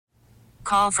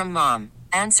call from mom.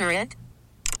 Answer it.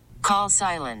 Call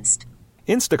silenced.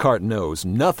 Instacart knows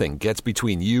nothing gets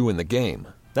between you and the game.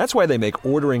 That's why they make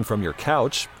ordering from your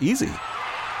couch easy.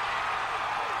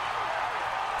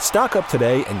 Stock up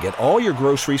today and get all your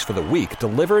groceries for the week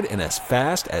delivered in as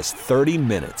fast as 30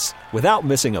 minutes without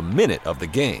missing a minute of the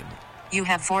game. You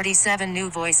have 47 new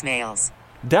voicemails.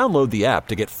 Download the app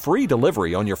to get free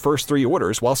delivery on your first 3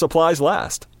 orders while supplies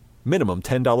last. Minimum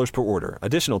 $10 per order.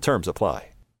 Additional terms apply.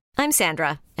 I'm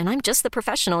Sandra, and I'm just the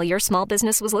professional your small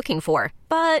business was looking for.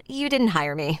 But you didn't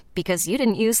hire me because you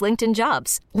didn't use LinkedIn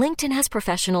Jobs. LinkedIn has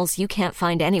professionals you can't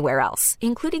find anywhere else,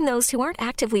 including those who aren't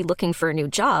actively looking for a new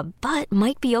job, but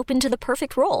might be open to the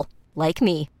perfect role, like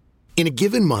me. In a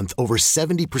given month, over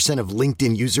 70% of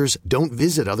LinkedIn users don't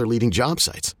visit other leading job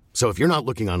sites. So if you're not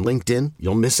looking on LinkedIn,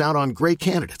 you'll miss out on great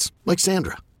candidates like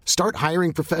Sandra. Start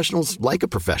hiring professionals like a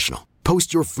professional.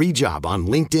 Post your free job on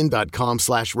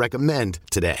linkedin.com/recommend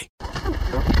today. The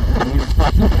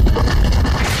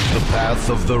path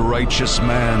of the righteous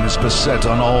man is beset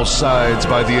on all sides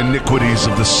by the iniquities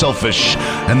of the selfish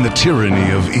and the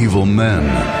tyranny of evil men.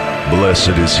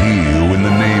 Blessed is he who in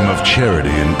the name of charity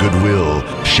and goodwill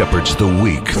shepherds the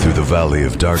weak through the valley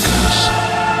of darkness.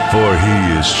 For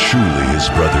he is truly his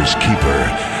brother's keeper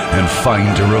and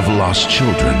finder of lost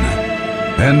children.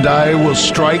 And I will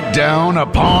strike down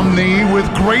upon thee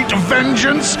with great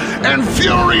vengeance and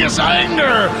furious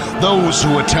anger those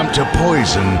who attempt to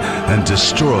poison and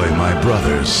destroy my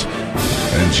brothers.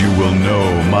 And you will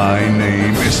know my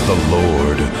name is the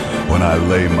Lord when I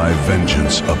lay my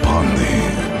vengeance upon thee.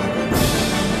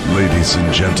 Ladies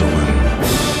and gentlemen,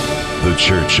 the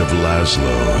Church of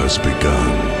Laszlo has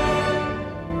begun.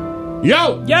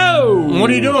 Yo!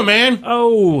 What are you doing, man?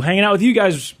 Oh, hanging out with you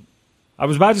guys. I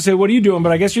was about to say, what are you doing?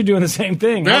 But I guess you're doing the same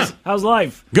thing. Yeah. How's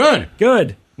life?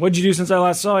 Good. What'd you do since I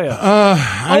last saw you?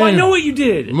 I know what you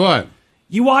did. What?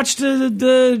 You watched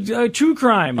the true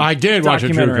crime. I did watch a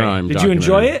true crime. Did you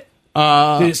enjoy it?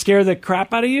 Did it scare the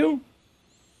crap out of you?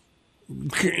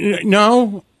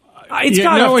 No. It's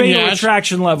got a fatal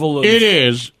attraction level. It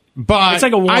is. But it's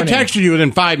like a warning. I texted you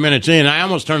within 5 minutes in. I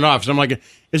almost turned it off. So I'm like,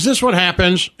 is this what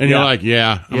happens? And you're like,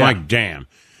 yeah. I'm like, damn.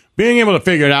 Being able to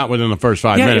figure it out within the first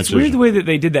 5 minutes. It's weird the way that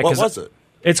they did that. What was it?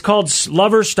 It's called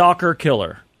Lover, Stalker,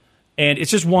 Killer. And it's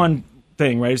just one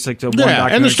thing, right? It's like the one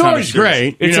documentary. And the story's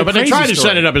great. But they try to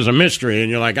set it up. up as a mystery.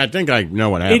 And you're like, I think I know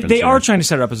what happens. They are trying to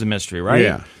set it up as a mystery, right?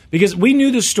 Yeah. Because we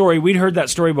knew the story. We'd heard that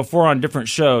story before on different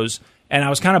shows. And I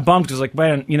was kind of bummed because, like,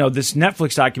 man, this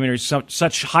Netflix documentary is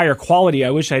such higher quality. I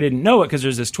wish I didn't know it because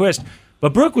there's this twist.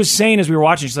 But Brooke was saying as we were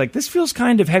watching, she's like, this feels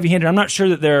kind of heavy-handed. I'm not sure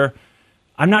that they're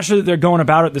going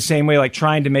about it the same way, like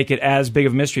trying to make it as big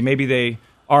of a mystery. Maybe they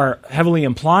are heavily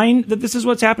implying that this is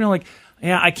what's happening. Like,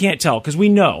 yeah, I can't tell because we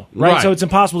know, right? So it's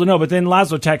impossible to know. But then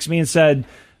Laszlo texted me and said,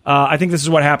 I think this is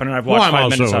what happened, and I've watched 5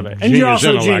 minutes of it. And you're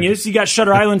also a genius. You got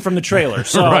Shutter Island from the trailer.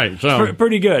 So, right, so.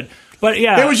 Pretty good. But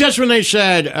yeah. It was just when they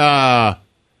said, I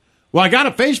got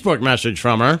a Facebook message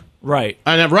from her. Right.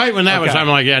 And then right when that was, I'm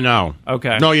like, yeah, no.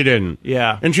 Okay. No, you didn't.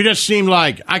 Yeah. And she just seemed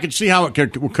like, I could see how it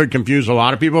could confuse a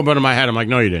lot of people, but in my head, I'm like,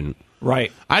 no, you didn't.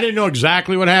 Right. I didn't know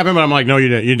exactly what happened, but I'm like, no, you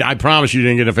didn't. I promise you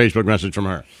didn't get a Facebook message from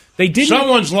her. They didn't.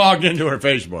 Someone's logged into her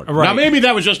Facebook. Right. Now, maybe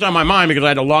that was just on my mind because I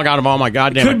had to log out of all my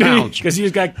goddamn accounts. Because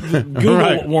he's got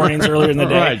Google warnings earlier in the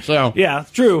day. Right, so. Yeah,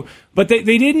 true. But they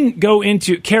didn't go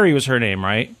into, Carrie was her name,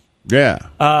 right?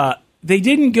 Yeah. They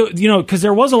didn't go, because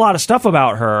there was a lot of stuff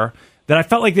about her that I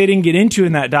felt like they didn't get into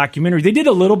in that documentary. They did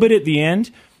a little bit at the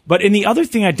end, but in the other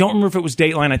thing, I don't remember if it was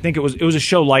Dateline. I think it was a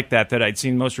show like that I'd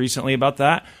seen most recently about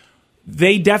that.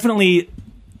 They definitely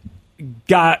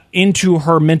got into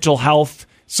her mental health,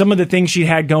 some of the things she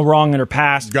had go wrong in her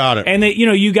past. Got it. And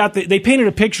they painted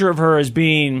a picture of her as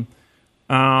being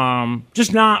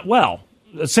just not well.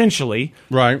 Essentially,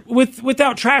 right?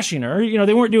 Without trashing her,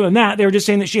 they weren't doing that. They were just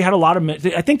saying that she had a lot of.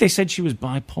 I think they said she was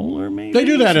bipolar. Maybe they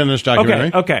do that in this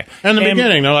documentary. Okay. In the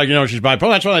beginning, they're like, she's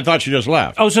bipolar. That's why I thought she just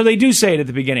left. Oh, so they do say it at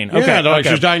the beginning. Okay, yeah, they're like,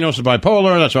 she's diagnosed with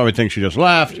bipolar. That's why we think she just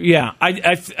left. Yeah,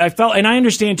 I felt, and I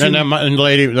understand too. And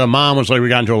the mom was like, we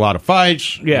got into a lot of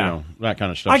fights. Yeah, that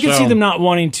kind of stuff. I can see them not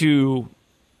wanting to.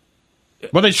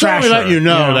 But they certainly let you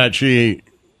know that she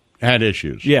had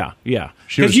issues. Yeah.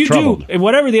 Because you troubled. do,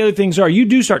 whatever the other things are, you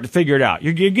do start to figure it out.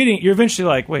 You're eventually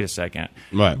like, wait a second.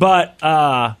 Right. But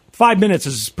 5 minutes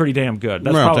is pretty damn good.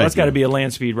 That's got to be a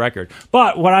land speed record.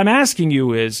 But what I'm asking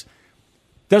you is,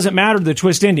 doesn't matter the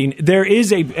twist ending. There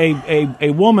is a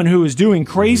woman who is doing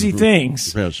crazy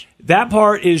things. Yes. That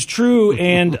part is true,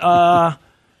 and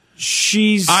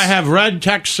I have read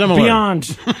text similar.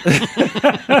 Beyond.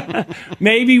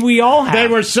 Maybe we all have. They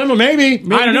were similar. Maybe.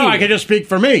 I don't know. I can just speak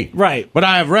for me. Right. But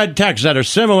I have read texts that are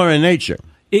similar in nature.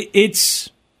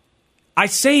 I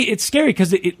say it's scary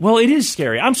because it is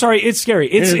scary. I'm sorry, it's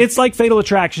scary. It's like Fatal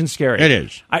Attraction scary. It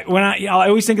is. I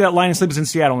always think of that line in Sleepless in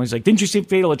Seattle. And he's like, "Didn't you see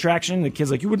Fatal Attraction?" The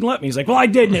kid's like, "You wouldn't let me." He's like, "Well, I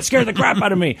did, and it scared the crap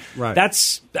out of me." Right.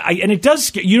 And it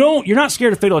does. You're not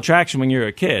scared of Fatal Attraction when you're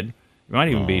a kid. You might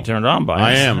even be turned on by it.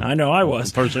 I am. I know I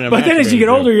was. But then as you get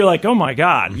older, you're like, "Oh my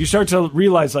god!" You start to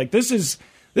realize like this is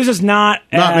not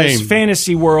as me.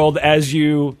 fantasy world as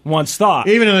you once thought.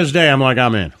 Even to this day, I'm like,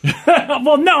 I'm in.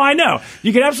 Well, no, I know.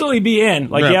 You could absolutely be in.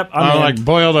 Like, yep, I'm in. Like,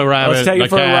 boil the rabbit, Let's take the it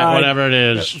for a cat, ride. whatever it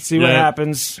is. Let's see what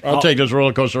happens. I'll take this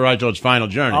roller coaster ride to its final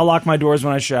journey. I'll lock my doors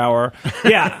when I shower.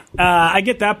 Yeah, I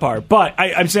get that part. But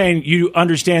I'm saying you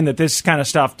understand that this kind of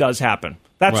stuff does happen.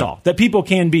 That's Right. all. That people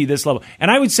can be this level.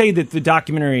 And I would say that the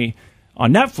documentary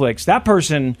on Netflix, that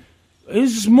person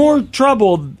is more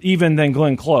troubled even than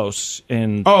Glenn Close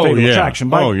in Fatal Attraction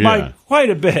by quite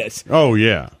a bit. Oh,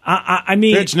 yeah. I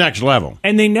mean, it's next level.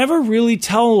 And they never really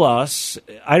tell us,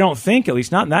 I don't think, at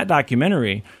least not in that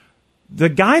documentary, the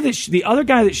other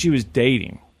guy that she was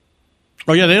dating.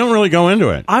 Oh, yeah, they don't really go into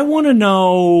it. I want to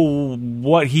know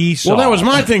what he saw. Well, that was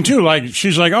my thing, too. Like,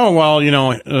 she's like, oh, well,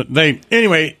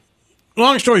 anyway,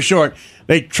 long story short,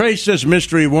 they traced this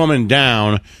mystery woman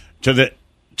down to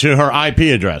her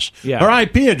IP address. Yeah. Her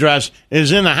IP address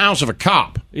is in the house of a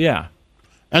cop. Yeah.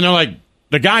 And they're like,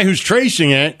 the guy who's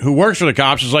tracing it, who works for the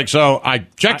cops, is like, so I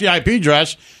check the IP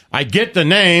address, I get the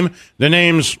name, the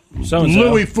name's So-and-so.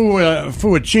 Louis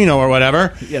Fuacino or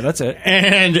whatever. Yeah, that's it.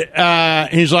 And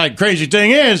he's like, crazy thing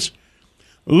is,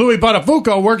 Louis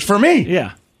Buttafuoco works for me.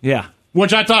 Yeah, yeah.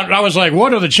 Which I was like,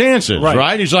 what are the chances,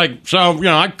 right? He's like, so,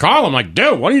 I call him, like,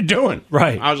 dude, what are you doing?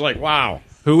 Right. I was like, wow.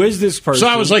 Who is this person? So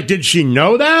I was like, did she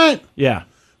know that? Yeah.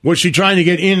 Was she trying to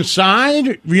get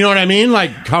inside? You know what I mean?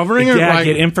 Like covering her? Yeah, like,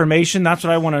 get information. That's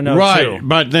what I want to know, right. too.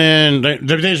 But then they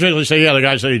basically say, yeah, the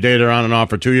guy said he dated her on and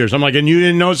off for 2 years. I'm like, and you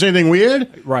didn't notice anything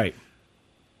weird? Right.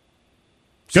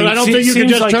 Because I don't think you can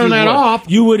just turn that off.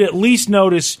 You would at least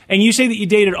notice, and you say that you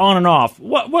dated on and off.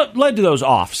 What led to those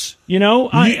offs?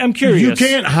 I'm curious. You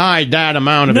can't hide that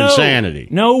amount of insanity.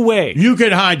 No way. You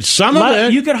could hide some of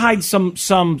it. You could hide some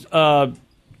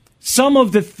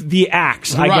of the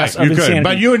acts, I guess, of you insanity. could,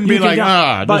 but you wouldn't be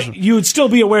like, But you would still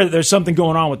be aware that there's something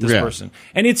going on with this person.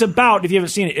 And it's about, if you haven't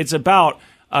seen it, it's about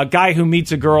a guy who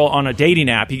meets a girl on a dating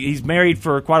app. He's married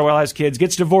for quite a while, has kids,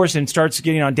 gets divorced, and starts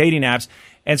getting on dating apps.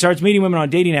 And starts meeting women on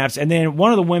dating apps. And then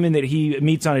one of the women that he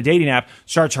meets on a dating app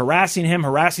starts harassing him,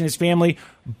 harassing his family,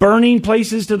 burning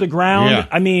places to the ground. Yeah.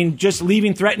 I mean, just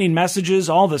leaving threatening messages,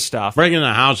 all this stuff. Breaking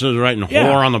the houses, writing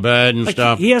whore on the bed and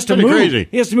stuff. He has to Pretty move. Crazy.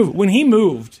 He has to move. When he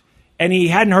moved, and he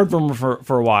hadn't heard from her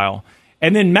for a while,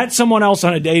 and then met someone else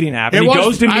on a dating app, and he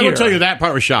goes to meet her. I will tell you, that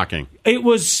part was shocking. It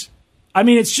was... I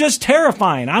mean, it's just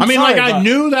terrifying. I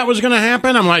knew that was going to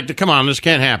happen. I'm like, come on, this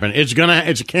can't happen. It can't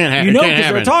happen. You know,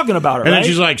 because they're talking about her, and right? then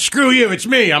she's like, screw you, it's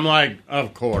me. I'm like,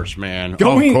 of course, man.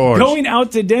 Going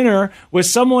out to dinner with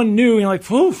someone new, you're like,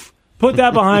 poof, put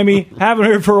that behind me, haven't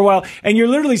heard for a while. And you're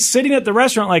literally sitting at the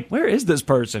restaurant like, where is this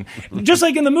person? Just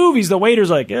like in the movies, the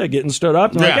waiter's like, yeah, getting stood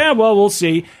up. And like, yeah, well, we'll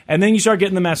see. And then you start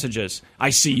getting the messages.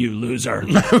 I see you, loser.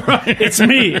 It's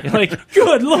me. You're like,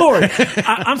 good Lord.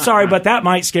 I'm sorry, but that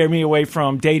might scare me away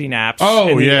from dating apps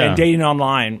and dating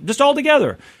online, just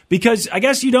altogether. Because I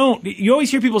guess you always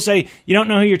hear people say, you don't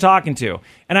know who you're talking to.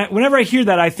 And whenever I hear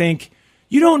that, I think,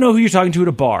 you don't know who you're talking to at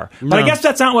a bar. But I guess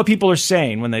that's not what people are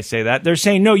saying when they say that. They're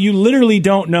saying, no, you literally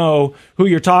don't know who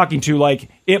you're talking to. Like,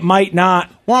 it might not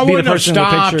be the person in the pictures. I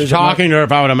wouldn't have stopped talking to her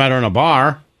if I would have met her in a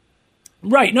bar.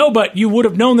 Right, no, but you would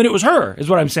have known that it was her, is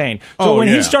what I'm saying. So when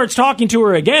he starts talking to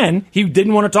her again, he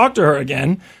didn't want to talk to her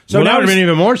again. So that would have been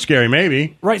even more scary,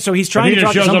 maybe. Right, so he's trying to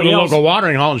talk to somebody else. He just shows up at the local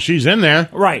watering hole and she's in there.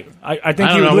 Right, I think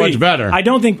I don't know what's better. What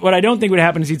I don't think would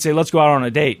happen is he'd say, let's go out on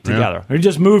a date together. Or he'd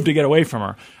just move to get away from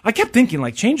her. I kept thinking,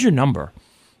 like, change your number.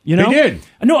 You know? He did.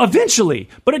 No, eventually.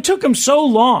 But it took him so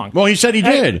long. Well, he said he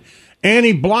did. And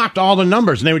he blocked all the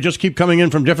numbers, and they would just keep coming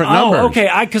in from different numbers. Oh, okay.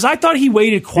 Because I thought he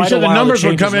waited quite a while. He said the numbers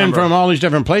would come in number. from all these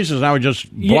different places, and I would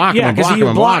just block them and block them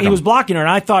and block them. He was blocking her, and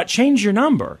I thought, change your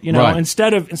number,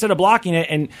 instead of blocking it,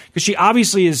 and because she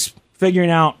obviously is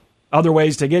figuring out other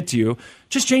ways to get to you,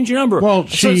 just change your number. Well,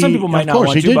 some people might not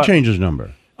want to. Of course, he did change his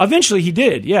number. Eventually, he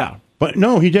did, yeah. But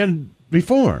no, he did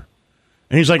before.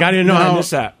 And he's like, I didn't know how. I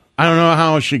missed that. I don't know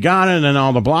how she got it and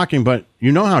all the blocking, but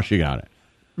you know how she got it.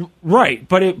 Right,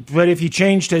 but if he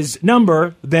changed his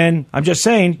number, then I'm just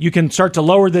saying you can start to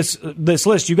lower this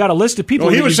list. You got a list of people.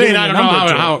 Well, he that was you're saying, giving I don't the know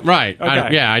number how to. right.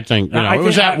 Okay. I think, I it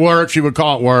was think at work. She would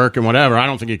call it work and whatever. I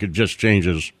don't think he could just change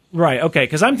his. Right, okay,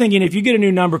 because I'm thinking if you get a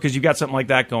new number because you've got something like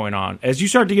that going on, as you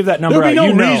start to give that number There'd be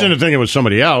out, no reason to think it was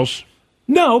somebody else.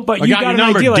 No, but I you got got your an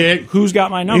number, idea, Dick. like, who's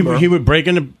got my number? He would break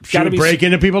into. She Gotta would be break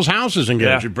into people's houses and get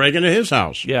Yeah. it. She'd break into his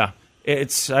house. Yeah,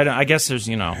 I guess there's,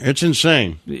 It's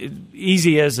insane.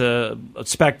 easy as a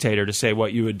spectator to say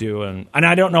what you would do, and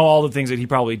I don't know all the things that he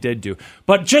probably did do,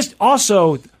 but just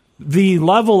also the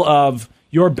level of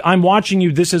I'm watching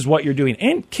you, this is what you're doing,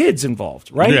 and kids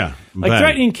involved, right? Yeah, like bad.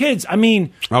 threatening kids. I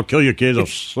mean, I'll kill your kids. I'll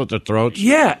slit their throats.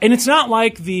 yeah, and it's not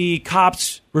like the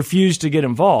cops refused to get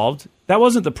involved. That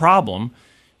wasn't the problem.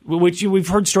 Which we've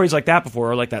heard stories like that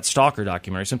before, or like that Stalker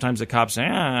documentary. Sometimes the cops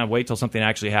say, wait till something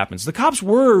actually happens. The cops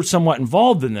were somewhat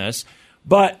involved in this,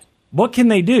 but what can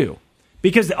they do?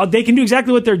 Because they can do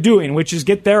exactly what they're doing, which is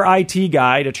get their IT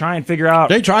guy to try and figure out.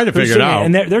 They try to who's figure it doing out.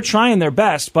 and they're trying their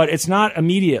best, but it's not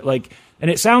immediate. And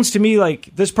it sounds to me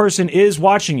like this person is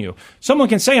watching you. Someone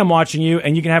can say I'm watching you,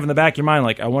 and you can have in the back of your mind,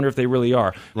 like, I wonder if they really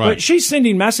are. Right. But she's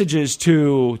sending messages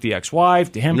to the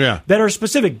ex-wife, to him, Yeah. that are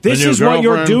specific. This new is what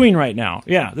you're girlfriend. doing right now.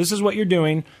 Yeah, this is what you're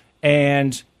doing,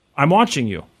 and I'm watching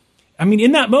you. I mean,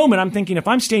 in that moment, I'm thinking, if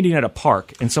I'm standing at a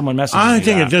park and someone messages me I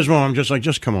think that, at this moment, I'm just like,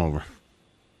 just come over.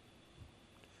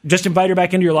 just invite her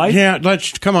back into your life? Yeah,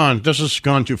 come on. This has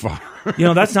gone too far.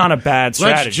 That's not a bad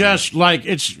strategy. Let's just, what Like,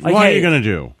 are hey, you going to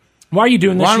do? Why are you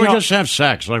doing this? Why don't we just have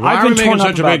sex? Like, why I've are we been making torn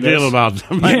such up a big about deal this. about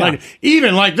them?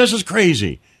 Yeah. This is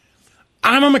crazy.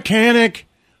 I'm a mechanic.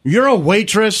 You're a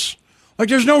waitress. Like,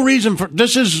 there's no reason for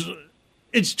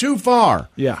it's too far.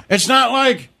 Yeah. It's not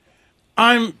like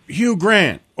I'm Hugh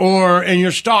Grant and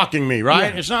you're stalking me,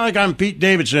 right? Yeah. It's not like I'm Pete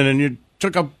Davidson and you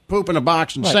took a poop in a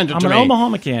box and Right. sent it I'm to an me. Omaha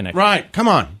mechanic. Right. Come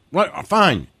on. What?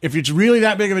 Fine. If it's really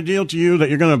that big of a deal to you that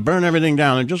you're going to burn everything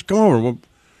down, then just go over. We'll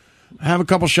have a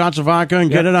couple shots of vodka and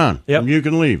get it on. Yep. And you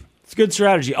can leave. It's a good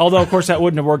strategy. Although, of course, that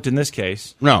wouldn't have worked in this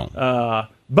case. No.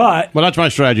 But Well, that's my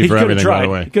strategy He for could've everything, tried. by the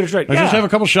way. He could've tried. Just Yeah. have a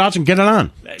couple shots and get it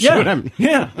on. See what yeah, I'm-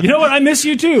 yeah. You know what? I miss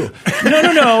you too.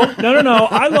 No.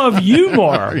 I love you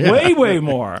more. Yeah. Way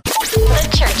more. The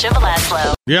Church of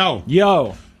Laszlo.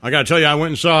 Yo, I got to tell you, I went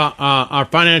and saw our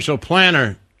financial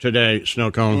planner today,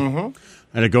 Snow Cone. Mm-hmm.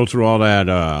 I had to go through all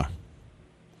that.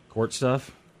 Court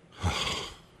stuff.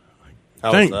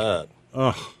 How Thank- was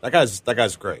that? That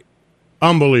guy's great.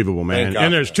 Unbelievable, man. Thank God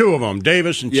And there's for that. two of them,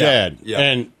 Davis and Yeah, Chad. yeah.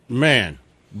 And, man.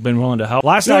 Been willing to help.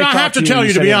 Last No, night I have to tell you,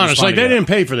 to said be he honest, like, they responded didn't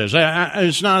pay for this.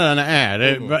 It's not an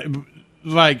ad.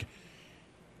 Like,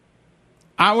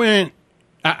 I went,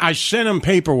 I sent them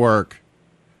paperwork,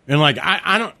 and, like,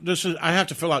 I have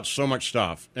to fill out so much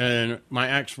stuff, and my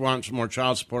ex wants more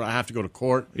child support. I have to go to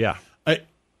court. Yeah.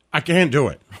 I can't do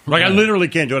it. Like, I literally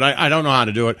can't do it. I don't know how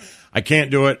to do it. I can't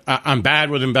do it. I'm bad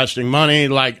with investing money.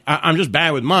 Like, I'm just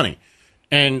bad with money.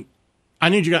 And I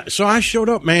need you guys. So I showed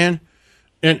up, man.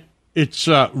 And it's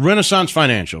Renaissance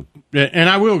Financial. And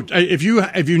I will, if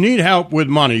you need help with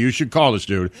money, you should call this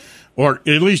dude. Or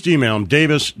at least email him,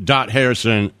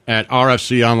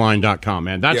 davis.harrison@rfconline.com,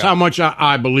 man. That's how much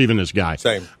I believe in this guy.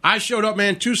 Same. I showed up,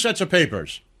 man, 2 sets of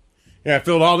papers. Yeah, I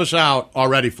filled all this out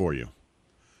already for you,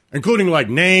 including like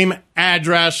name,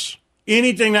 address,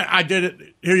 anything that I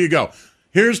did. Here you go.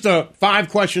 Here's the 5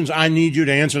 questions I need you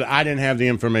to answer that I didn't have the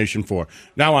information for.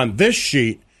 Now, on this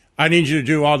sheet, I need you to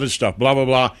do all this stuff, blah, blah,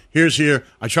 blah. Here's here.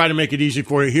 I try to make it easy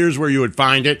for you. Here's where you would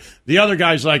find it. The other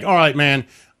guy's like, all right, man,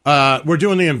 we're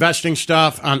doing the investing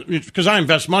stuff because I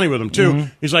invest money with him, too. Mm-hmm.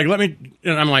 He's like, let me,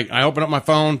 and I'm like, I open up my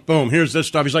phone. Boom, here's this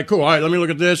stuff. He's like, cool. All right, let me look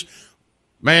at this.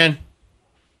 Man,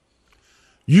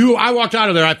 I walked out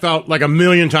of there, I felt like a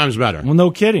million times better. Well,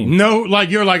 no kidding. No, like,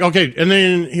 you're like, okay. And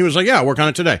then he was like, yeah, work on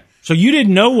it today. So you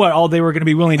didn't know what all they were going to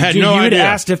be willing to Had do. no You had idea.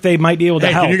 asked if they might be able to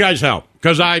Hey, help. can you guys help?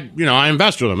 Because I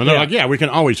invest with them. And they're Yeah. like, yeah, we can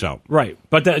always help. Right.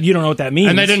 But you don't know what that means.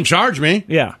 And they didn't charge me.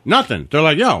 Yeah. Nothing. They're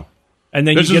like, yo. And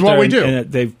then This you is get what there we and-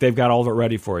 do. and they've got all of it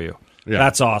ready for you. Yeah.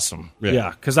 That's awesome. Yeah. Yeah.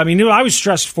 Because, I mean, I was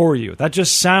stressed for you. That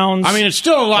just sounds... I mean, it's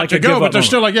still a lot like to a go, give-up but they're moment.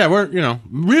 still like, yeah, we're,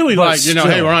 really But like, still.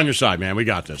 hey, we're on your side, man. We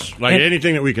got this. Like, And-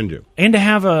 anything that we can do. And to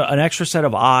have an extra set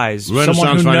of eyes, someone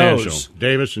Renaissance who Financial. knows.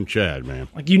 Davis and Chad, man.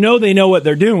 Like, they know what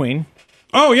they're doing.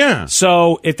 Oh, yeah.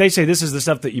 So if they say this is the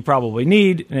stuff that you probably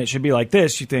need and it should be like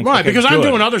this, you think... Right, okay, because I'm good.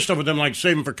 doing other stuff with them, like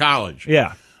saving for college.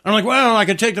 Yeah. I'm like, well, I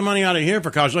could take the money out of here for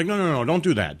college. Like, no, don't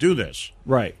do that. Do this.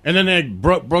 Right. And then they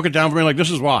broke it down for me, like, this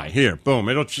is why. Here, boom.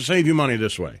 It'll save you money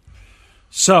this way.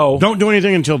 So... Don't do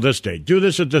anything until this date. Do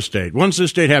this at this date. Once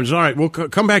this date happens, all right, we'll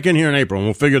come back in here in April and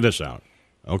we'll figure this out.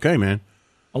 Okay, man.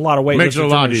 A lot of weight Makes it a lifted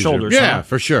from lot his easier. shoulders. Yeah, huh?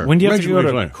 for sure. When do you have Makes to it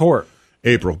go to later. court?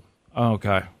 April. Oh,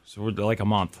 okay. So we're like a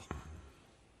month.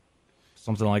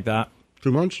 Something like that.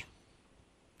 2 months?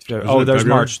 There's February?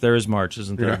 March. There is March,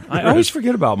 isn't there? Yeah. I always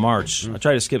forget about March. I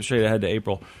try to skip straight ahead to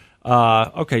April.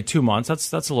 Okay, 2 months.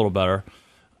 That's a little better.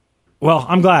 Well,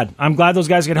 I'm glad. I'm glad those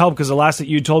guys could help because the last that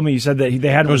you told me, you said that they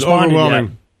hadn't It was responded overwhelming.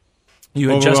 yet. You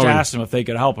had just Overwhelming. asked them if they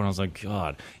could help, and I was like,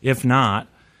 God, if not,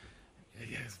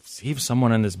 see if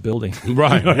someone in this building.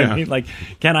 Right, You know what yeah. I mean? Like,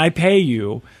 can I pay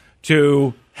you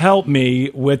to help me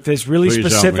with this really Please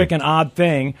help specific me. and odd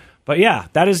thing? But yeah,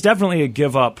 that is definitely a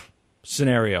give up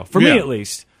scenario for me Yeah. at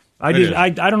least. It is. I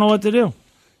don't know what to do.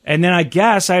 And then I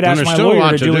guess I'd ask there's my still a lawyer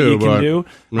lot to to do what do, you can but- do.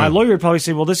 My Yeah. lawyer would probably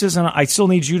say, well, this isn't, I still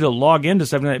need you to log into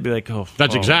something. And I'd be like,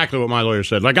 That's oh. exactly what my lawyer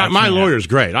said. Like, my can't. lawyer's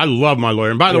great. I love my lawyer.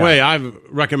 And by the Yeah. way, I've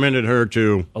recommended her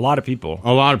to A lot of people.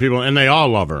 a lot of people, and they all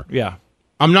love her. Yeah.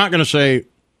 I'm not going to say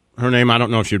her name. I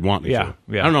don't know if she'd want me Yeah, to.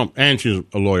 yeah. I don't know. And she's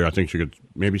a lawyer. I think she could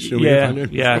maybe sue me if I Yeah,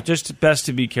 did. yeah. Just best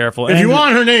to be careful. If And you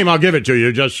want her name, I'll give it to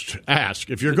you. Just ask.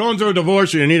 If you're going through a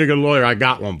divorce and you need a good lawyer, I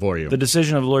got one for you. the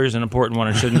decision of a lawyer is an important one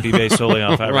and shouldn't be based solely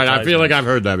off Right. advertising. I feel like I've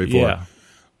heard that before.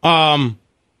 Yeah.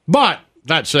 But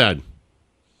that said,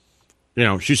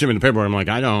 she sent me the paperwork. I'm like,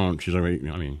 I don't. She's like,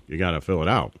 I mean, you got to fill it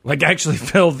out. Like, actually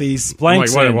fill these I'm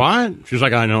blanks like, in. what? She's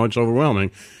like, I know, it's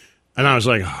overwhelming. And I was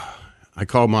like, I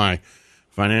called my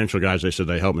financial guys. They said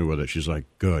they helped me with it. She's like,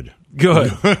 good.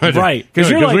 Good. Right. Good,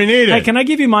 you're 'cause like, we need hey, it. can I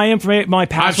give you my information, my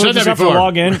password and that stuff to before.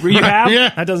 log in? You have? Yeah.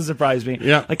 That doesn't surprise me.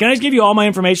 Yeah. Like, can I just give you all my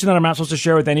information that I'm not supposed to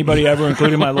share with anybody ever,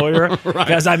 including my lawyer?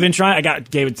 Because I've been trying.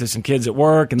 Gave it to some kids at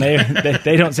work, and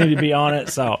they don't seem to be on it.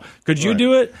 So, could you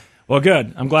do it? Well,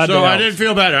 good. I'm glad. So I did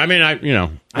feel better. I mean,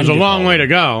 there's a long way to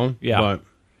go. Yeah. But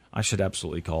I should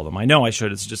absolutely call them. I know I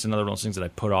should. It's just another one of those things that I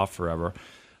put off forever.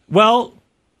 Well,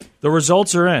 the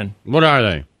results are in what are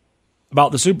they?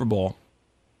 about the Super Bowl.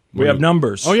 We have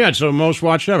numbers. Oh, yeah. It's the most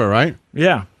watched ever, right?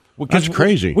 Yeah. Well, 'cause That's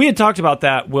crazy. We had talked about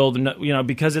that, Will,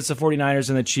 because it's the 49ers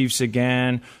and the Chiefs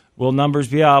again. Will numbers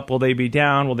be up? Will they be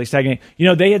down? Will they stagnate?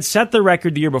 They had set the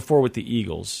record the year before with the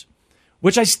Eagles,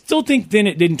 which I still think then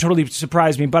it didn't totally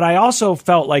surprise me, but I also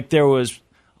felt like there was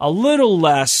a little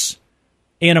less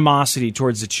animosity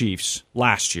towards the Chiefs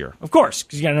last year. Of course,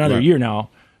 because you got another year now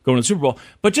going to the Super Bowl.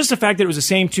 But just the fact that it was the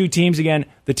same two teams again,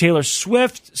 the Taylor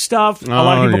Swift stuff, a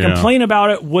lot of people complain about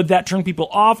it. Would that turn people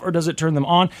off or does it turn them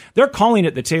on? They're calling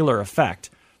it the Taylor effect.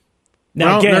 Now,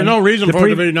 Well, again, there's no reason the for it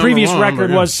to be number previous one, record but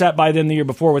yeah. was set by them the year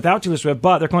before without Taylor Swift,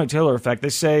 but they're calling it Taylor effect. They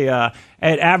say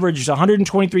it averaged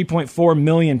 123.4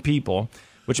 million people,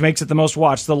 which makes it the most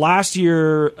watched. The last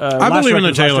year, I believe in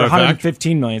the Taylor effect.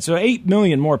 115 million, so 8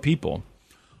 million more people.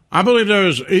 I believe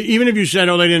there's, even if you said,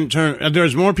 they didn't turn,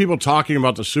 there's more people talking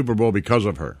about the Super Bowl because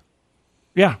of her.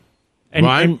 Yeah. And,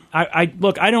 Right? and I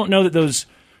look, I don't know that those,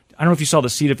 I don't know if you saw the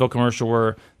Cetaphil commercial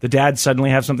where the dads suddenly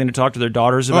have something to talk to their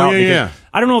daughters about. yeah, because yeah.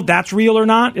 I don't know if that's real or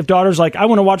not. If daughter's like, I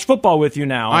want to watch football with you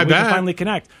now. I and we bet. can finally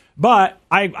connect. But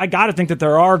I got to think that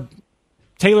there are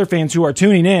Taylor fans who are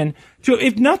tuning in to,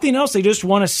 if nothing else, they just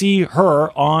want to see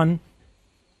her on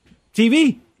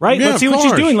TV. Right? Yeah, Let's see of what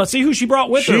she's course. doing. Let's see who she brought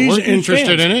with her. She's We're huge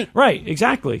interested fans. in it. Right,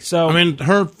 exactly. So I mean,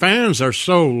 her fans are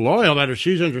so loyal that if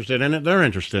she's interested in it, they're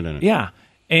interested in it. yeah.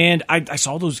 And I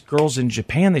saw those girls in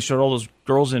Japan. They showed all those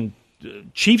girls in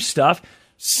Chiefs stuff.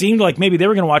 Seemed like maybe they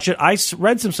were going to watch it. I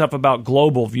read some stuff about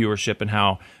global viewership and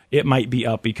how it might be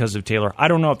up because of Taylor. I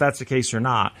don't know if that's the case or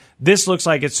not. This looks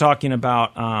like it's talking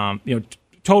about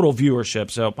total viewership.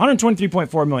 So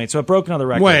 123.4 million. So it broke another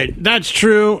record. Wait, that's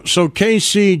true. So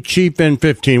KC cheap in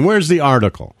 15. Where's the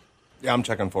article? Yeah, I'm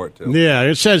checking for it, too. Yeah,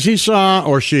 it says he saw,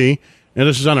 or she, and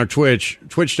this is on our Twitch,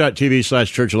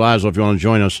 twitch.tv/Church of Laszlo if you want to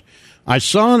join us. I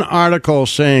saw an article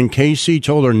saying KC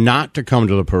told her not to come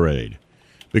to the parade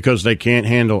because they can't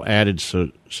handle added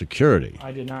security.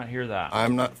 I did not hear that.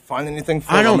 I'm not finding anything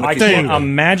for I don't them. I think- can't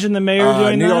imagine the mayor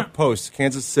doing New that. York Post,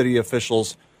 Kansas City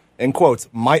officials, in quotes,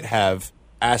 might have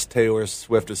asked Taylor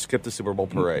Swift to skip the Super Bowl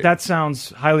parade. That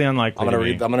sounds highly unlikely. I'm to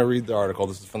going me. to read the article.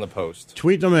 This is from the Post.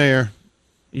 Tweet the mayor.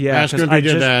 Yeah, Ask him 'cause if he I did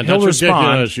just- that. he'll That's respond.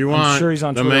 ridiculous. You want I'm sure he's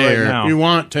on the Twitter mayor. right now. You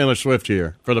want Taylor Swift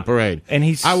here for the parade. And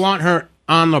he's- I want her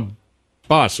on the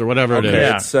bus or whatever it is. Okay,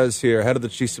 Yeah. it says here, ahead of the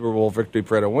Chiefs Super Bowl victory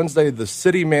parade on Wednesday, the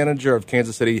city manager of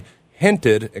Kansas City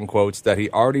hinted, in quotes, that he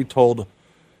already told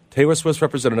Taylor Swift's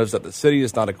representatives that the city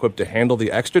is not equipped to handle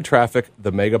the extra traffic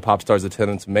the mega pop star's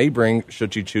attendance may bring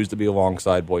should she choose to be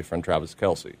alongside boyfriend Travis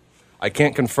Kelce. I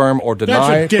can't confirm or deny,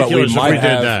 That's ridiculous but we if might we did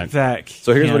have. that.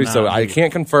 So here's what he said. cannot I be.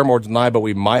 can't confirm or deny, but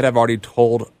we might have already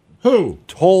told Who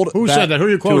said that? Who are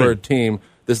you to quoting? her team.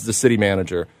 This is the city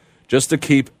manager, just to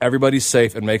keep everybody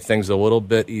safe and make things a little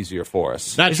bit easier for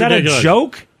us. That's Is that ridiculous. a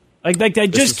joke? Like I This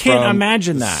just is can't from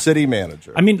imagine the that. city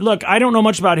manager. I mean, look, I don't know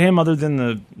much about him other than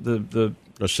the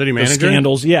city manager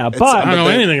scandals. Yeah, but I don't know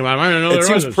anything about him. I don't know It there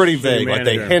seems was a pretty city vague. Like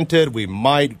they manager. hinted, we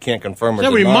might, can't confirm or Yeah,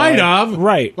 we deny. might have.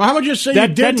 Right. Well, how would you say that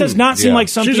you didn't? does not seem Yeah. like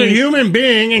something. She's a human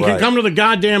being and can Right. come to the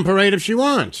goddamn parade if she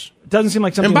wants. Doesn't seem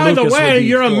like something. And by the Lucas way, would be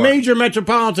you're a for. major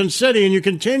metropolitan city, and you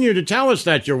continue to tell us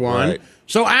that you're one. Right.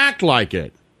 So act like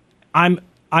it. I'm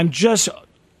just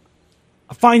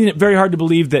finding it very hard to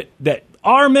believe that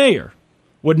our mayor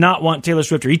would not want Taylor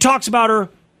Swift here. He talks about her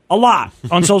a lot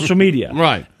on social media.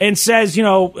 Right. And says,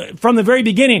 from the very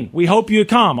beginning, we hope you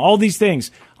come, all these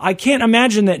things. I can't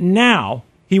imagine that now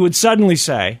he would suddenly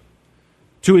say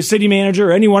to his city manager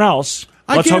or anyone else,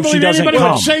 let's I can't hope she believe doesn't anybody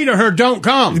come. would say to her, don't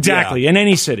come. Exactly, in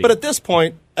any city. But at this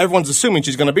point, everyone's assuming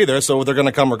she's going to be there, so they're going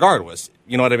to come regardless.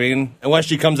 You know what I mean? Unless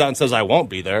she comes out and says, I won't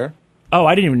be there. Oh,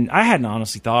 I hadn't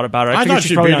honestly thought about it. I I figured thought she's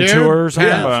she'd probably be on there. tour or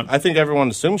something. Yeah. But I think everyone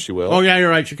assumes she will. Oh, yeah, you're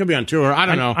right. She could be on tour. I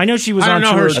don't know. I know she was I on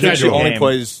don't know tour. her I I think she schedule. only game.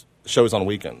 plays shows on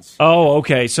weekends. Oh,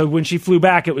 okay. So when she flew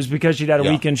back, it was because she'd had a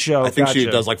Yeah. weekend show. I think she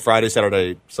Gotcha. does like Friday,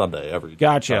 Saturday, Sunday every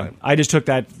Gotcha. time. I just took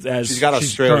that as She's got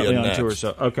Australia currently on next. tour.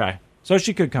 So okay, so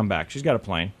she could come back. She's got a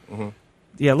plane. Mm-hmm.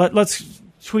 Yeah, let's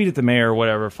tweet at the mayor or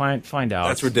whatever. Find out.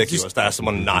 That's ridiculous to ask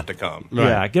someone not to come.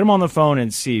 Yeah, get him on the phone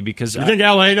and see because You think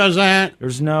L.A. does that?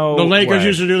 there's no. The Lakers way.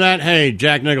 used to do that. Hey,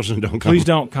 Jack Nicholson, don't come. Please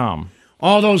don't come.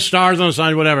 All those stars on the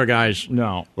side, whatever, guys.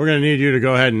 No. We're going to need you to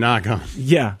go ahead and knock on.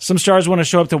 Yeah, some stars want to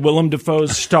show up to Willem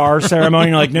Dafoe's star ceremony.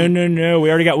 You're like, no, we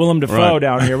already got Willem Dafoe Right.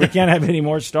 down here. We can't have any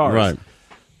more stars. Right.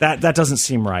 That doesn't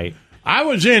seem right. I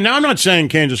was in. Now, I'm not saying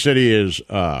Kansas City is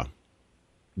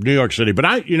New York City, but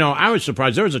I was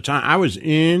surprised. There was a time I was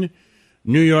in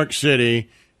New York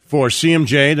City for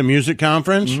CMJ, the music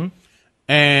conference,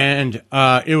 and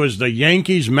it was the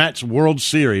Yankees-Mets World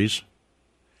Series,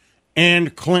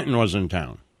 and Clinton was in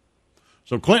town.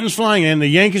 So Clinton's flying in, the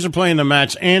Yankees are playing the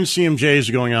Mets, and CMJ is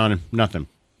going on, and nothing.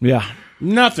 Yeah.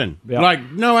 Nothing. Yeah.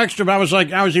 Like, no extra. I was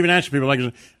even asking people,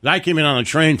 like, I came in on a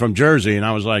train from Jersey, and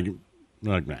I was like,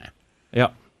 nah,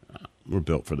 Yep. we're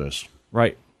built for this.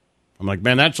 Right. I'm like,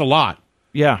 man, that's a lot.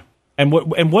 Yeah. And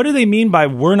what do they mean by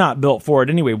we're not built for it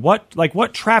anyway? What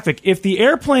traffic? If the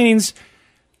airplanes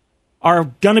are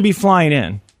going to be flying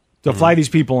in to fly these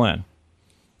people in,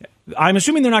 I'm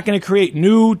assuming they're not going to create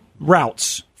new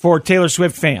routes for Taylor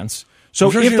Swift fans. So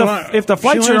I'm sure if the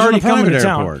flights she are lands in already a private coming to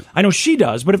town, airport. I know she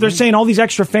does. But if they're saying all these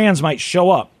extra fans might show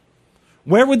up,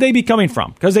 where would they be coming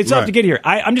from? Because they still have Right. to get here.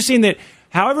 I'm just saying that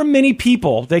however many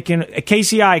people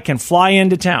KCI can fly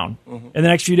into town in the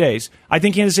next few days, I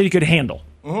think Kansas City could handle.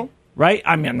 Right?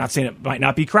 I mean, I'm not saying it might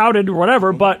not be crowded or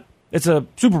whatever, but it's a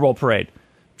Super Bowl parade.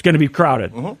 It's going to be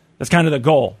crowded. That's kind of the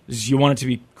goal. Is you want it to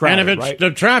be crowded. And if it's right? the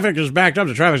traffic is backed up,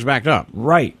 the traffic's backed up.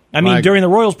 Right. I mean, Like- during the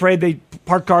Royals parade, they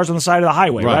park cars on the side of the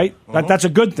highway, right? That's a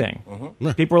good thing.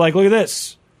 People are like, look at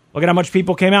this. Look at how much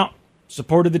people came out,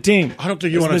 supported the team. I don't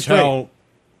think you Isn't want this to tell great?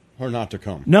 her not to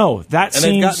come. No, that And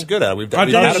they've seems gotten good at it. We've I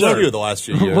had think a so. few the last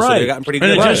few years, so Right. they've gotten pretty And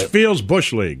good it at just it. feels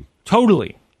Bush League.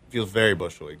 totally. Feels very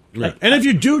Bush League. Right. And if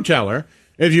you do tell her,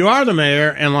 if you are the mayor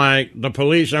and like the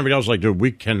police and everybody else, like, dude,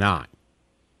 we cannot.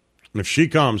 And if she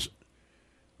comes,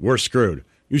 we're screwed.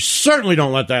 You certainly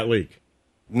don't let that leak.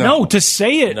 No, to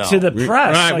say it No. to the press.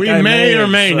 Right. like We I may or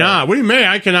may have said. not. We may.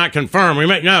 I cannot confirm. We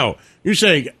may. No. You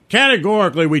say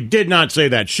categorically, we did not say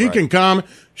that. She can come.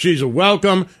 She's a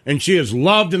welcome, and she is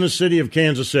loved in the city of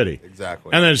Kansas City.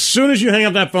 Exactly. And then as soon as you hang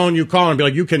up that phone, you call and be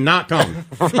like, you cannot come.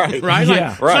 Right. Right? Yeah.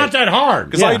 Like, it's not that hard.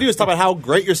 Because all you do is talk about how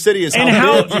great your city is, And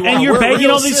how big you are. and you're We're a begging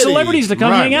real all these city. celebrities to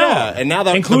come Right. hang out. Yeah, and now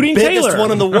that including the biggest Taylor.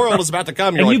 one in the world is about to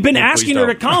come. You're And like, you've been "Oh, asking please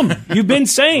her to don't." come. You've been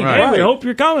saying, Right. hey, we Right. hope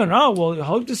you're coming. Oh, well,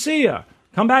 hope to see you.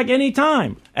 Come back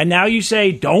anytime. And now you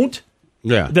say, don't?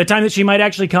 Yeah. The time that she might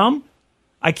actually come?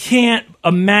 I can't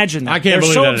imagine that. I can't They're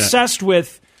believe so that. obsessed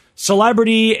with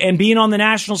celebrity and being on the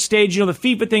national stage, the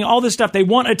FIFA thing, all this stuff. They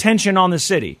want attention on the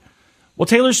city. Well,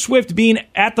 Taylor Swift being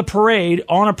at the parade,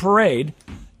 on a parade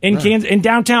in Kansas, in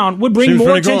downtown, would bring Seems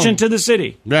more pretty cool. attention to the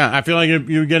city. Yeah, I feel like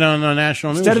you get on the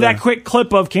national news. Instead of there. that quick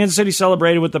clip of Kansas City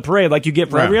celebrated with the parade like you get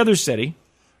for Right. every other city.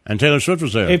 And Taylor Swift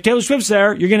was there. If Taylor Swift's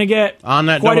there, you're going to get On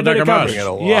that quite a bit of double-decker coverage. bus.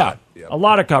 A lot. Yeah, Yep. a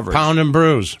lot of coverage. Pound and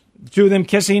Bruise Two of them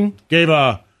kissing. gave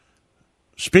a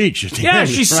speech. At the Yeah, end,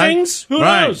 she right? sings. Who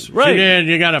right. knows? Right. She did.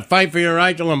 You got to fight for your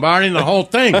right to Lombardi and the whole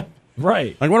thing.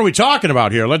 Right. Like, what are we talking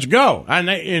about here? Let's go.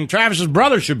 And Travis's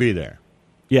brother should be there.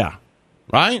 Yeah.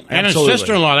 Right? And Absolutely. his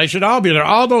sister-in-law. They should all be there.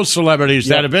 All those celebrities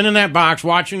Yep. that have been in that box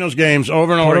watching those games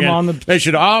over and over 'em again, on the- they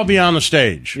should all be on the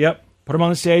stage. Yep. Put him on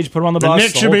the stage. Put him on the The bus.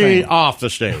 Nick the should whole be thing. off the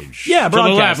stage. Yeah, to the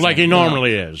left broadcasting. like he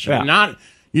normally is. Yeah.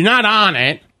 You're not on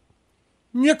it.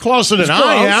 You're closer than He's I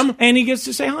close, am. and he gets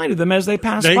to say hi to them as they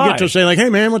pass They by. get to say, like, hey,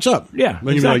 man, what's up? Yeah,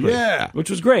 Then exactly. you're like, yeah. Which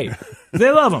was great. They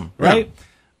love him, right?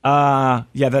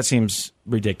 Yeah, that seems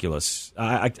ridiculous.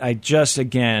 I just,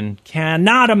 again,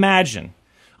 cannot imagine.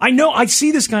 I know, I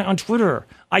see this guy on Twitter.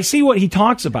 I see what he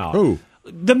talks about. Who?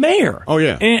 The mayor. Oh,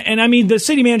 yeah. And I mean, the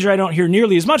city manager I don't hear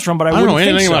nearly as much from, but I don't wouldn't know think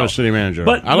anything so. about a city manager.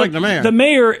 But I like the mayor. The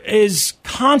mayor is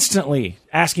constantly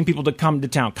asking people to come to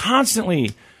town,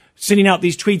 constantly sending out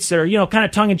these tweets that are, kind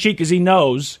of tongue-in-cheek because he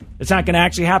knows it's not going to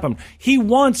actually happen. He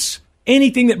wants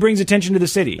anything that brings attention to the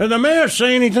city. Did the mayor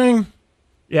say anything?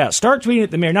 Yeah, start tweeting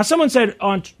at the mayor. Now, someone said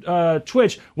on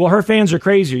Twitch, well, her fans are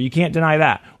crazier. You can't deny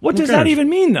that. What does that even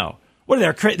mean, though? What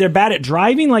are they? They're bad at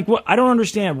driving? Like, what? I don't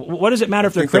understand. What does it matter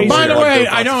if they're crazy? By the way,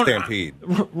 I don't. Stampede.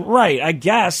 Right, I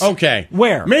guess. Okay.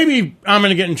 Where? Maybe I'm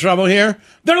going to get in trouble here.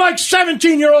 They're like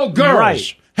 17-year-old girls.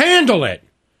 Right. Handle it.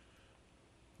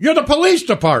 You're the police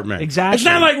department. Exactly. It's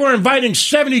not like we're inviting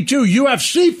 72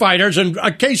 UFC fighters and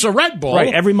a case of Red Bull.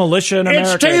 Right, every militia in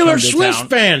America. It's Taylor comes to Swift town.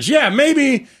 fans. Yeah,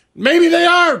 maybe they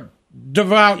are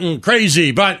devout and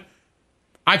crazy, but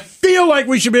I feel like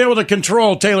we should be able to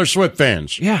control Taylor Swift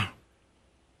fans. Yeah.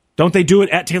 Don't they do it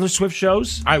at Taylor Swift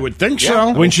shows? I would think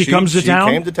so. When she comes to town?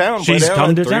 She came to town. She's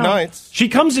come to 3 town. nights. She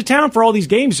comes to town for all these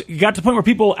games. You got to the point where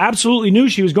people absolutely knew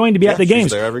she was going to be at the she's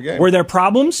games. there every game. Were there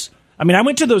problems? I mean, I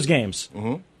went to those games.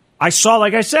 Mm-hmm. I saw,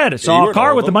 like I said, you were a car in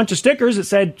all with of a them. bunch of stickers that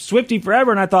said Swiftie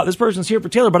Forever, and I thought, this person's here for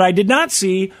Taylor. But I did not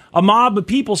see a mob of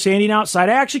people standing outside.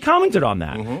 I actually commented on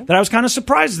that. Mm-hmm. That I was kind of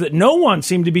surprised that no one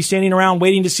seemed to be standing around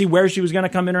waiting to see where she was going to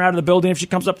come in or out of the building, if she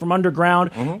comes up from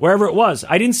underground, wherever it was.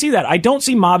 I didn't see that. I don't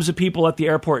see mobs of people at the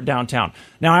airport downtown.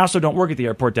 Now, I also don't work at the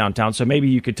airport downtown, so maybe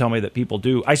you could tell me that people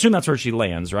do. I assume that's where she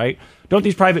lands, right? Don't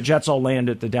these private jets all land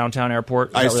at the downtown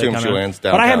airport? Is I that where they assume come she in? lands But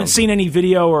I downtown. haven't seen any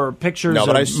video or pictures No, of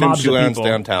but I assume mobs she of lands people.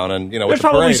 downtown, and There's with the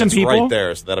probably parade, some it's people. right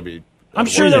there, so that'll be. I'm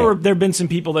sure there have been some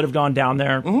people that have gone down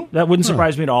there. That wouldn't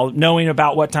surprise me at all, knowing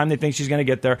about what time they think she's going to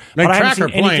get there. They but I track haven't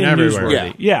her seen plane anything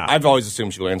everywhere. newsworthy. Yeah. I've always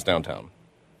assumed she lands downtown.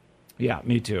 Yeah,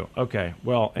 me too. Okay.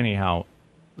 Well, anyhow,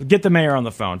 get the mayor on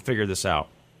the phone. Figure this out,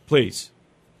 please.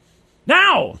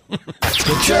 Now!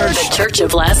 The Church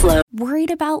of Laszlo. Worried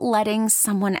about letting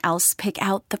someone else pick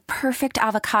out the perfect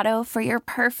avocado for your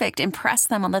perfect impress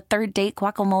them on the third date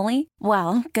guacamole?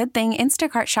 Well, good thing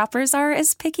Instacart shoppers are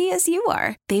as picky as you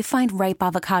are. They find ripe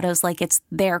avocados like it's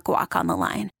their guac on the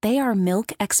line. They are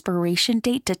milk expiration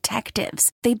date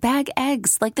detectives. They bag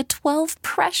eggs like the 12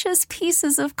 precious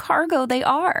pieces of cargo they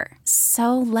are.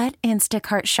 So let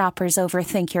Instacart shoppers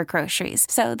overthink your groceries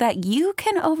so that you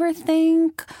can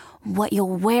overthink what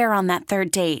you'll wear on that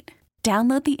third date.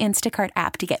 Download the Instacart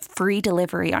app to get free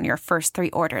delivery on your first 3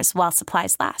 orders while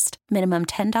supplies last. Minimum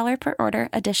 $10 per order.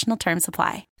 Additional terms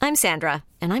apply. I'm Sandra,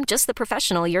 and I'm just the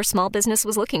professional your small business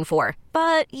was looking for.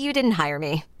 But you didn't hire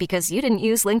me because you didn't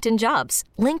use LinkedIn Jobs.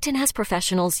 LinkedIn has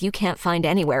professionals you can't find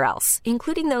anywhere else,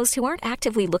 including those who aren't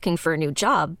actively looking for a new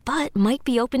job, but might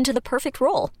be open to the perfect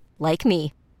role, like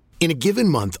me. In a given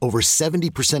month, over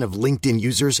 70% of LinkedIn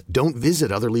users don't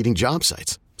visit other leading job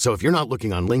sites. So if you're not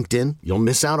looking on LinkedIn, you'll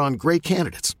miss out on great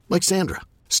candidates like Sandra.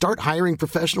 Start hiring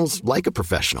professionals like a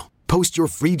professional. Post your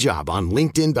free job on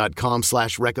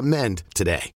linkedin.com/recommend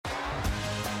today.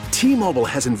 T-Mobile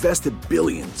has invested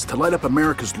billions to light up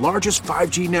America's largest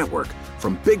 5G network,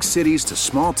 from big cities to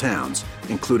small towns,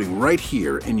 including right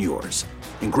here in yours.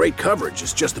 And great coverage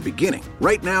is just the beginning.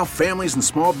 Right now, families and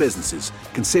small businesses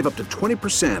can save up to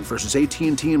 20% versus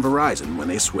AT&T and Verizon when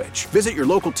they switch. Visit your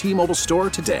local T-Mobile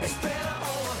store today.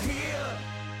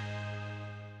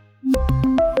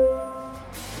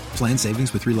 Plan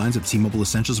savings with 3 lines of T-Mobile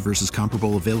Essentials versus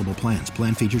comparable available plans.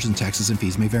 Plan features and taxes and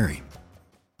fees may vary.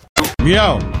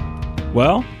 Yo.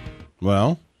 Well,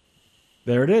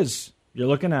 there it is. You're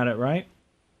looking at it, right?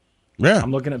 Yeah.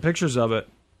 I'm looking at pictures of it.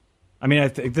 I mean, I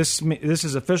think this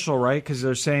is official, right? Because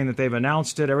they're saying that they've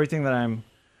announced it. Everything that I'm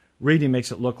reading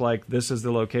makes it look like this is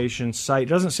the location site. It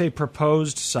doesn't say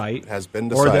proposed site. It has been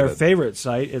decided. Or their favorite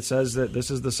site. It says that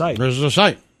this is the site. This is the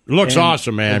site. It looks And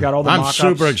awesome, man. they've got all the I'm mock-ups.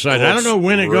 super excited. I don't know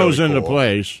when it goes really into cool.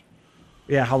 place.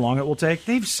 Yeah, how long it will take.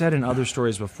 They've said in other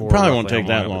stories before. Probably won't roughly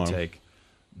take how that it would long. take.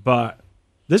 But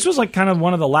this was like kind of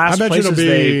one of the last I bet you places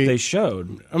it'll be- they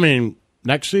showed. I mean,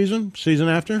 next season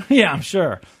after? Yeah, I'm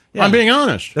sure. Yeah. I'm being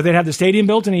honest. That they'd have the stadium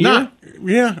built in a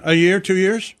year? A year, 2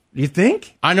 years. You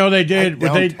think? I know they did.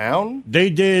 Like but downtown?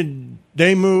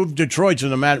 They moved Detroit to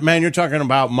the man. You're talking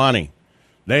about money.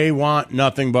 They want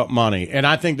nothing but money, and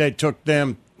I think they took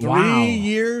them 3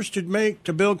 years to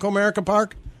build Comerica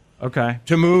Park. Okay.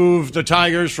 To move the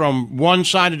Tigers from one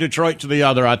side of Detroit to the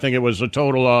other, I think it was a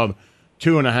total of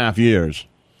 2.5 years.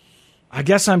 I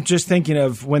guess I'm just thinking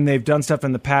of when they've done stuff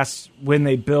in the past, when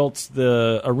they built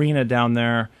the arena down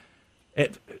there.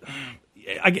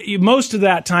 Most of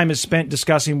that time is spent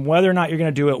discussing whether or not you're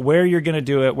going to do it, where you're going to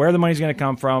do it, where the money's going to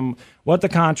come from, what the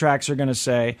contracts are going to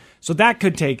say. So that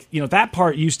could take, that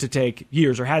part used to take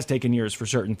years or has taken years for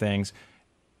certain things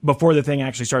before the thing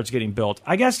actually starts getting built.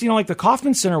 I guess, like the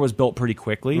Kauffman Center was built pretty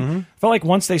quickly. Mm-hmm. I felt like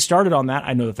once they started on that,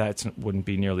 I know that wouldn't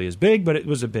be nearly as big, but it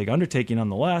was a big undertaking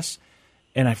nonetheless.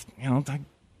 And it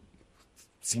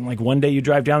seemed like one day you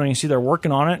drive down and you see they're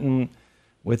working on it, and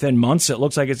within months it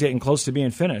looks like it's getting close to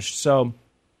being finished. So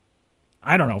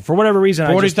I don't know. For whatever reason,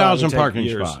 40,000 parking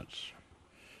spots.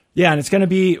 Yeah, and it's going to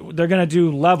be, they're going to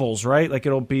do levels, right? Like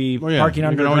it'll be parking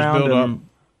underground.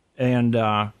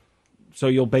 And so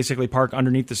you'll basically park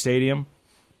underneath the stadium,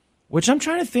 which I'm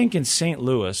trying to think in St.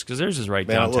 Louis, because theirs is right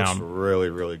downtown. It looks really,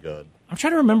 really good. I'm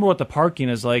trying to remember what the parking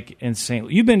is like in St.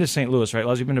 You've been to St. Louis, right,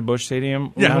 Les? You've been to Busch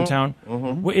Stadium downtown?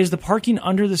 Mm-hmm. Is the parking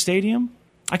under the stadium?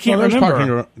 I can't remember.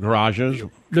 There's parking garages.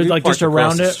 Like just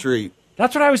around the it? Street.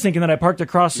 That's what I was thinking, that I parked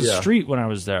across the street when I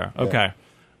was there. Okay. Yeah.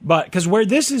 But because where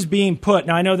this is being put,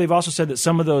 now I know they've also said that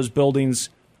some of those buildings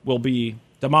will be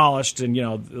demolished and,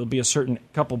 there'll be a certain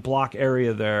couple block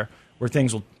area there where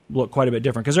things will look quite a bit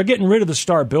different. Because they're getting rid of the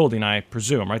Star building, I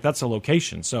presume, right? That's a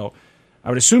location. So I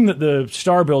would assume that the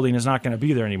Star building is not going to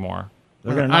be there anymore.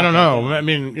 I don't know. I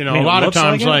mean, a lot of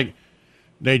times, like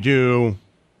they do,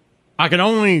 I can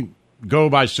only go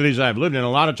by cities I've lived in. A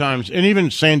lot of times, and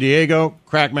even San Diego,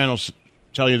 Crackman will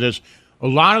tell you this, a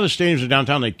lot of the stadiums in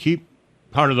downtown, they keep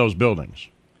part of those buildings.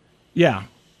 Yeah.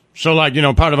 So, like,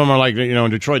 part of them are like, in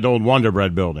Detroit, the old Wonder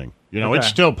Bread building. It's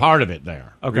still part of it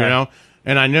there. Okay.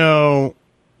 And I know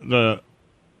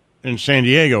in San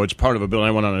Diego, it's part of a building.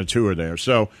 I went on a tour there.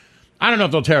 So, I don't know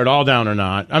if they'll tear it all down or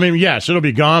not. I mean, yes, it'll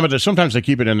be gone, but sometimes they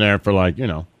keep it in there for, like,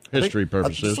 history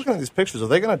purposes. Just looking at these pictures, are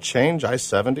they going to change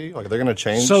I-70? Like, are they going to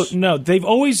change? So, no, they've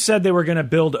always said they were going to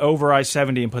build over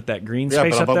I-70 and put that green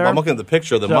space up there. I'm looking at the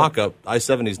picture, the mock-up,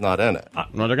 I-70's not in it.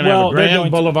 No, they're going to have a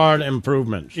grand boulevard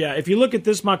improvements. Yeah, if you look at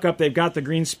this mock-up, they've got the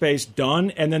green space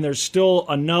done, and then there's still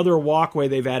another walkway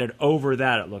they've added over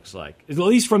that, it looks like. At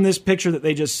least from this picture that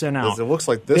they just sent out. It looks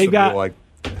like this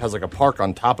has like a park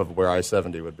on top of where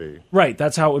I-70 would be. Right,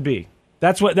 that's how it would be.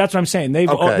 That's what I'm saying. They've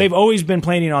always been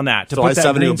planning on that. So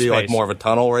I-70 would be like more of a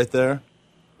tunnel right there?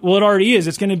 Well, it already is.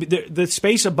 It's going to be the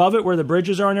space above it where the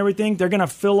bridges are and everything. They're going to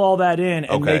fill all that in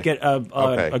and make it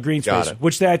a green space,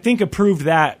 which they, I think, approved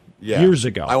that years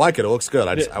ago. I like it. It looks good.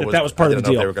 That was part of the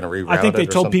deal. They were going to reroute I think they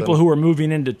told something. people who were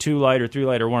moving into 2 Light or 3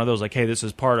 Light or one of those, like, hey, this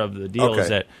is part of the deal is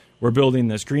that we're building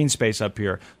this green space up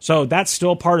here. So that's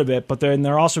still part of it, but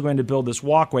they're also going to build this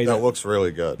walkway. That looks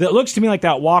really good. That looks to me like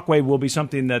that walkway will be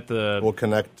something that will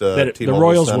connect that the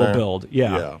Royals Center will build.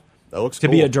 Yeah. That looks to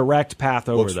cool. be a direct path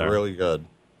over looks there. Looks really good.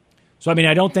 So, I mean,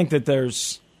 I don't think that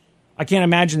I can't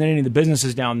imagine that any of the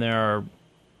businesses down there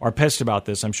are pissed about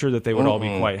this. I'm sure that they would all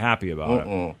be quite happy about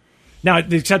it. Now,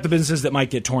 except the businesses that might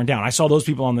get torn down. I saw those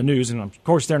people on the news, and of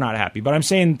course they're not happy. But I'm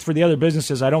saying for the other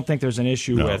businesses, I don't think there's an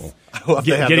issue with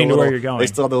getting to where you're going. They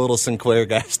still have the little Sinclair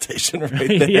gas station right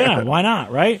there. Yeah, why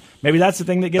not, right? Maybe that's the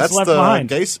thing that gets left behind.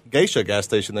 That's the Geisha gas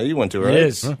station that you went to, right? It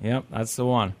is. Yep, that's the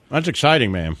one. That's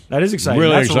exciting, man. That is exciting.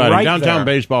 Really that's exciting. Right Downtown there.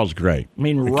 baseball's great. I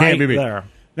mean, right there.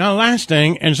 Now, last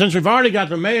thing, and since we've already got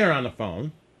the mayor on the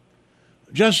phone,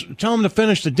 just tell him to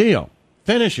finish the deal.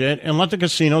 Finish it and let the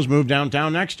casinos move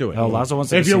downtown next to it. Oh, lots of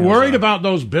ones. If you're worried about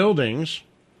those buildings,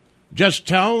 just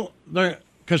tell the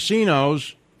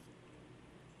casinos,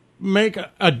 make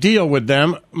a deal with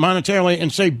them monetarily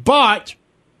and say, but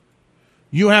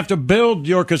you have to build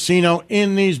your casino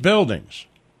in these buildings.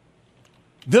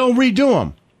 They'll redo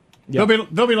them. Yep.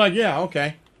 They'll be like, yeah,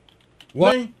 okay.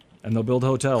 What? And they'll build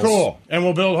hotels. Cool. And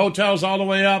we'll build hotels all the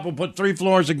way up. We'll put 3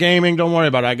 floors of gaming. Don't worry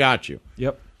about it. I got you.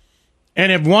 Yep. And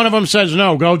if one of them says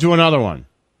no, go to another one.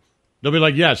 They'll be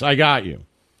like, yes, I got you.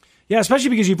 Yeah, especially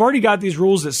because you've already got these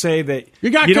rules that say that you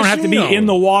don't have to be in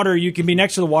the water. You can be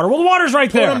next to the water. Well, the water's right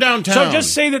there. Put them downtown. So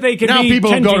just say that they can now be people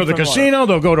will go to the water. casino.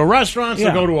 They'll go to restaurants.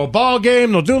 They'll go to a ball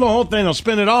game. They'll do the whole thing. They'll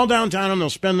spend it all downtown, and they'll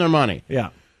spend their money.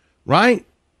 Yeah. Right?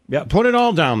 Yeah. Put it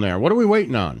all down there. What are we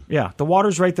waiting on? Yeah, the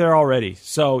water's right there already.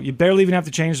 So you barely even have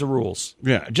to change the rules.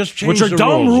 Yeah, just change Which are the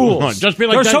dumb rules. Just be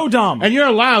like they're that. So dumb. And you're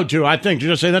allowed to, I think, to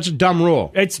just say that's a dumb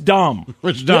rule. It's dumb.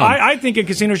 It's dumb. I think a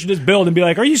casino should just build and be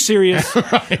like, are you serious?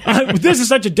 This is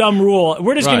such a dumb rule.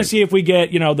 We're just going to see if we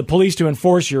get the police to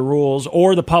enforce your rules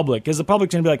or the public. Because the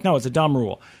public's going to be like, no, it's a dumb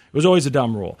rule. It was always a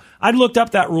dumb rule. I looked up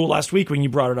that rule last week when you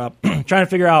brought it up, trying to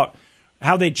figure out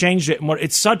how they changed it. And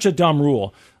it's such a dumb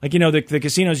rule. Like, the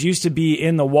casinos used to be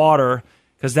in the water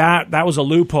because that was a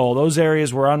loophole. Those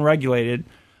areas were unregulated.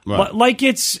 Right. Like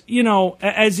it's,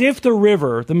 as if the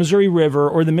river, the Missouri River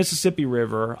or the Mississippi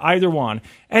River, either one,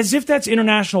 as if that's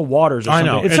international waters or I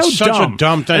something. know. It's so such dumb. a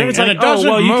dumb thing. And it's and like, it doesn't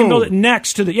you move. can build it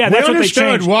next to the... Yeah, that's what they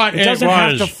changed. What it doesn't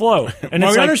have to float. And we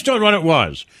it's understood what it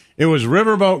was. It was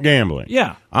riverboat gambling.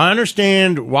 Yeah. I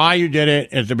understand why you did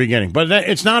it at the beginning, but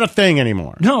it's not a thing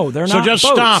anymore. No, they're not So just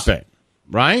boats. stop it,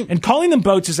 right? And calling them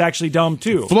boats is actually dumb,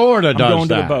 too. Florida does I'm going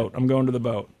that. to the boat. I'm going to the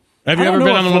boat. Have you ever been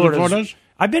on the one that Florida does?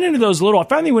 I've been into those little... I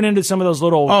finally went into some of those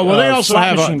little Oh, well, they also slot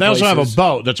have machine a places.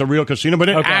 boat that's a real casino, but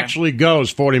it actually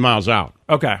goes 40 miles out.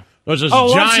 Okay. There's this I've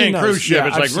seen giant those. cruise ship. Yeah,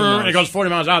 it's I've like, seen those. it goes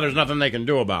 40 miles out. There's nothing they can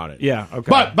do about it. Yeah, okay.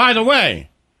 But, by the way,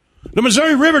 the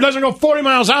Missouri River doesn't go 40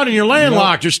 miles out and you're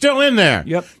landlocked. You're still in there.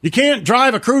 Yep. You can't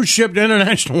drive a cruise ship to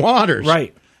international waters.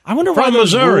 Right. I wonder why From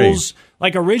those Missouri. rules...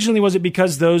 Like, originally, was it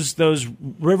because those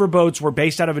river boats were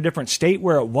based out of a different state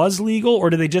where it was legal?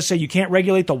 Or did they just say you can't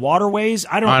regulate the waterways?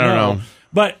 I don't know.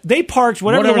 But they parked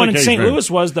whatever the one in St. Louis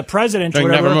was, the president or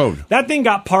whatever. Never moved. That thing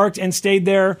got parked and stayed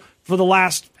there for the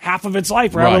last half of its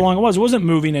life, or however long it was. It wasn't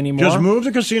moving anymore. Just move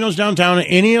the casinos downtown to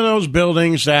any of those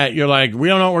buildings that you're like, we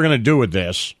don't know what we're going to do with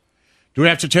this. Do we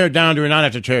have to tear it down? Do we not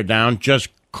have to tear it down? Just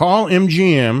call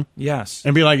MGM. Yes.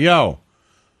 And be like, yo,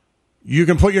 you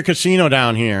can put your casino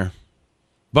down here,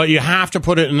 but you have to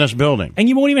put it in this building. And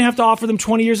you won't even have to offer them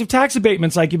 20 years of tax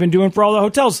abatements like you've been doing for all the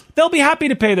hotels. They'll be happy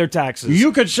to pay their taxes.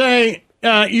 You could say,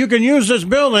 you can use this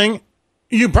building.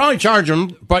 You probably charge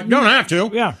them, but you don't have to.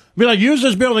 Yeah. Be like, use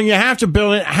this building. You have to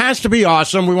build it. It has to be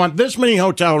awesome. We want this many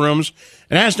hotel rooms.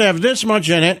 It has to have this much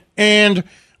in it. And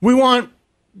we want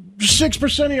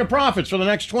 6% of your profits for the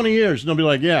next 20 years. And they'll be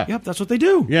like, yeah. Yep, that's what they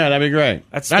do. Yeah, that'd be great.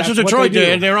 That's what Detroit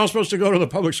did. They were all supposed to go to the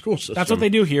public school system. That's what they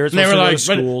do here. And they were like,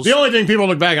 but the only thing people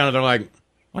look back on it, they're like,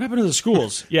 what happened to the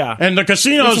schools? Yeah. And the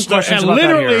casinos, and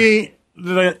literally,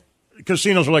 the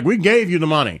casinos were like, we gave you the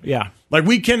money. Yeah. Like,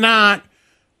 we're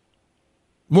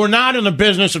not in the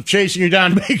business of chasing you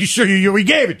down to making sure we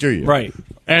gave it to you. Right.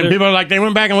 And people are like, they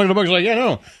went back and looked at the books like, yeah,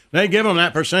 no, they give them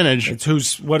that percentage.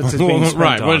 It's what it's being spent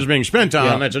right, on. what it's being spent on,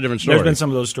 Yeah. that's a different story. There's been some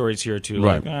of those stories here, too.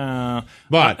 Right. Like,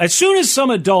 but as soon as some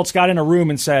adults got in a room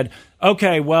and said,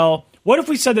 okay, well, what if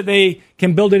we said that they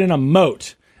can build it in a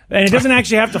moat? And it doesn't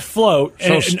actually have to float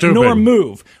nor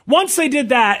move. Once they did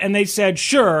that and they said,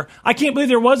 sure, I can't believe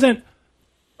there wasn't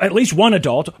at least one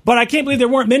adult, but I can't believe there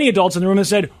weren't many adults in the room that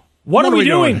said, what are we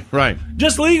doing? Right.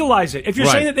 Just legalize it. If you're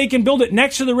Right. saying that they can build it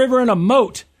next to the river in a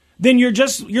moat, then you're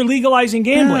legalizing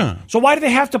gambling. Yeah. So why do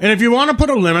they have to? And if you want to put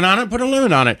a limit on it, put a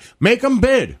limit on it. Make them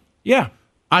bid. Yeah.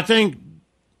 I think,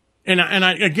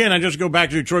 I just go back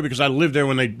to Detroit because I lived there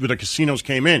when the casinos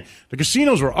came in. The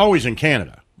casinos were always in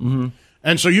Canada. Mm-hmm.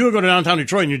 And so you would go to downtown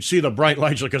Detroit and you'd see the bright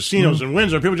lights of casinos in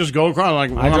Windsor. People just go across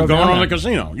like, I I'm drove going down on there. the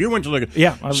casino. You went to the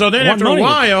Yeah. So then I after a want money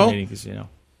at the while, Canadian casino.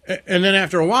 and then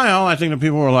after a while, I think the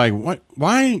people were like, "What?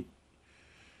 Why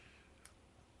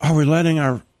are we letting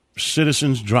our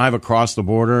citizens drive across the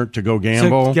border to go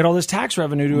gamble? To get all this tax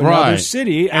revenue to another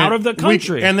city out of the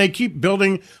country. And they keep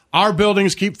building. Our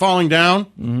buildings keep falling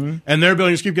down, and their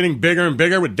buildings keep getting bigger and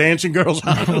bigger with dancing girls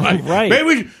on. Like,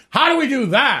 Right. how do we do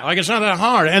that? Like, it's not that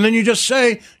hard. And then you just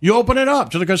say, you open it up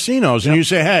to the casinos, and you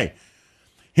say, hey,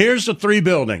 here's the 3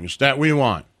 buildings that we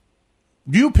want.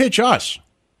 You pitch us.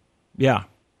 Yeah.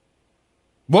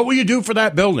 What will you do for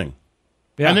that building?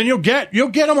 Yeah. And then you'll get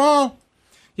them all.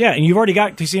 Yeah, and you've already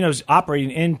got casinos operating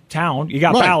in town. You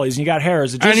got Bally's and you got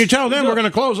Harrah's. And you tell them we're going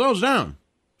to close those down.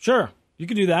 Sure, you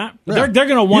can do that. Yeah. They're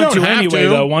going to want You to don't have anyway, to.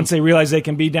 though, once they realize they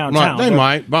can be downtown. Right, they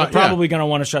might, but they're probably going to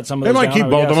want to shut some of They those might down. keep I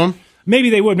would both of guess. them. Maybe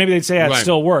they would. Maybe they'd say it Right.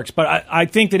 still works. But I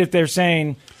think that if they're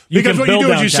saying Because can what you build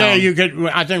do is you downtown- say you could.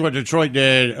 I think what Detroit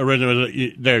did originally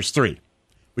was there's 3.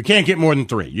 We can't get more than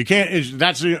 3. You can't.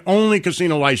 That's the only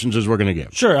casino licenses we're going to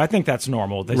give. Sure, I think that's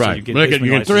normal. They say Right. you get, You get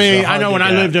licenses. 3. They're I hard know to when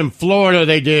I get. lived in Florida,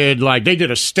 they did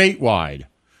a statewide.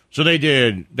 So they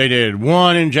did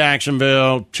 1 in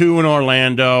Jacksonville, 2 in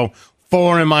Orlando,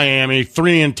 4 in Miami,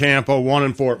 3 in Tampa, 1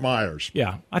 in Fort Myers.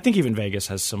 Yeah, I think even Vegas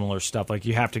has similar stuff. Like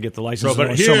you have to get the license.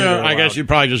 But here, I guess you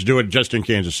probably just do it just in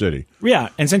Kansas City. Yeah,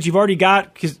 and since you've already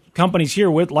got companies here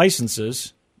with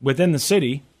licenses within the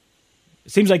city, it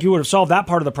seems like you would have solved that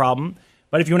part of the problem.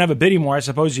 But if you want to have a bidding war, I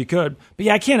suppose you could. But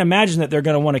yeah, I can't imagine that they're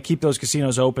going to want to keep those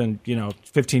casinos open,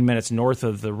 15 minutes north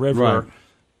of the river,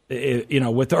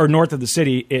 or north of the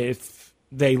city if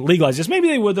they legalize this. Maybe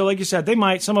they would, though. Like you said, they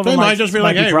might. Some of them might just be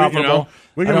like, hey, profitable.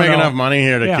 we can make enough money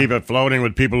here to keep it floating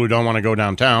with people who don't want to go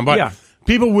downtown. But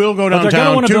people will go But they're gonna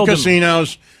downtown wanna to build them.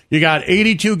 casinos. You got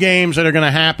 82 games that are going to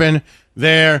happen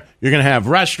there. You're going to have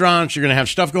restaurants. You're going to have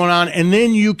stuff going on. And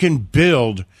then you can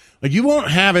build. Like, you won't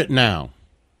have it now.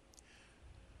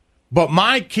 But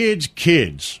my kids'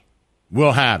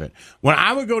 will have it. When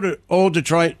I would go to old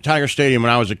Detroit Tiger Stadium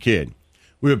when I was a kid,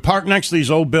 we would park next to these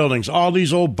old buildings, all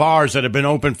these old bars that have been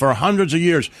open for hundreds of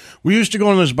years. We used to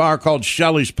go in this bar called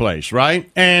Shelley's Place, right?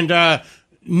 And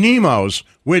Nemo's,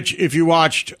 which if you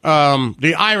watched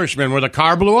The Irishman where the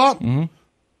car blew up,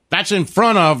 that's in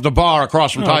front of the bar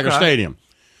across from Tiger Stadium.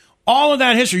 All of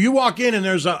that history. You walk in and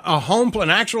there's an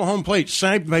actual home plate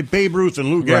signed by Babe Ruth and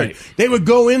Lou Gehrig. Right. They would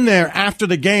go in there after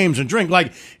the games and drink.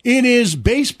 Like, it is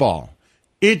baseball.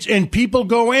 And people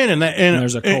go in and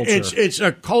there's a culture. It's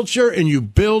a culture, and you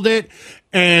build it,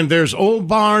 and there's old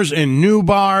bars and new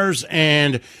bars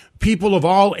and people of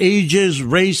all ages,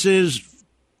 races,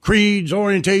 creeds,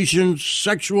 orientations,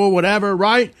 sexual, whatever,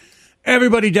 right?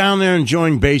 Everybody down there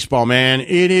enjoying baseball, man.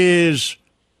 It's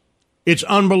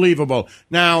unbelievable.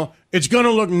 Now, it's going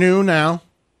to look new now.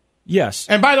 Yes.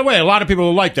 And by the way, a lot of people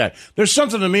will like that. There's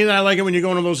something to me that I like it when you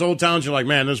go into those old towns. You're like,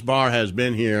 man, this bar has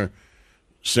been here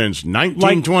since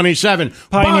 1927.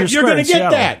 But you're going to get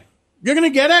that. You're going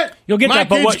to get it. You'll get that.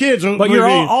 My kids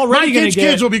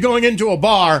will be going into a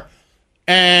bar,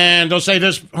 and they'll say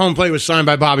this home plate was signed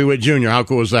by Bobby Witt Jr. How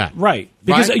cool is that? Right.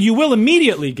 Because you will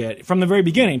immediately get, from the very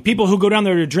beginning, people who go down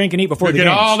there to drink and eat before the games. You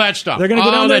get all that stuff. They're going to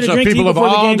go down there to drink and eat before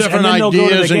the games. People of all different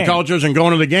ideas and cultures and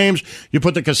going to the games. You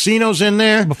put the casinos in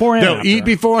there. Beforehand. They'll eat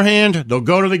beforehand. They'll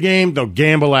go to the game. They'll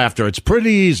gamble after. It's pretty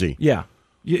easy. Yeah.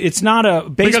 It's not a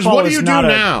baseball. Because what do you is do not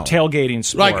now? A tailgating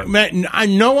sport. Like, man,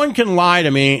 no one can lie to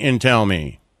me and tell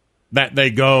me that they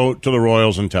go to the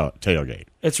Royals and tailgate.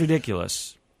 It's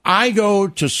ridiculous. I go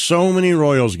to so many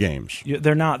Royals games.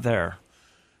 They're not there.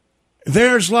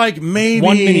 There's like maybe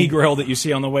one mini grill that you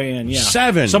see on the way in. Yeah,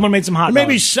 7. Someone made some hot dogs.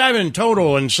 Maybe 7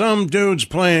 total, and some dudes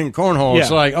playing cornhole. Yeah. It's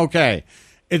like, okay,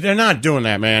 they're not doing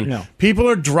that, man. No. People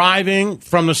are driving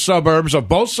from the suburbs of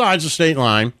both sides of the state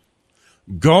line,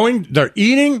 they're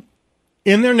eating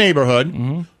in their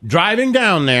neighborhood, driving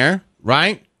down there,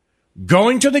 right?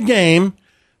 Going to the game,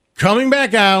 coming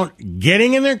back out,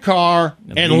 getting in their car,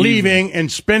 and leaving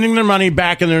and spending their money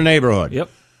back in their neighborhood. Yep.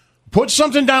 Put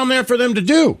something down there for them to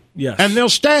do. Yes. And they'll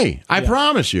stay. I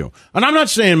promise you. And I'm not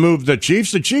saying move the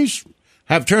Chiefs. The Chiefs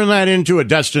have turned that into a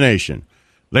destination.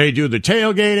 They do the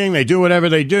tailgating. They do whatever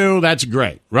they do. That's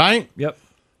great, right? Yep.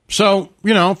 So,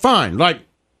 fine.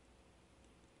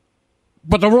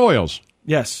 But the Royals.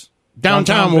 Yes.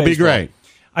 Downtown will be great.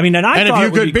 I mean, and thought if you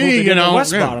it would could be cool to get the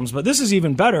West yeah. Bottoms, but this is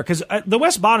even better because the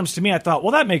West Bottoms, to me, I thought,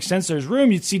 well, that makes sense. There's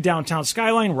room. You'd see downtown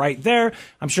skyline right there.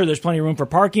 I'm sure there's plenty of room for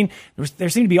parking. There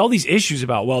seem to be all these issues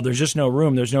about, well, there's just no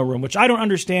room. There's no room, which I don't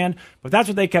understand, but that's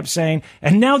what they kept saying.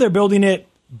 And now they're building it,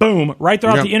 boom, right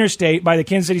there off the interstate by the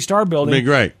Kansas City Star building. Be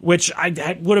great. Which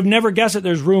I would have never guessed that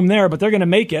there's room there, but they're going to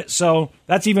make it, so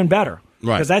that's even better.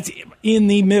 Right. Because that's in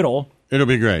the middle. It'll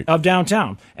be great. Of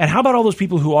downtown. And how about all those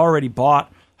people who already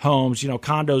bought homes,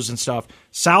 condos and stuff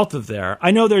south of there?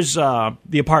 I know there's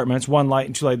the apartments, 1 Light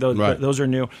and 2 Light, those are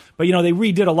new. But, they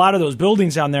redid a lot of those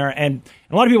buildings down there, and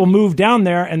a lot of people moved down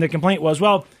there, and the complaint was,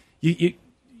 well,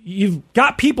 you've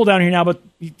got people down here now, but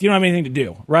you don't have anything to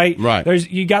do, right? Right.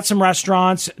 You got some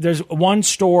restaurants. There's one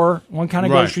store, one kind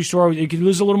of grocery store. You could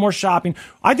lose a little more shopping.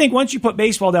 I think once you put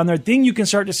baseball down there, then you can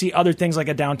start to see other things like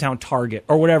a downtown Target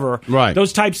or whatever. Right.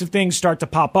 Those types of things start to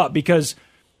pop up because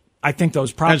I think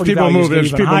those property as people values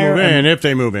move, get even higher. if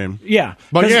they move in. Yeah.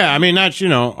 But yeah, I mean, that's, who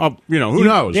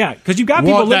knows? Yeah, because you've got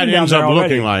people what living that down ends there up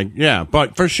already. looking like. Yeah,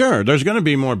 but for sure, there's going to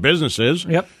be more businesses.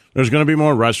 Yep. There's going to be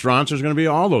more restaurants. There's going to be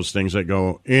all those things that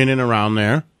go in and around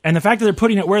there. And the fact that they're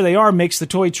putting it where they are makes the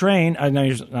toy train, I know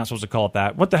you're not supposed to call it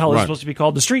that. What the hell is it supposed to be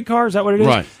called? The streetcar? Is that what it is?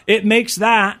 Right. It makes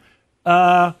that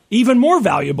even more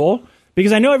valuable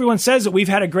because I know everyone says that we've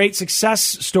had a great success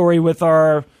story with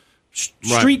our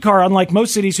streetcar, unlike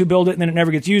most cities who build it and then it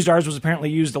never gets used. Ours was apparently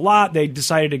used a lot. They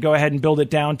decided to go ahead and build it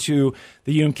down to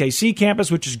the UMKC campus,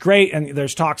 which is great, and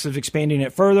there's talks of expanding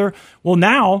it further. Well,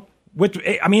 now,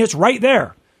 it's right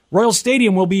there. Royal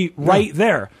Stadium will be right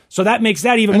there. So that makes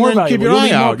that even more valuable. Keep your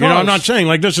eye out. I'm not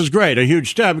saying, this is great, a huge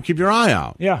step. Keep your eye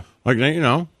out. Yeah. What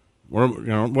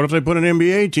if they put an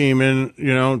NBA team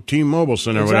in, T-Mobile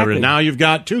Center or whatever? Now you've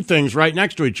got 2 things right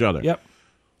next to each other. Yep.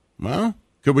 Well,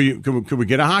 could we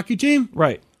get a hockey team?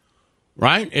 Right.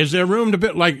 Right? Is there room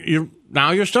to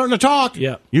now you're starting to talk.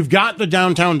 Yeah. You've got the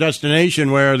downtown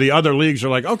destination where the other leagues are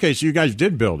like, okay, so you guys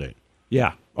did build it.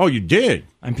 Yeah. Oh, you did?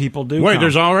 And people do. Wait,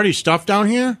 there's already stuff down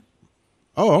here?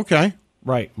 Oh, okay.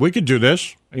 Right. We could do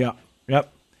this. Yeah.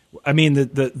 Yep. I mean, the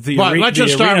But let's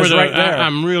just start with right there.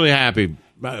 I'm really happy.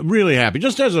 Really happy.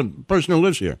 Just as a person who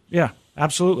lives here. Yeah,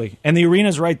 absolutely. And the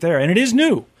arena's right there. And it is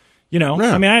new. Yeah.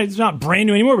 I mean, it's not brand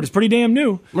new anymore, but it's pretty damn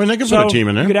new. Well, they can put a team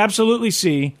in there. You could absolutely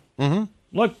see. Mm-hmm.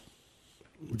 Look,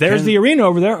 There's the arena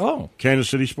over there. Oh. Kansas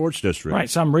City Sports District. Right.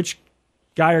 Some rich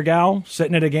guy or gal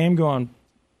sitting at a game going, do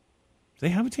they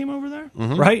have a team over there?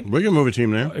 Mhm. Right? We can move a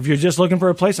team there. If you're just looking for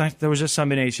a place, there was just some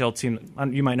NHL team.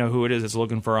 You might know who it is that's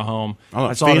looking for a home.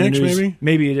 I saw Phoenix, it in the news. maybe?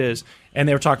 Maybe it is. And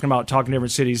they were talking about talking to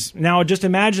different cities. Now, just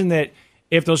imagine that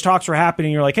if those talks were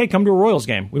happening, you're like, hey, come to a Royals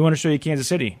game. We want to show you Kansas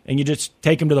City. And you just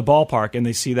take them to the ballpark, and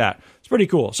they see that. It's pretty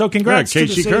cool. So congrats to the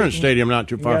KC city. Current Stadium, not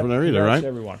too far from there either, Congrats right? to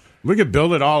everyone. We could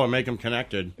build it all and make them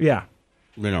connected. Yeah.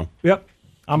 Yep.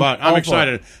 I'm all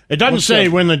excited. for It doesn't What's say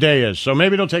good? when the day is, so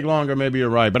maybe it'll take longer. Maybe you're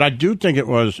right, but I do think it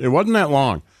wasn't that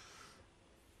long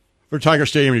for Tiger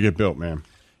Stadium to get built, man.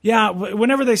 Yeah,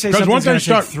 whenever they say 'Cause something's once they going to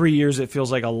take start- 3 years, it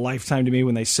feels like a lifetime to me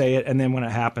when they say it, and then when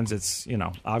it happens, it's,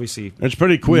 obviously It's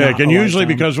pretty quick, not and a usually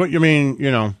lifetime. because what you mean,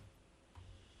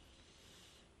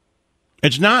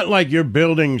 it's not like you're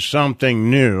building something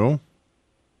new.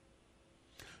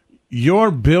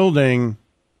 You're building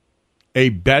a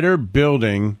better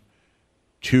building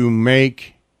to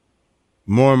make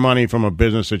more money from a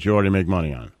business that you already make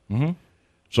money on. Mhm.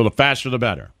 So the faster, the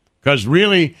better. Because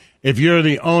really, if you're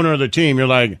the owner of the team, you're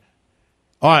like,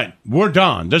 all right, we're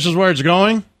done. This is where it's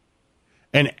going.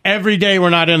 And every day we're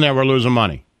not in there, we're losing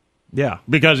money. Yeah.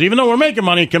 Because even though we're making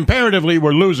money, comparatively,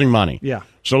 we're losing money. Yeah.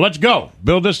 So let's go.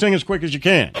 Build this thing as quick as you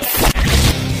can.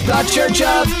 The Church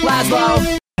of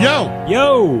Laszlo.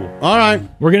 Yo. All right.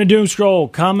 We're going to doom scroll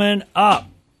coming up.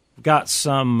 Got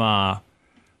some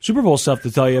Super Bowl stuff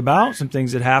to tell you about, some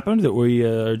things that happened that we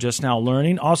are just now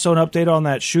learning. Also, an update on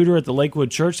that shooter at the Lakewood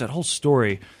Church. That whole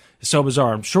story is so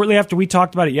bizarre. Shortly after we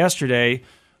talked about it yesterday,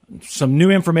 some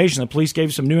new information. The police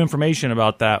gave some new information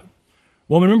about that.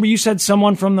 Well, remember you said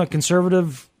someone from the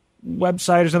conservative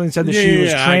website or something said that she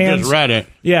was trans? I just read it.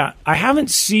 Yeah, I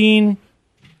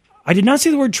did not see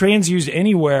the word trans used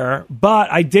anywhere,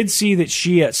 but I did see that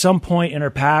she at some point in her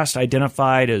past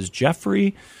identified as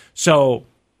Jeffrey. So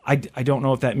I don't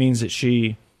know if that means that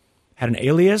she had an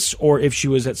alias or if she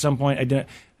was at some point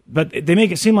but they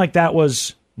make it seem like that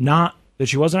was not, that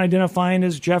she wasn't identifying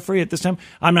as Jeffrey at this time.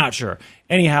 I'm not sure.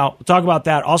 Anyhow, we'll talk about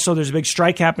that. Also, there's a big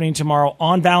strike happening tomorrow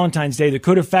on Valentine's Day that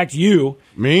could affect you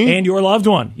and your loved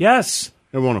one. Yes.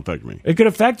 It won't affect me. It could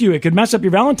affect you. It could mess up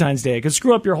your Valentine's Day. It could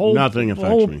screw up your whole Nothing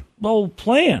affects me. whole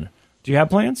plan. Do you have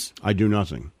plans? I do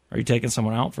nothing. Are you taking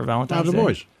someone out for Valentine's The Day?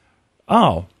 boys.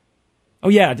 Oh,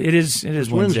 yeah. It is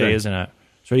Wednesday, Wednesday, isn't it?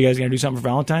 So are you guys going to do something for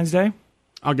Valentine's Day?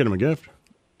 I'll get them a gift.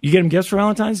 You get them gifts for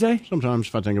Valentine's Day? Sometimes,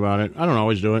 if I think about it. I don't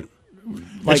always do it.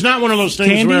 Like it's not one of those things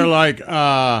candy? where, like,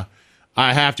 I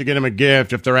have to get them a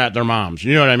gift if they're at their mom's.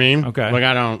 You know what I mean? Okay. Like,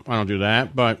 I don't do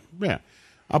that. But, yeah.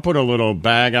 I'll put a little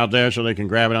bag out there so they can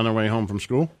grab it on their way home from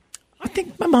school. I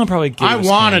think my mom probably gave I us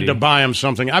wanted candy. to buy him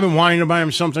something. I've been wanting to buy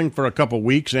him something for a couple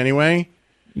weeks anyway.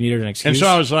 You needed an excuse? And so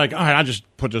I was like, all right, I'll just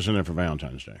put this in there for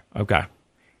Valentine's Day. Okay.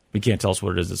 You can't tell us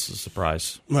what it is. It's a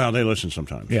surprise. Well, they listen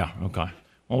sometimes. Yeah, okay.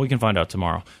 Well, we can find out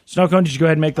tomorrow. Snowcone, did you go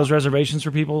ahead and make those reservations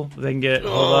for people they can get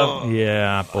hold of?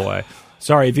 Yeah, boy.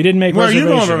 Sorry, if you didn't make Where are you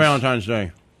reservations. going for Valentine's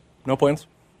Day? No plans.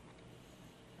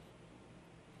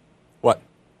 What?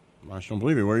 I just don't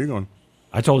believe it. Where are you going?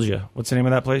 I told you. What's the name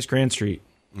of that place? Grand Street.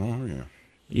 Oh, yeah.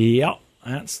 Yep,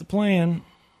 that's the plan.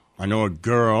 I know a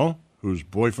girl whose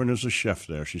boyfriend is a chef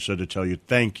there. She said to tell you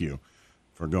thank you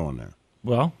for going there.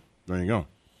 Well, there you go.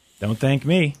 Don't thank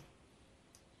me.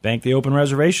 Thank the open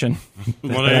reservation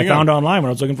Well, that there I you go. found online when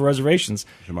I was looking for reservations.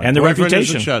 So my and the boyfriend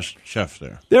reputation. is a chef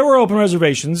there. There were open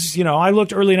reservations. You know, I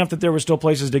looked early enough that there were still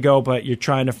places to go, but you're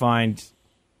trying to find.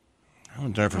 I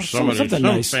went there for something some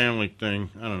nice. family thing.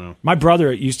 I don't know. My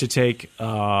brother used to take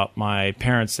my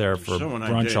parents there for Someone I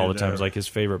brunch all the dated time. there. It was like his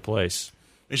favorite place.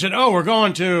 They said, oh, we're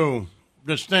going to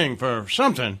this thing for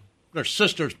something. Their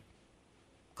sister's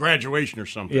graduation or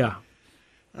something. Yeah.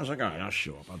 I was like, all right, I'll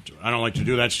show up. I'll do it. I don't like to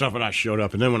do that stuff, but I showed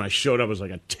up. And then when I showed up, it was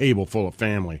like a table full of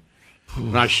family.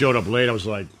 When I showed up late, I was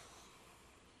like,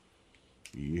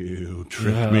 you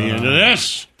tricked me into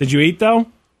this. Did you eat, though?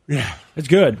 Yeah. It's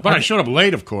good. But I showed up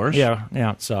late, of course. Yeah,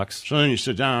 it sucks. So then you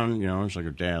sit down, it's like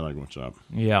your dad, like, what's up?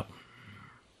 Yep.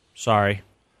 Sorry.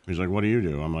 He's like, what do you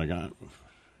do? I'm like,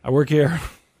 I work here.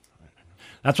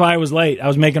 That's why I was late. I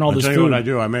was making all I'll this tell food. you what I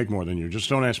do. I make more than you. Just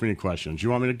don't ask me any questions. You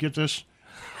want me to get this?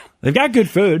 They've got good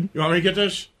food. You want me to get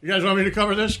this? You guys want me to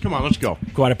cover this? Come on, let's go.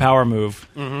 Quite a power move,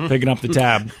 Mhm. picking up the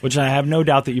tab, which I have no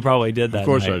doubt that you probably did that Of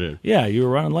course night. I did. Yeah, you were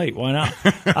running late. Why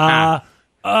not?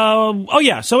 Oh,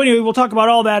 yeah. So anyway, we'll talk about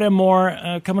all that and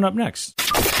more coming up next.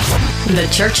 The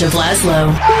Church of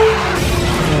Laszlo.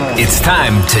 It's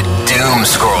time to doom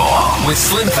scroll with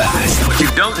Slim Fast. What you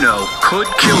don't know could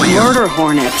kill you. Murder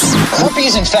hornets.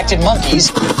 Herpes infected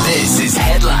monkeys. This is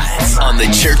Headlines on the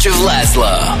Church of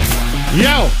Laszlo.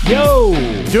 Yo!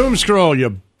 Doom scroll,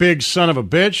 you big son of a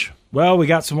bitch. Well, we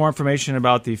got some more information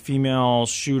about the female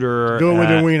shooter. Do it with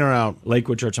your wiener out.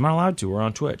 Lakewood Church. I'm not allowed to. We're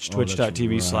on Twitch.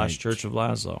 Twitch.tv/Church of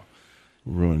Laszlo.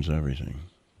 Ruins everything.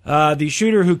 The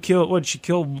shooter who killed, she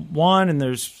killed one, and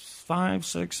there's 5,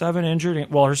 6, 7 injured.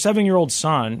 Well, her 7-year-old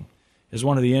son is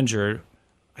one of the injured.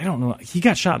 I don't know. He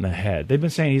got shot in the head. They've been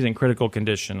saying he's in critical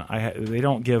condition. They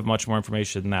don't give much more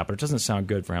information than that, but it doesn't sound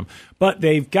good for him. But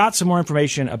they've got some more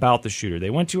information about the shooter. They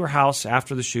went to her house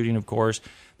after the shooting, of course.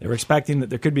 They were expecting that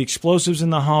there could be explosives in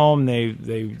the home.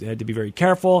 They had to be very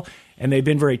careful, and they've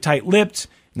been very tight-lipped.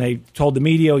 And they told the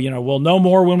media, we'll know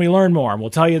more when we learn more, and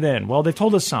we'll tell you then. Well, they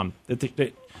told us some.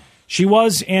 That she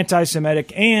was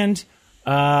anti-Semitic, and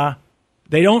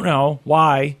they don't know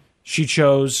why she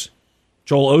chose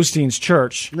Joel Osteen's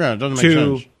church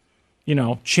to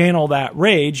channel that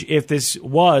rage if this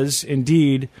was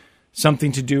indeed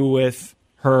something to do with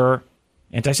her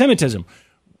anti-Semitism.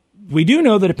 We do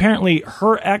know that apparently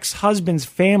her ex-husband's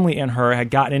family and her had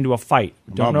gotten into a fight.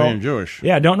 About being Jewish.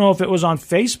 Yeah, don't know if it was on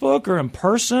Facebook or in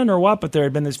person or what, but there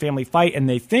had been this family fight, and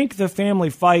they think the family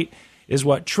fight is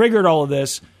what triggered all of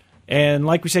this. And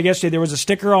like we said yesterday, there was a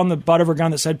sticker on the butt of her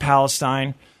gun that said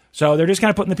Palestine. So they're just kind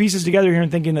of putting the pieces together here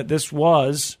and thinking that this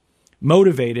was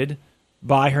motivated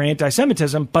by her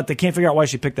anti-Semitism, but they can't figure out why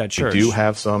she picked that church. We do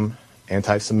have some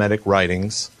anti-Semitic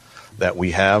writings that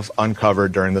we have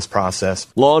uncovered during this process.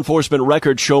 Law enforcement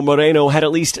records show Moreno had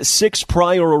at least 6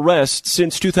 prior arrests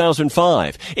since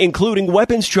 2005, including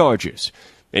weapons charges.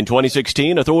 In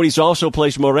 2016, authorities also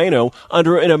placed Moreno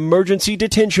under an emergency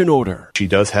detention order. She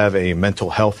does have a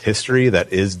mental health history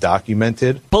that is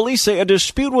documented. Police say a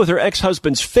dispute with her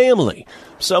ex-husband's family,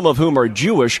 some of whom are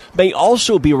Jewish, may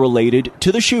also be related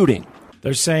to the shooting.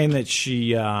 They're saying that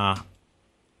she...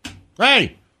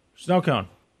 Hey! Snow cone.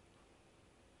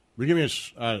 Will you give me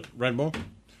a Red Bull?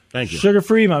 Thank you.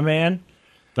 Sugar-free, my man.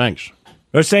 Thanks.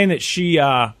 They're saying that she,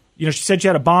 she said she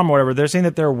had a bomb or whatever. They're saying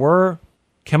that there were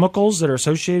chemicals that are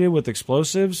associated with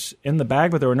explosives in the bag,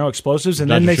 but there were no explosives. And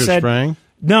then they said... spraying?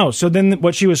 No. So then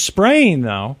what she was spraying,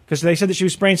 though, because they said that she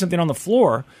was spraying something on the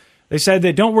floor, they said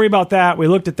that don't worry about that. We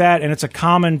looked at that, and it's a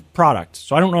common product.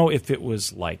 So I don't know if it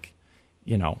was like,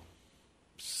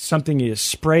 something you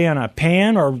spray on a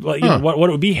pan or what it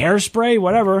would be, hairspray,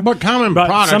 whatever. But common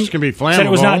products can be flammable. Said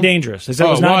it was not dangerous. They said it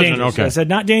was not dangerous. Okay. They said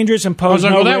not dangerous and posed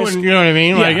no risk. That wouldn't, you know what I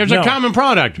mean? Like, it's a common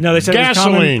product. No, they said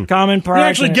gasoline. It was common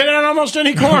product. You actually get it on almost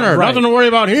any corner. Right. Nothing to worry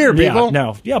about here, people.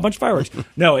 A bunch of fireworks.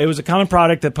 No, it was a common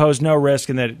product that posed no risk,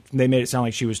 and that they made it sound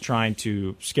like she was trying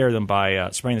to scare them by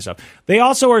spraying this stuff. They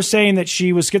also are saying that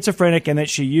she was schizophrenic and that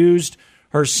she used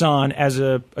her son as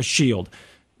a shield.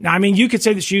 Now, I mean, you could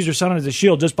say that she used her son as a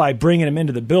shield just by bringing him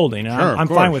into the building, and I'm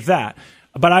fine with that.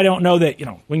 But I don't know that,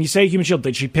 when you say human shield,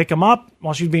 did she pick him up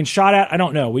while she was being shot at? I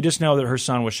don't know. We just know that her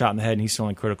son was shot in the head, and he's still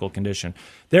in critical condition.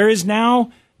 There is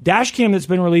now dash cam that's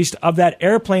been released of that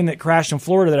airplane that crashed in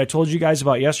Florida that I told you guys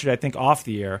about yesterday, I think off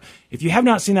the air. If you have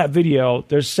not seen that video,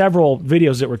 there's several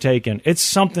videos that were taken. It's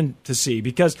something to see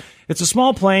because it's a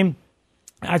small plane.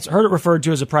 I've heard it referred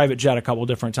to as a private jet a couple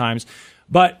different times.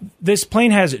 But this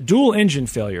plane has dual engine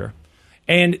failure,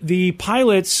 and the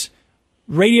pilots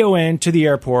radio in to the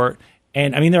airport,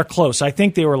 and I mean, they're close. I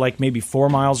think they were like maybe 4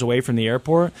 miles away from the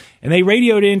airport, and they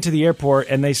radioed into the airport,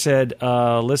 and they said,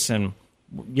 listen,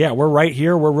 yeah, we're right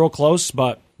here. We're real close,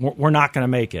 but we're not going to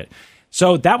make it.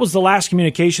 So that was the last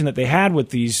communication that they had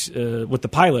with with the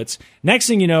pilots. Next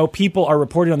thing you know, people are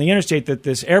reporting on the interstate that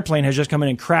this airplane has just come in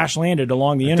and crash landed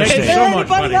along the interstate. Is there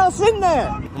anybody else in there?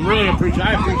 I'm really appreciate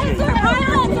it.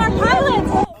 Our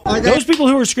pilots. Those people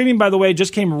who were screaming, by the way,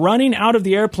 just came running out of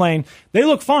the airplane. They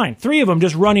look fine. 3 of them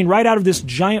just running right out of this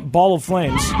giant ball of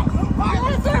flames. Our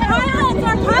pilots.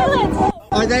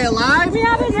 Are they alive? We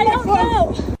haven't seen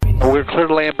them. We're clear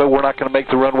to land, but we're not going to make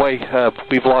the runway.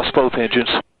 We've lost both engines.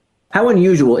 How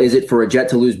unusual is it for a jet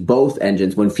to lose both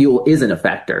engines when fuel isn't a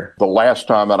factor? The last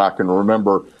time that I can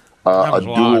remember a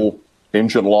dual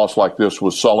engine loss like this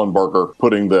was Sullenberger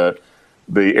putting the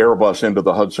Airbus into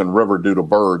the Hudson River due to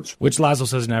birds. Which Laszlo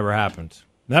says never happened.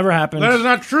 Never happened. That is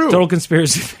not true. Total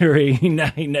conspiracy theory. He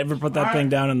never put that thing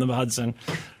down in the Hudson.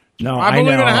 No, I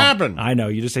believe know. it happened. I know.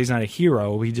 You just say he's not a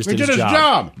hero. He just did his job.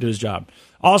 job. Did his job.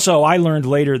 Also, I learned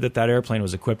later that airplane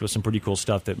was equipped with some pretty cool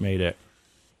stuff that made it.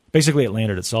 Basically, it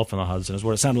landed itself in the Hudson is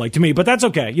what it sounded like to me, but that's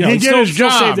okay. He did his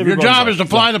job. Your job is to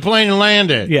fly the plane and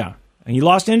land it. Yeah. And you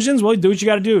lost engines? Well, do what you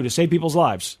got to do to save people's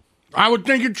lives. I would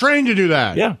think you're trained to do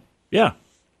that. Yeah. Yeah.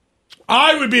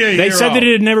 I would be a hero. They said that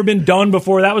it had never been done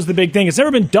before. That was the big thing. It's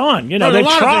never been done. They've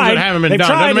tried. Haven't been they've done.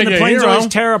 tried, and the planes always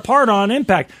tear apart on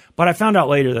impact. But I found out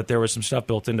later that there was some stuff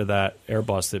built into that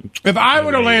Airbus that. If I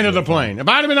would have landed the plane, if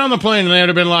I'd have been on the plane and they'd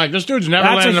have been like, "This dude's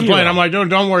never landed the plane," I'm like,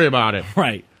 "Don't worry about it."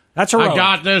 Right. That's heroic. I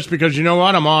got this because you know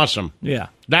what? I'm awesome. Yeah.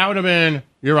 That would have been,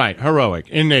 you're right, heroic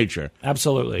in nature.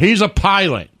 Absolutely. He's a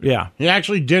pilot. Yeah. He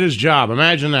actually did his job.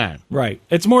 Imagine that. Right.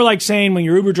 It's more like saying when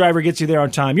your Uber driver gets you there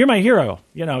on time, you're my hero.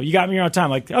 You know, you got me here on time.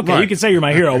 Like, okay, Right. you can say you're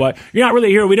my hero, but you're not really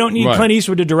a hero. We don't need Right. Clint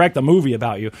Eastwood to direct a movie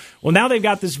about you. Well, now they've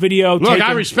got this video. Look,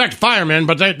 I respect firemen,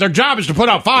 but their job is to put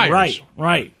out fires.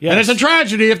 Right. Yes. And it's a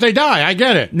tragedy if they die. I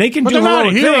get it. And they can but do they're not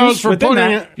heroic heroes things for within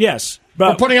putting that. Yes.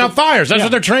 for putting out fires. That's Yeah.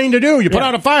 what they're trained to do. You put Yeah.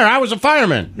 out a fire. I was a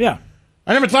fireman. Yeah.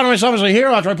 I never thought of myself as a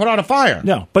hero after I put out a fire.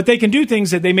 No, but they can do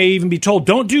things that they may even be told,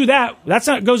 don't do that. That's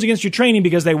not goes against your training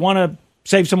because they want to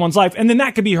save someone's life. And then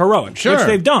that could be heroic, Sure. which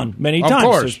they've done many Of times.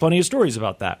 course. There's plenty of stories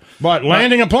about that. But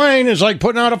landing a plane is like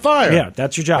putting out a fire. Yeah,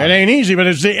 that's your job. It ain't easy, but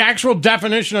it's the actual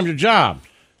definition of your job.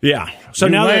 Yeah. So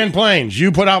you now land planes,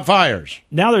 you put out fires.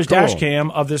 Now there's Cool. dash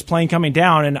cam of this plane coming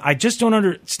down, and I just don't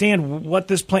understand what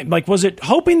this plane, like, was it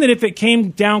hoping that if it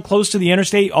came down close to the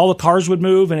interstate, all the cars would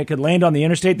move and it could land on the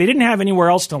interstate? They didn't have anywhere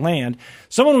else to land.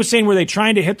 Someone was saying, were they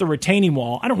trying to hit the retaining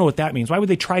wall? I don't know what that means. Why would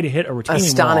they try to hit a retaining wall?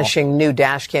 Astonishing new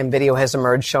dash cam video has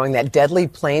emerged showing that deadly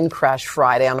plane crash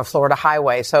Friday on a Florida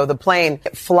highway. So the plane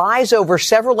flies over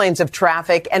several lanes of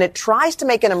traffic and it tries to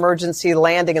make an emergency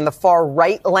landing in the far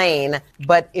right lane,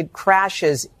 but it crashes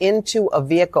into a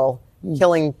vehicle,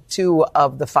 killing 2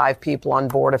 of the 5 people on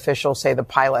board. Officials say the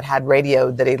pilot had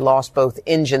radioed that he'd lost both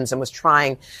engines and was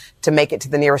trying to make it to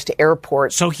the nearest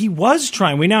airport. So he was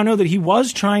trying. We now know that he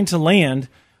was trying to land,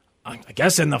 I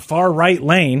guess, in the far right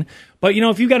lane. But, you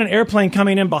know, if you've got an airplane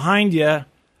coming in behind you,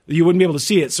 you wouldn't be able to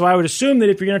see it. So I would assume that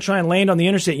if you're going to try and land on the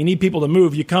interstate, you need people to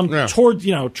move. You come toward,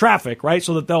 traffic, right,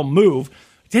 so that they'll move.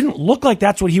 Didn't look like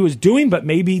that's what he was doing, but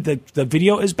maybe the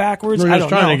video is backwards. We're I just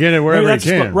don't trying know. to get it wherever Maybe he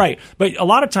can. Right. But a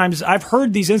lot of times I've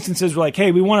heard these instances where, like,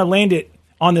 hey, we want to land it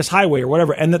on this highway or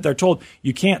whatever, and that they're told,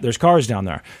 you can't, there's cars down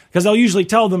there. Because they'll usually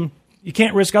tell them, you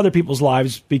can't risk other people's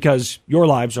lives because your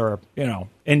lives are,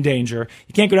 in danger.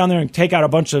 You can't go down there and take out a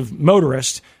bunch of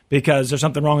motorists because there's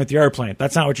something wrong with your airplane.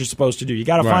 That's not what you're supposed to do. You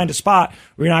got to find a spot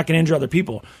where you're not going to injure other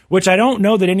people, which I don't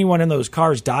know that anyone in those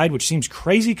cars died, which seems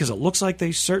crazy because it looks like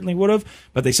they certainly would have,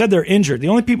 but they said they're injured. The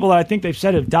only people that I think they've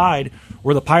said have died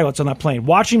were the pilots on that plane.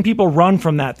 Watching people run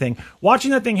from that thing,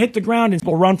 watching that thing hit the ground and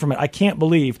people run from it, I can't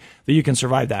believe that you can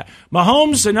survive that.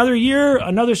 Mahomes, another year,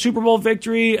 another Super Bowl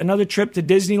victory, another trip to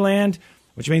Disneyland,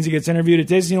 which means he gets interviewed at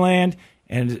Disneyland,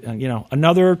 and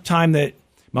another time that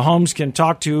Mahomes can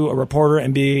talk to a reporter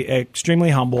and be extremely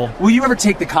humble. Will you ever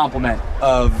take the compliment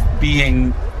of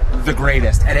being the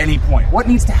greatest at any point? What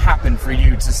needs to happen for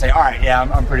you to say, all right, yeah,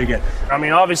 I'm pretty good? I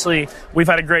mean, obviously, we've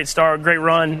had a great start, great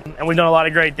run, and we've done a lot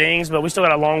of great things, but we still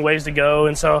got a long ways to go.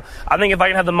 And so I think if I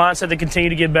can have the mindset to continue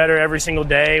to get better every single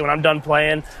day, when I'm done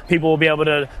playing, people will be able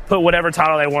to put whatever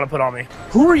title they want to put on me.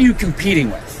 Who are you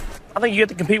competing with? I think you get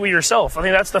to compete with yourself. I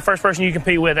think that's the first person you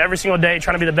compete with every single day,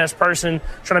 trying to be the best person,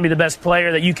 trying to be the best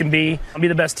player that you can be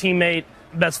the best teammate,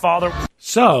 best father.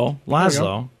 So,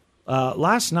 Laszlo,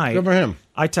 last night, Good for him.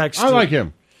 I texted. I like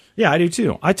him. Yeah, I do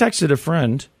too. I texted a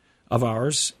friend of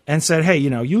ours and said, hey,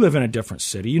 you live in a different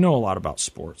city. You know a lot about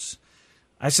sports.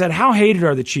 I said, how hated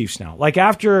are the Chiefs now? Like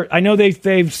after, I know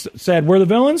they've said, we're the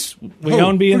villains. We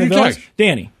own being the villains.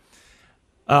 Danny.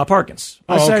 Parkins.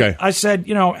 I said,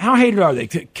 how hated are they?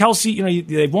 Kelsey,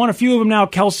 they've won a few of them now.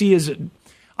 Kelsey is.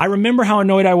 I remember how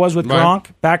annoyed I was with Gronk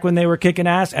back when they were kicking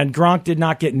ass, and Gronk did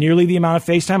not get nearly the amount of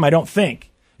face time, I don't think,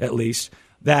 at least,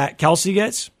 that Kelsey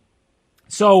gets.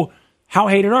 So, how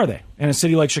hated are they in a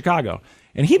city like Chicago?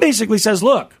 And he basically says,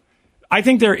 look, I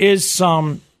think there is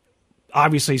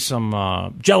obviously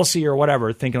some jealousy or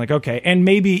whatever, thinking like, okay, and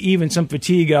maybe even some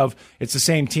fatigue of it's the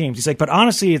same teams. He's like, but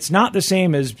honestly, it's not the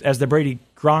same as the Brady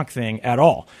Gronk thing at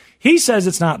all. He says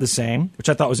it's not the same, which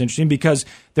I thought was interesting because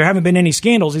there haven't been any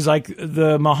scandals. He's like,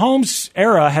 the Mahomes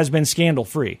era has been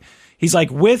scandal-free. He's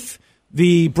like, with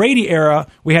the Brady era,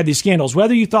 we had these scandals.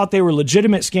 Whether you thought they were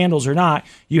legitimate scandals or not,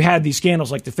 you had these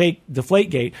scandals like the fake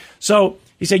Deflategate. So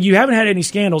he said, you haven't had any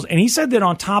scandals. And he said that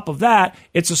on top of that,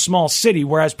 it's a small city,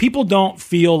 whereas people don't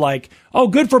feel like, oh,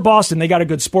 good for Boston. They got a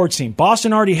good sports team.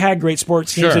 Boston already had great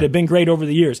sports teams that have been great over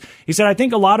the years. He said, I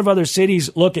think a lot of other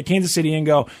cities look at Kansas City and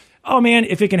go, oh, man,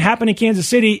 if it can happen in Kansas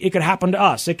City, it could happen to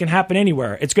us. It can happen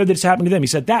anywhere. It's good that it's happening to them. He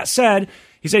said, that said,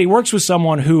 he works with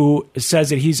someone who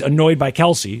says that he's annoyed by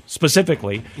Kelsey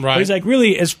specifically. Right. But he's like,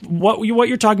 really, as what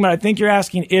you're talking about, I think you're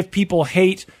asking if people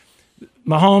hate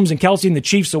Mahomes and Kelsey and the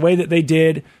Chiefs the way that they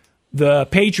did the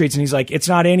Patriots, and he's like, it's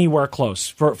not anywhere close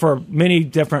for many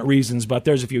different reasons, but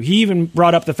there's a few. He even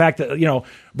brought up the fact that,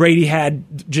 Brady had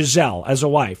Giselle as a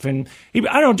wife, and I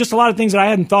don't know, just a lot of things that I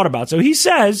hadn't thought about. So he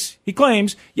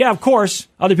claims, yeah, of course,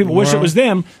 other people wish it was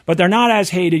them, but they're not as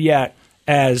hated yet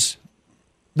as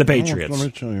the Patriots. Let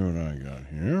me tell you what I got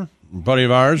here. A buddy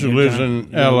of ours who lives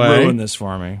in L.A. Ruin this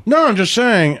for me. No, I'm just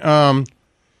saying.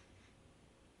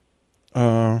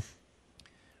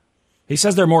 He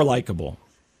says they're more likable,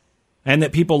 and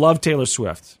that people love Taylor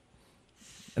Swift,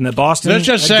 and that Boston. That's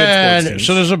just said.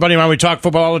 So this is a buddy of mine. We talk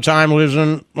football all the time. Lives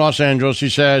in Los Angeles. He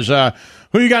says,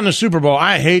 "Who you got in the Super Bowl?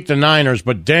 I hate the Niners,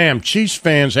 but damn, Chiefs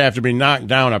fans have to be knocked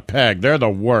down a peg. They're the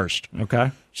worst."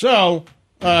 Okay. So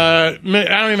I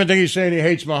don't even think he's saying he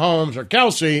hates Mahomes or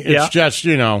Kelsey. It's just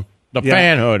the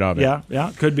fanhood of it.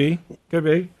 Yeah, could be.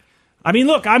 I mean,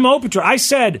 look, I'm open to it. I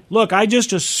said, look, I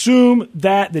just assume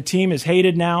that the team is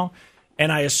hated now,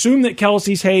 and I assume that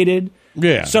Kelsey's hated.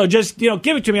 Yeah. So just give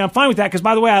it to me. I'm fine with that because,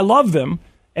 by the way, I love them,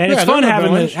 and it's fun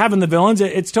having the villains.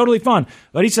 It's totally fun.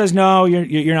 But he says, no,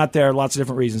 you're not there. Lots of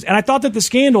different reasons. And I thought that the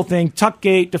scandal thing,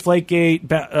 Tuckgate, Deflategate,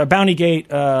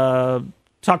 Bountygate,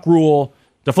 Tuck Rule,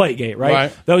 Deflategate,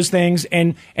 right? Those things.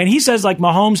 And he says, like,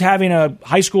 Mahomes having a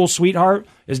high school sweetheart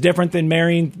is different than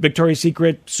marrying Victoria's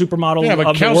Secret supermodel of the world. Yeah,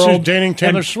 but Kelsey's dating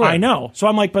Taylor Swift. I know. So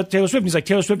I'm like, but Taylor Swift. He's like,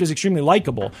 Taylor Swift is extremely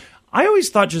likable. I always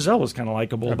thought Giselle was kind of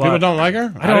likable. But people don't like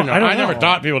her? I don't know. I never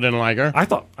thought people didn't like her. I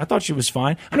thought she was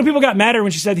fine. I know people got mad at her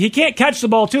when she said he can't catch the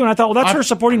ball too, and I thought, well, that's her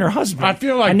supporting her husband. I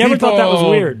feel like I never thought that was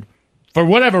weird. For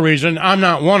whatever reason, I'm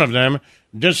not one of them.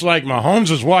 Dislike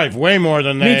Mahomes' wife way more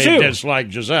than they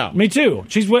dislike Giselle. Me too.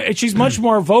 She's much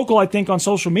more vocal, I think, on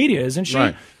social media, isn't she?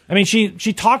 Right. I mean, she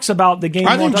talks about the game.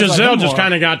 I think Giselle just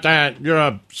kind of got that. You're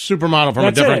a supermodel from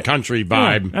a different country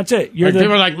vibe. Yeah, that's it.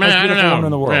 People are like, man, I don't know.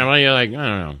 In the world. Yeah, well, you're like, I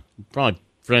don't know. Probably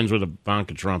friends with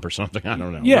Ivanka Trump or something. I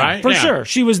don't know. Yeah, right? for sure.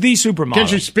 She was the supermodel. Can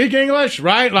she speak English?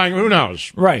 Right? Like, who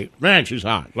knows? Right. Man, she's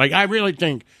hot. Like, I really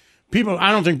think people.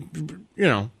 I don't think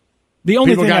The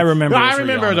only thing I remember. I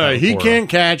remember he can't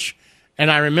catch,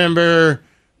 and I remember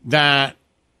that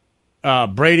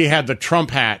Brady had the Trump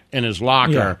hat in his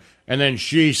locker. Yeah. And then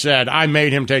she said, I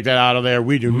made him take that out of there.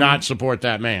 We do not support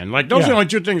that man. Like, those are the only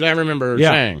two things I remember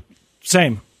saying.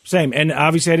 Same. And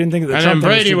obviously, I didn't think that and Trump then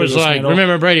Brady was like,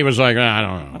 remember, Brady was like, I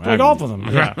don't know. I play golf with him.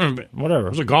 Yeah. Whatever. It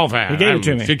was a golf hat. He gave it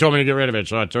to me. She told me to get rid of it,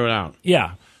 so I threw it out.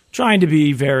 Yeah. Trying to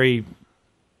be very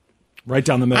right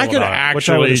down the middle about it, which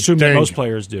I would assume that most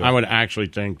players do. I would actually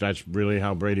think that's really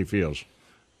how Brady feels.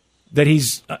 That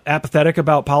he's apathetic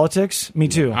about politics? Me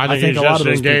too. I think he's a lot just of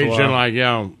those engaged people are. in like,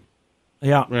 yeah,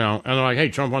 and they're like, hey,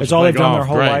 Trump wants it's to all play they've done their golf.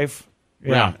 whole Great. life.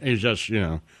 Yeah, he's just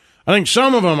I think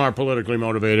some of them are politically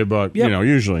motivated, but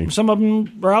usually some of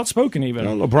them are outspoken. Even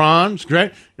LeBron's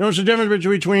great. What's the difference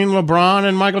between LeBron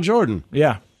and Michael Jordan?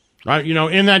 Yeah, right.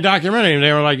 In that documentary,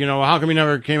 they were like, how come he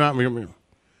never came out?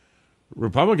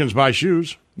 Republicans buy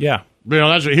shoes. Yeah,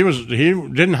 that's what he was. He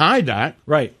didn't hide that.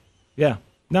 Right. Yeah.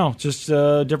 No, just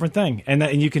a different thing,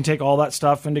 and you can take all that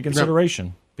stuff into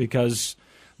consideration because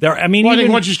there. I mean, I think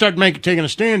once you start taking a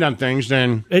stand on things,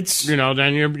 then it's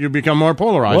then you become more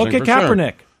polarizing. Look at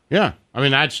Kaepernick. Sure. Yeah, I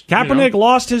mean that's Kaepernick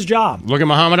lost his job. Look at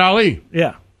Muhammad Ali.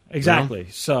 Yeah, exactly.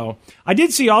 So I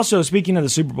did see also, speaking of the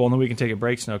Super Bowl, and then we can take a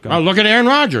break, Snooker. Oh, look at Aaron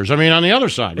Rodgers. I mean, on the other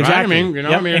side, exactly. Right?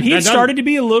 I mean, and he started to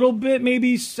be a little bit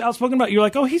maybe outspoken about. You're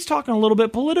like, oh, he's talking a little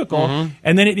bit political,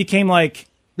 and then it became like.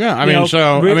 Yeah, I mean,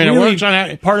 it works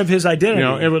on part of his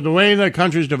identity. The way the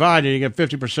country's divided, you get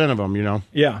 50% of them.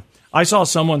 Yeah, I saw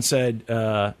someone said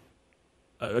not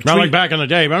like back in the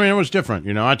day, but I mean, it was different.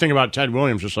 I think about Ted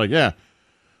Williams, just like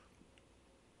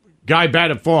guy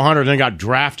batted 400, then got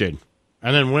drafted,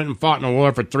 and then went and fought in a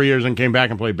war for 3 years, and came back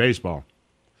and played baseball.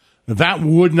 That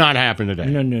would not happen today.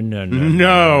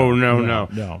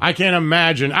 No. I can't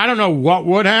imagine. I don't know what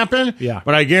would happen. Yeah,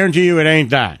 but I guarantee you, it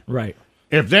ain't that. Right.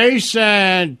 If they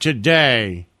said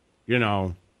today,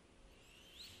 I'm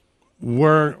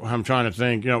trying to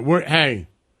think, we're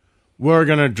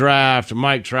going to draft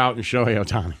Mike Trout and Shohei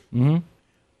Ohtani. Mm-hmm.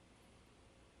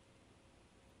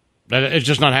 It's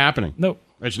just not happening. Nope.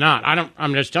 It's not.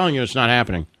 I'm just telling you, it's not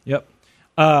happening. Yep.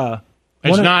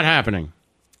 It's not happening.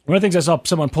 One of the things I saw,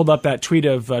 someone pulled up that tweet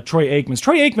of Troy Aikman.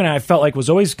 Troy Aikman, I felt like, was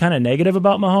always kind of negative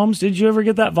about Mahomes. Did you ever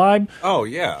get that vibe? Oh,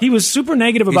 yeah. He was super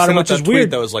negative about him, which is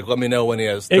weird. That was like, let me know when he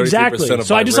has 33% exactly.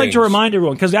 So I just like to remind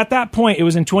everyone, because at that point, it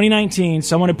was in 2019,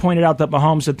 someone had pointed out that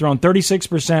Mahomes had thrown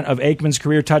 36% of Aikman's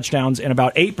career touchdowns in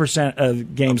about 8%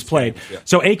 of games played. Yeah.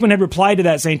 So Aikman had replied to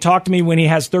that saying, talk to me when he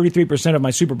has 33% of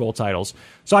my Super Bowl titles.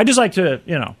 So I just like to,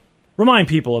 remind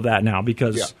people of that now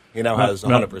because he now has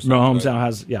 100%. Mahomes now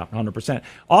has 100%.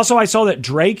 Also, I saw that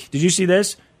Drake. Did you see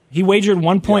this? He wagered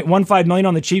 $1.15 million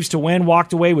on the Chiefs to win,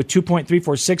 walked away with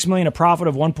 $2.346 million, a profit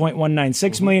of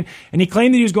 $1.196 million, and he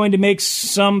claimed that he was going to make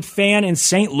some fan in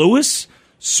St. Louis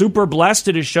super blessed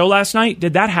at his show last night.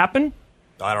 Did that happen?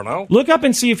 I don't know. Look up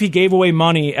and see if he gave away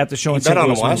money at the show in St. Louis.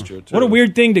 Bet on him last year, too. What a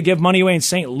weird thing to give money away in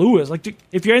St. Louis. Like,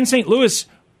 if you're in St. Louis,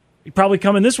 you're probably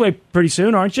coming this way pretty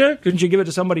soon, aren't you? Couldn't you give it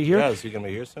to somebody here? Yeah, is he going to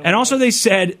be here soon? And also they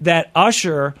said that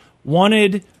Usher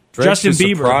wanted Justin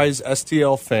Bieber. Surprise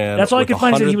STL fan. That's all I could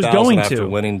find that he was going to. After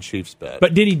winning Chiefs bet.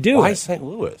 But did he do it? Why St.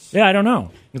 Louis? Yeah, I don't know.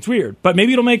 It's weird. But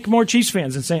maybe it'll make more Chiefs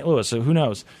fans in St. Louis, so who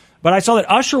knows. But I saw that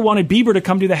Usher wanted Bieber to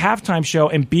come do the halftime show,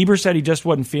 and Bieber said he just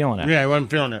wasn't feeling it. Yeah, he wasn't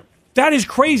feeling it. That is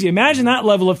crazy. Imagine that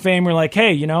level of fame. We're like,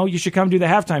 hey, you should come do the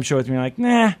halftime show with me. You're like,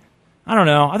 nah, I don't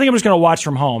know. I think I'm just going to watch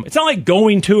from home. It's not like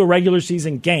going to a regular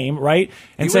season game, right?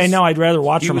 And saying, no, I'd rather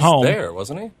watch from home. He was there,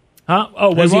 wasn't he? Huh?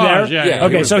 Oh, was he there? Yeah.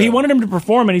 Okay, so he wanted him to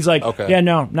perform, and he's like, yeah,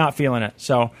 no, not feeling it.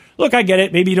 So, look, I get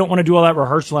it. Maybe you don't want to do all that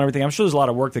rehearsal and everything. I'm sure there's a lot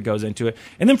of work that goes into it.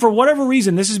 And then for whatever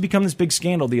reason, this has become this big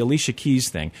scandal, the Alicia Keys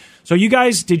thing. So you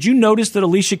guys, did you notice that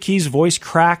Alicia Keys' voice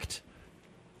cracked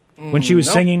when she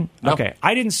was singing? No. Okay,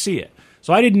 I didn't see it.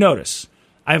 So I didn't notice.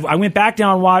 I went back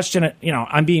down and watched, and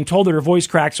I'm being told that her voice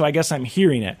cracked, so I guess I'm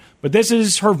hearing it. But this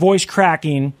is her voice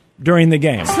cracking during the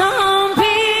game. Some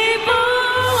people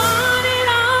want it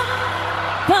all,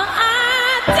 but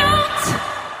I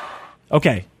don't.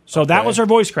 Okay, so that was her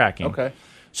voice cracking. Okay.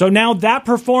 So now that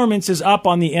performance is up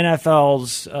on the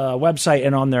NFL's website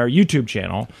and on their YouTube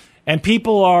channel, and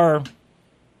people are,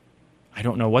 I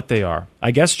don't know what they are,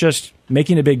 I guess just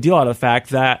making a big deal out of the fact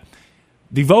that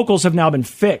the vocals have now been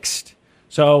fixed.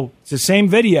 So it's the same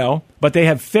video, but they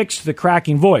have fixed the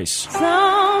cracking voice. Some people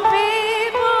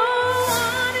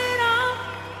want it all,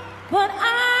 but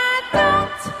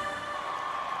I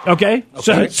don't. Okay?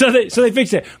 So they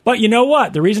fixed it. But you know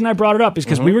what? The reason I brought it up is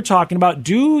because we were talking about,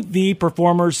 do the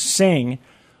performers sing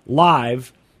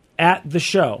live at the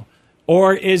show?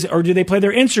 Or do they play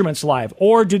their instruments live?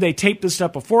 Or do they tape this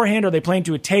stuff beforehand? Are they playing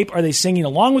to a tape? Are they singing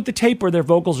along with the tape where their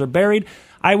vocals are buried?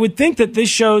 I would think that this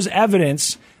shows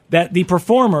evidence that the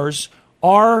performers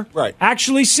are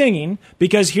actually singing,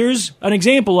 because here's an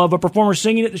example of a performer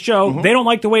singing at the show. They don't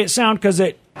like the way it sounds because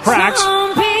it cracks.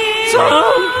 It's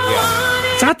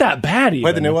not that bad even.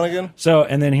 Play the new one again? So,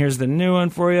 and then here's the new one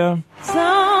for you. Okay.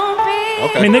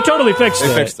 I mean, they totally fixed it.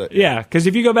 They fixed it. Yeah, because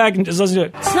if you go back and just listen to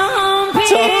it.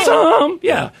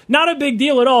 Yeah, not a big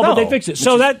deal at all, but they fixed it.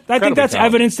 So I think that's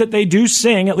evidence that they do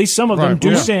sing. At least some of them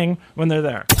do sing when they're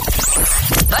there.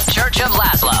 The Church of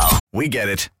Laszlo. We get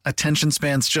it. Attention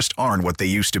spans just aren't what they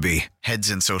used to be. Heads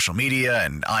in social media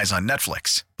and eyes on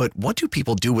Netflix. But what do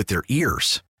people do with their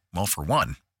ears? Well, for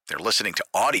one, they're listening to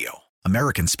audio.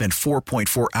 Americans spend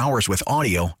 4.4 hours with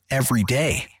audio every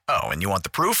day. Oh, and you want the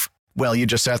proof? Well, you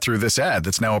just sat through this ad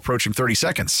that's now approaching 30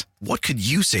 seconds. What could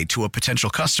you say to a potential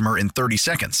customer in 30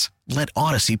 seconds? Let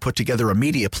Odyssey put together a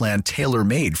media plan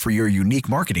tailor-made for your unique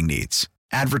marketing needs.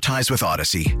 Advertise with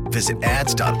Odyssey. Visit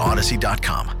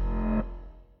ads.odyssey.com.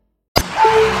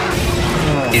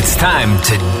 It's time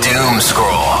to doom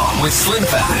scroll with Slim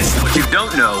Fast. What you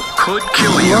don't know could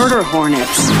kill you. Murder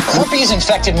hornets. Herpes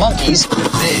infected monkeys.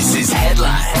 This is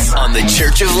Headlines on the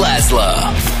Church of Laszlo.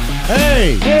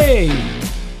 Hey,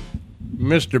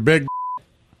 Mr. Big.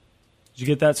 Did you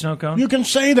get that, Snow Cone? You can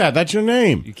say that. That's your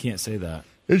name. You can't say that.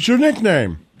 It's your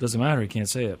nickname. Doesn't matter. You can't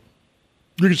say it.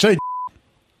 You can say.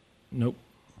 Nope.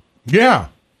 Yeah.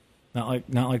 Not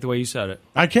like the way you said it.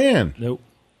 I can. Nope.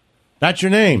 That's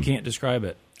your name. You can't describe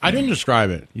it. I didn't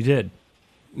describe it. You did.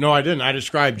 No, I didn't. I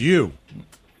described you.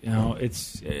 You know,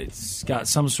 it's got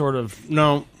some sort of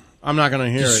No, I'm not going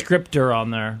to hear it. descriptor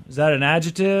on there. Is that an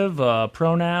adjective, a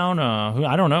pronoun?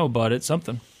 I don't know, but it's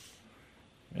something.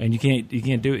 And you can't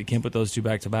do it. You can't put those two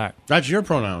back to back. That's your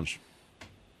pronouns.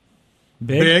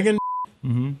 Big and.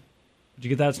 Mm-hmm. Did you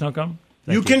get that, Snowcone?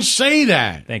 You can say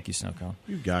that. Thank you, Snowcone.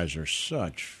 You guys are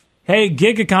such. Hey,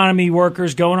 gig economy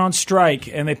workers going on strike,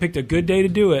 and they picked a good day to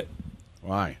do it.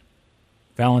 Why?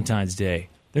 Valentine's Day.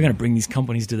 They're going to bring these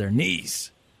companies to their knees.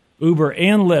 Uber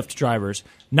and Lyft drivers,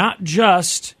 not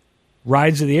just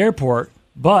rides to the airport,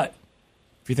 but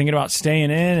if you're thinking about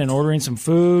staying in and ordering some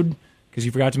food because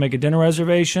you forgot to make a dinner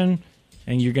reservation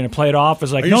and you're going to play it off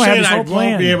as like, no, I have this whole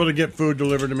plan. Won't be able to get food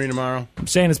delivered to me tomorrow? I'm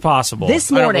saying it's possible.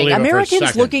 This morning,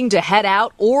 Americans looking to head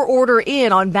out or order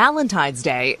in on Valentine's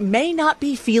Day may not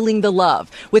be feeling the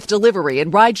love, with delivery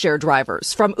and rideshare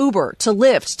drivers from Uber to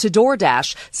Lyft to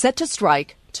DoorDash set to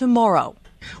strike tomorrow.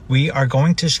 We are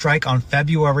going to strike on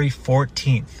February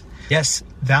 14th. Yes,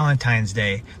 Valentine's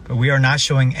Day, but we are not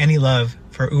showing any love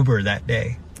for Uber that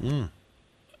day.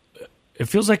 It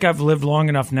feels like I've lived long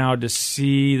enough now to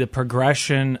see the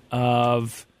progression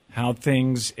of how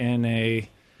things in a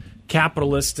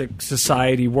capitalistic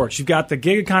society works. You've got the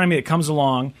gig economy that comes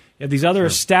along. You have these other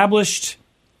established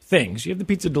things. You have the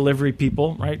pizza delivery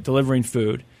people, right, delivering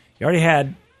food. You already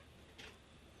had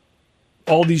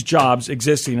all these jobs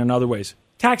existing in other ways.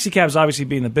 Taxi cabs obviously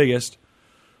being the biggest,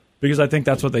 because I think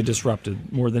that's what they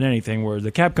disrupted more than anything, were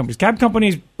the cab companies. Cab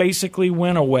companies basically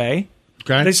went away.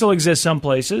 Okay. They still exist some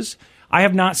places. I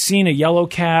have not seen a yellow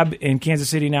cab in Kansas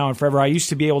City now in forever. I used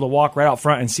to be able to walk right out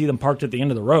front and see them parked at the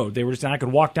end of the road. They were just, I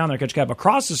could walk down there, catch a cab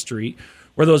across the street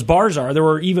where those bars are. There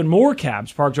were even more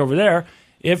cabs parked over there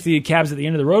if the cabs at the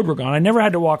end of the road were gone. I never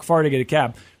had to walk far to get a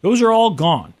cab. Those are all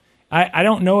gone. I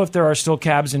don't know if there are still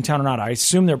cabs in town or not. I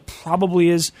assume there probably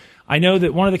is. I know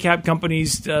that one of the cab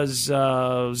companies does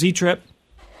Z-Trip,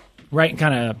 right, and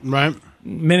kind of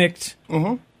mimicked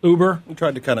Uber. We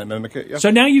tried to kind of mimic it, yeah. So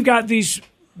now you've got these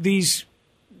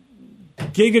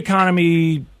gig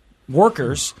economy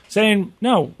workers saying,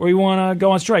 no, we want to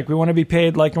go on strike. We want to be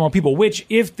paid like normal people, which,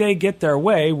 if they get their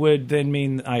way, would then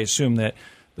mean, I assume, that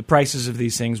the prices of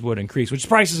these things would increase, which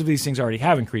prices of these things already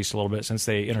have increased a little bit since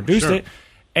they introduced it.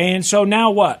 And so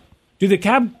now what? Do the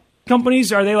cab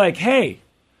companies, are they like, hey,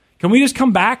 can we just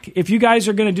come back? If you guys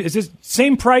are going to do, is this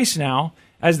same price now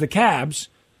as the cabs?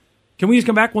 Can we just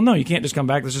come back? Well, no, you can't just come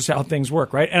back. That's just how things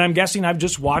work, right? And I'm guessing I've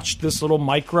just watched this little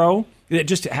micro that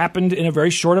just happened in a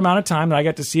very short amount of time that I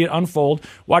got to see it unfold.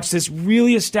 Watch this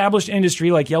really established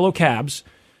industry like yellow cabs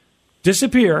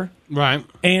disappear. Right.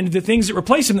 And the things that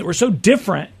replaced them that were so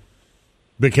different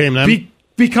became them.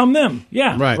 Become them.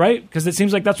 Yeah. Right. Because it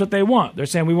seems like that's what they want. They're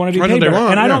saying we want to be paid better.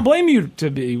 And I don't blame you to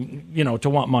be, to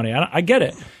want money. I get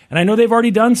it. And I know they've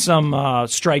already done some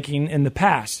striking in the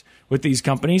past with these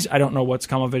companies. I don't know what's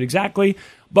come of it exactly,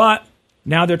 but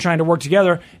now they're trying to work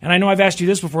together. And I know I've asked you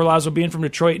this before, Lazo, being from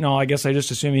Detroit and all. I guess I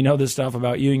just assume you know this stuff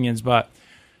about unions, but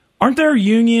aren't there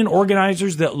union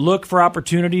organizers that look for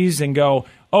opportunities and go,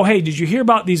 oh, hey, did you hear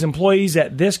about these employees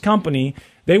at this company?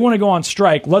 They want to go on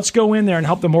strike. Let's go in there and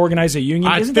help them organize a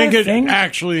union. I think it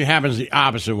actually happens the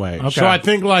opposite way. Okay. So I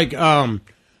think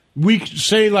we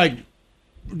say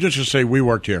just to say we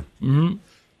worked here.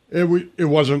 Mm-hmm. It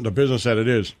wasn't the business that it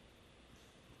is.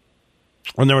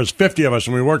 When there was 50 of us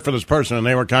and we worked for this person and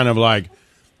they were kind of like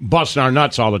busting our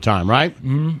nuts all the time, right?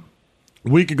 Mm-hmm.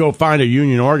 We could go find a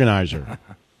union organizer.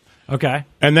 Okay.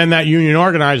 And then that union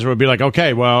organizer would be like,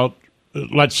 okay, well,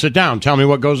 let's sit down. Tell me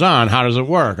what goes on. How does it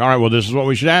work? All right, well, this is what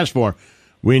we should ask for.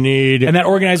 We need... And that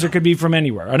organizer could be from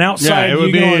anywhere. An outside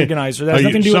union organizer. That has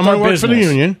nothing to do with our business. Someone works for the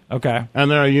union. Okay. And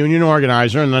they're a union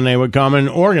organizer, and then they would come and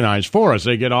organize for us.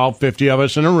 They get all 50 of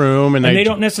us in a room. And they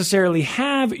don't necessarily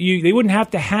have... They wouldn't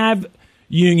have to have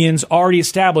unions already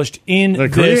established in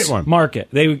this market.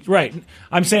 Right.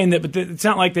 I'm saying that, but it's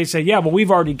not like they say, yeah, well,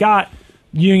 we've already got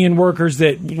union workers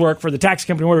that work for the tax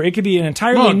company. Whatever. It could be an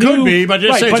entirely new... could be, but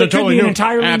just say it's a totally new... an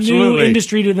entirely new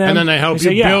industry to them. And then they help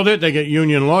you build it. They get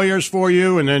union lawyers for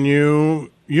you, and then you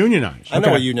unionize. I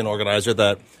know a union organizer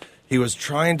that he was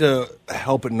trying to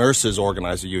help nurses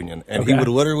organize a union, and he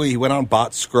went out and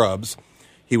bought scrubs.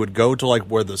 He would go to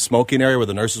where the smoking area where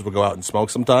the nurses would go out and smoke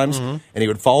sometimes, and he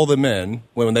would follow them in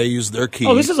when they used their keys.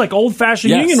 Oh, this is like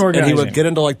old-fashioned union organizing. And he would get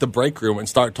into the break room and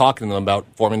start talking to them about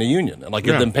forming a union and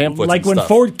give them pamphlets. Like when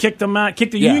Ford kicked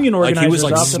the union organizers he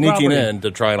was sneaking in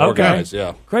to try and organize.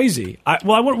 Yeah, crazy. A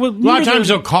lot of times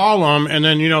they'll call them, and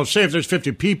then say if there's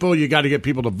 50 people, you got to get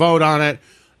people to vote on it.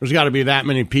 There's got to be that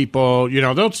many people.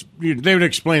 They would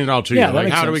explain it all to you.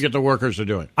 How do we get the workers to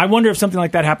do it? I wonder if something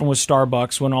like that happened with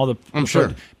Starbucks when all the... I'm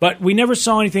sure. But we never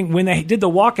saw anything. When they did the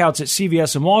walkouts at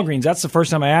CVS and Walgreens, that's the first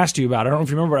time I asked you about it. I don't know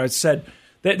if you remember what I said.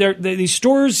 These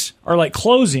stores are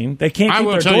closing. They can't keep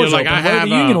their doors open. I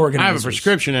have a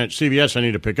prescription at CVS I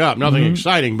need to pick up. Nothing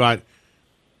exciting, but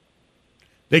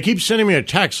they keep sending me a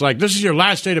text like, this is your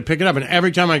last day to pick it up. And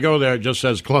every time I go there, it just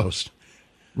says closed.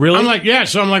 Really? I'm like, yeah.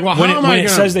 So I'm like, well, how am I going to... When it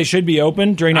says they should be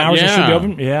open during hours, they should be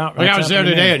open? Yeah. I was there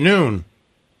today at noon.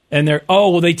 And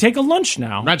they take a lunch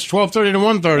now. That's 12:30 to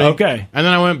 1:30. Okay. And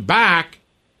then I went back,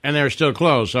 and they were still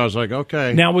closed. So I was like,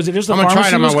 okay. Now, was it just the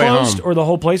pharmacy was closed, or the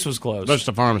whole place was closed? Just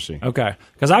the pharmacy. Okay.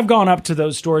 Because I've gone up to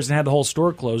those stores and had the whole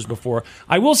store closed before.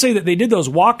 I will say that they did those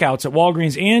walkouts at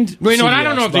Walgreens and Well, you know CVS, what? I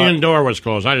don't know if the indoor was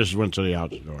closed. I just went to the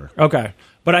outdoor. Okay.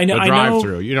 But I know... The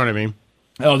drive-through. You know what I mean?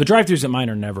 Oh, the drive-thrus at mine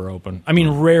are never open. I mean,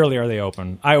 rarely are they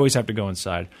open. I always have to go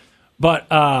inside. But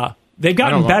they've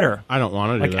gotten better. I don't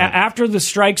want to do that. After the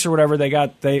strikes or whatever, they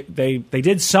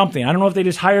did something. I don't know if they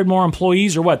just hired more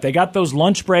employees or what. They got those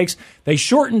lunch breaks. They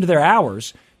shortened their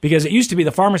hours because it used to be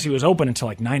the pharmacy was open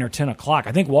until 9 or 10 o'clock.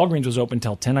 I think Walgreens was open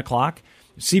until 10 o'clock.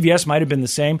 CVS might have been the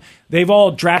same. They've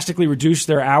all drastically reduced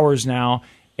their hours now,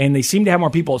 and they seem to have more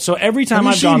people. So every time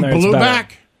I've gone there, it's better.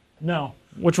 No.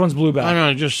 Which one's Blueback? I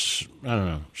don't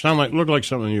know. Looked like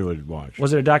something you would watch.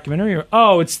 Was it a documentary?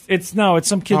 It's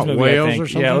some kids movie. Whales I think. or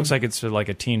something? Yeah, it looks like it's like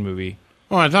a teen movie.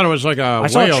 Oh, I thought it was like a I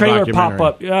saw whale a trailer documentary.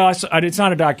 pop up. It's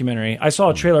not a documentary. I saw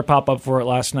a trailer pop up for it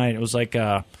last night. It was like,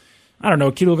 I don't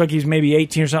know, kid looked like he's maybe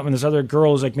 18 or something. This other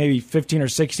girl was like maybe 15 or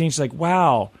 16. She's like,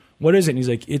 wow, what is it? And he's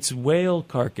like, it's whale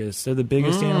carcass. They're the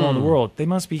biggest animal in the world. They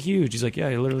must be huge. He's like, yeah,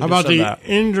 he literally How just about said the that.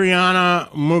 Indriana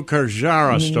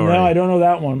Mukherjee story? No, I don't know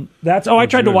that one. I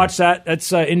tried to watch that.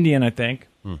 That's Indian, I think.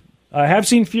 I have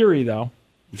seen Fury, though.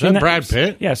 Is that Brad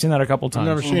Pitt? Yeah, I've seen that a couple times.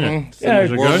 I've never seen it. Yeah,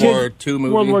 Is it World good? War II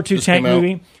movie. World War II just tank came out.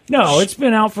 movie. No, it's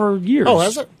been out for years. Oh,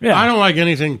 has it? Yeah. I don't like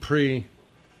anything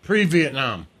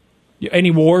pre-Vietnam.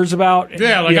 Any wars about?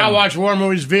 Yeah, I watch war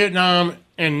movies, Vietnam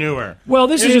and newer. Well,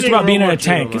 this is just Anything about being in World a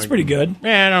War II, tank. I'm It's like, pretty good.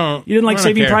 Yeah, I don't. You didn't like I don't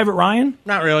Saving care. Private Ryan?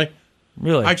 Not really.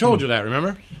 Really? I told you that,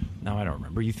 remember? No, I don't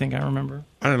remember. You think I remember?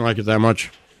 I didn't like it that much.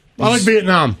 I like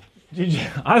Vietnam.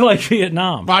 I like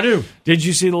Vietnam. I do. Did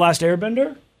you see The Last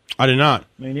Airbender? I did not.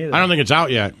 Me neither. I don't think it's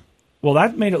out yet. Well,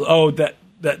 that made it. Oh, that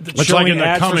It's showing like in the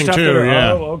ads for coming stuff too, that are-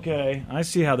 yeah. Oh, okay. I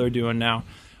see how they're doing now.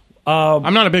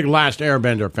 I'm not a big Last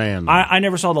Airbender fan. I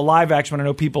never saw the live action, but I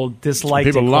know people disliked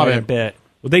People it love quite it. a bit.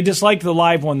 Well, they disliked the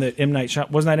live one that M. Night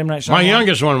Shyamalan. Wasn't that M. Night Shyamalan? My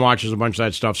youngest one watches a bunch of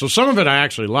that stuff, so some of it I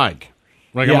actually like.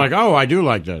 I'm Yeah. like, oh, I do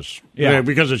like this. Yeah.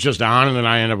 Because it's just on, and then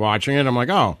I end up watching it. I'm like,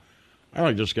 oh, I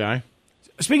like this guy.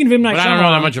 Speaking of M. Night But Shyamalan, I don't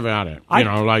know that much about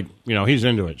it. He's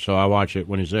into it, so I watch it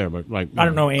when he's there. But I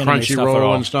don't know anime stuff at all.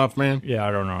 Crunchyroll and stuff, man. Yeah, I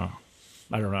don't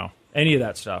know any of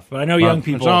that stuff. But I know young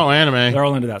people. It's all anime. They're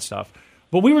all into that stuff.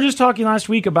 But we were just talking last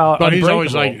week about. But he's Unbreakable.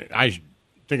 always like, I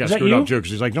think I Is that screwed you? up too,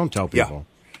 because he's like, don't tell people.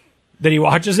 That he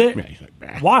watches it? Yeah, he's like, bah.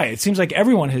 Why? It seems like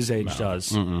everyone his age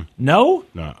does. No?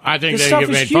 No, I think This they stuff get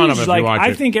is made fun of huge. if Like, you watch I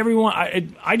it. think everyone.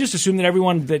 I just assume that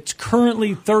everyone that's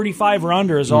currently 35 or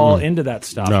under is all into that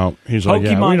stuff. No, he's like,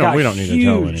 yeah, Pokemon we don't need to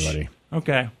tell anybody.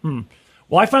 Okay.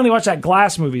 Well, I finally watched that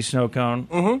Glass movie, Snow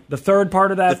Cone. The third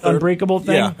part of that Unbreakable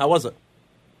thing. Yeah, how was it?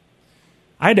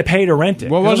 I had to pay to rent it.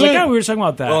 What was I was it? Like, oh, we were talking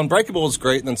about that. Well, Unbreakable was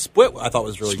great, and then Split I thought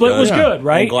was really Split good. was good,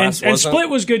 right? Glass And wasn't. Split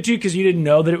was good too because you didn't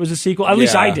know that it was a sequel. At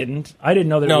least Yeah. I didn't. I didn't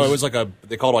know that. No, it was like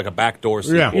they called it like a backdoor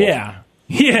sequel. Yeah.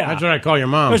 Yeah. That's what I call your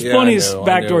mom. There's Yeah, plenty I of knew,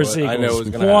 backdoor I knew sequels. I know it was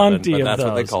going to Plenty happen, but of that's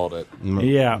what they those. called it.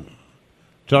 Yeah.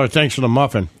 Tell her thanks for the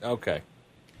muffin. Okay.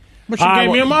 But she gave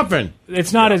me a muffin.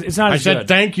 It's not as I as said good.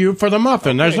 thank you for the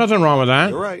muffin. There's nothing wrong with that.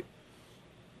 You're right.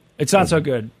 It's not so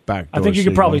good. Backdoor I think you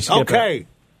could probably sequel. skip it.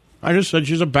 I just said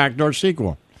she's a backdoor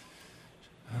sequel.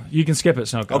 You can skip it,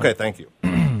 Snow Cone. Okay, thank you.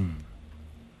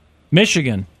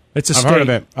 Michigan. It's a I've state. heard of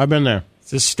it. I've been there.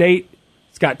 It's a state.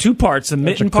 It's got two parts: the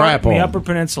mitten a part crap and the hole. Upper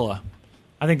Peninsula.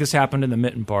 I think this happened in the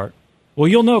mitten part. Well,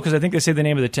 you'll know because I think they say the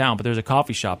name of the town. But there's a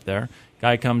coffee shop there.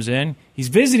 Guy comes in. He's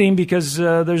visiting because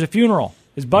there's a funeral.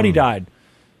 His buddy died.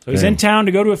 So he's in town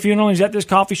to go to a funeral. He's at this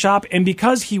coffee shop, and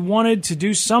because he wanted to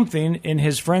do something in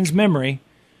his friend's memory,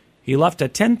 he left a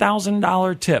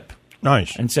 $10,000 tip.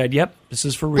 Nice. And said, "Yep, this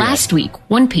is for real." Last week,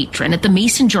 one patron at the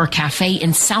Mason Jar Cafe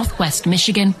in Southwest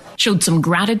Michigan showed some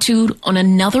gratitude on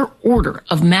another order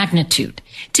of magnitude,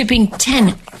 tipping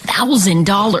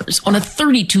 $10,000 on a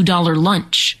 $32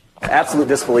 lunch. Absolute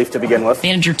disbelief to begin with.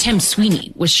 Manager Tim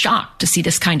Sweeney was shocked to see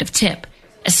this kind of tip,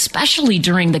 especially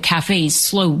during the cafe's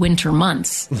slow winter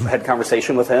months. I had a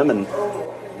conversation with him, and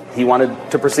he wanted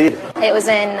to proceed. It was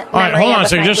in All right, hold on a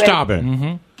second. Just stop it.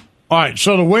 All right,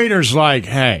 so the waiter's like,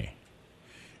 hey,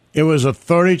 it was a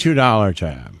 $32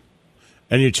 tab,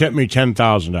 and you tipped me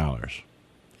 $10,000.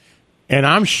 And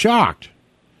I'm shocked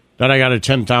that I got a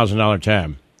 $10,000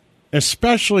 tab,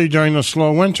 especially during the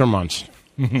slow winter months.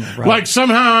 Right. Like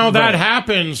somehow that Right.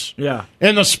 happens Yeah.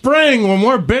 in the spring when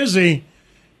we're busy.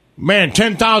 Man,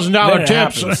 $10,000 Then it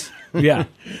tips. happens. Yeah.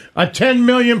 A 10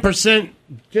 million%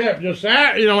 tip. Just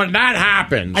that, when that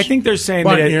happens. I think they're saying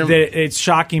But, that, you know- that it's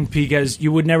shocking because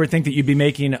you would never think that you'd be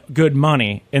making good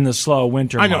money in the slow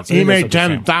winter I know. months. He think that's made what they're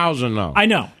saying. $10,000 though. I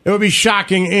know. It would be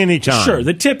shocking anytime. Sure,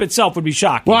 the tip itself would be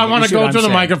shocking. Well, I but want you to see what go I'm to the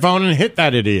saying. microphone and hit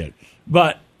that idiot.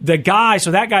 But the guy, so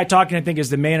that guy talking, I think, is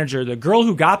the manager. The girl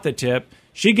who got the tip,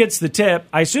 she gets the tip.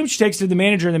 I assume she takes it to the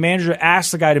manager, and the manager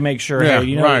asks the guy to make sure, Yeah, hey,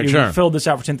 you know, right, you sure. filled this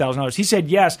out for $10,000. He said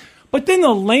yes. But then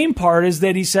the lame part is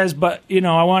that he says, but,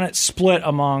 I want it split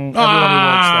among everyone who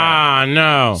works there. Ah,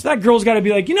 no. So that girl's got to be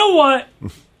like, you know what?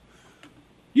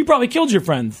 You probably killed your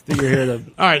friend that you're here to.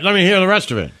 All right, let me hear the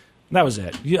rest of it. That was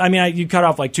it. You cut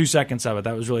off like 2 seconds of it.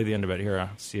 That was really the end of it. Here,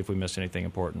 see if we missed anything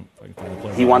important. If I can find the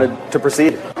play. He wanted to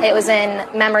proceed. It was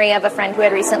in memory of a friend who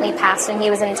had recently passed, and he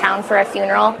was in town for a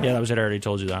funeral. Yeah, that was it. I already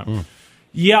told you that.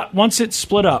 Yeah, once it's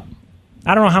split up,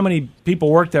 I don't know how many people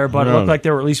worked there, but it Yeah. looked like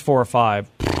there were at least 4 or 5.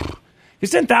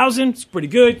 Because $10,000 is pretty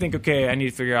good. Think, okay, I need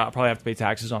to figure out. I'll probably have to pay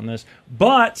taxes on this.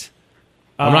 But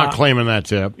I'm not claiming that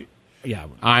tip. Yeah.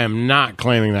 I am not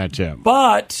claiming that tip.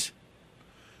 But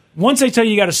once they tell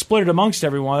you got to split it amongst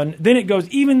everyone, then it goes,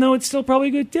 even though it's still probably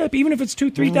a good tip, even if it's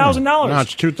 $2,000, $3,000. No,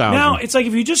 it's $2,000. Now, it's like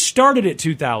if you just started at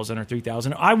 $2,000 or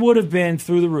 $3,000, I would have been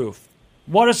through the roof.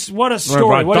 What a story.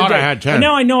 Right, I thought I had 10. And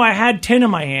now I know I had 10 in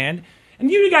my hand,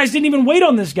 and you guys didn't even wait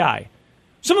on this guy.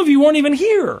 Some of you weren't even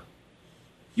here.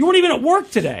 You weren't even at work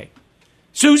today.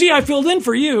 Susie, I filled in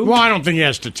for you. Well, I don't think he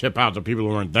has to tip out the people who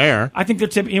weren't there. I think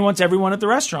he wants everyone at the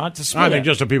restaurant to split I think it.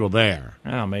 just the people there.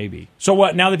 Oh, maybe. So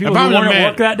what, now the people who weren't at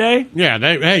work that day? Yeah,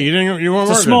 you weren't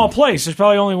working. It's a small place. There's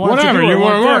probably only one or two Whatever, people you who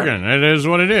weren't there. working. It is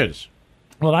what it is.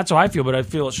 Well, that's how I feel, but I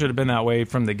feel it should have been that way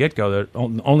from the get-go, that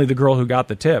only the girl who got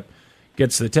the tip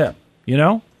gets the tip, you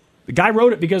know? The guy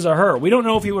wrote it because of her. We don't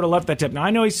know if he would have left that tip. Now, I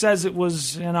know he says it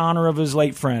was in honor of his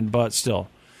late friend, but still.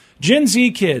 Gen Z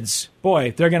kids,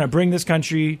 boy, they're going to bring this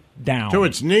country down. To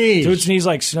its knees. To its knees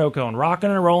like snow cone,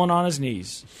 rocking and rolling on his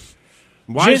knees.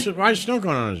 Why is snow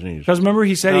cone on his knees? Because remember,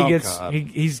 he said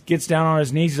he gets down on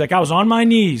his knees. He's like, I was on my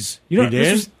knees. You know, He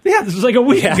did? This was like a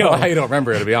week ago. I don't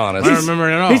remember it, to be honest. I don't remember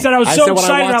it at all. He said, I was so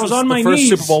excited I was on my the knees.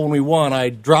 first Super Bowl when we won, I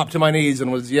dropped to my knees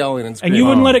and was yelling and screaming. And you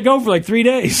wouldn't let it go for like 3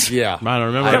 days. Yeah. I don't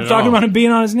remember I kept talking about him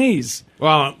being on his knees.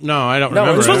 Well, no, I don't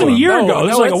remember. This wasn't a year ago.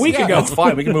 This was like a week ago. That's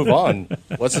fine. We can move on.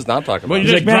 Let's just not talk about Well, it.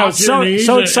 you just Man, I dropped was your knees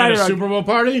so at excited. a Super Bowl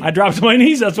party? I dropped to my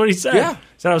knees. That's what he said. Yeah. He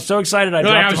said I was so excited I You're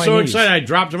like, dropped I to was my so knees. excited I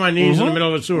dropped to my knees in the middle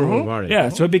of a Super Bowl party. Yeah,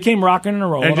 so it became rocking and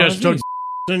rolling. And on just his took knees.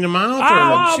 in your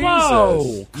mouth?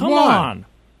 Whoa, come What? on.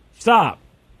 Stop.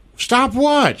 Stop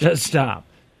what? Just stop.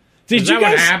 Is that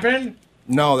what happened?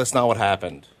 No, that's not what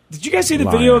happened. Did you guys see the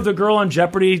video of the girl on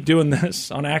Jeopardy doing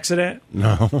this on accident?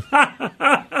 No.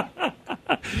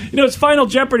 You know, it's Final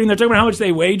Jeopardy, and they're talking about how much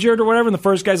they wagered or whatever, and the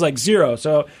first guy's like 0.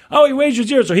 So, he wagered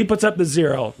 0, so he puts up the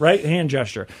 0, right? Hand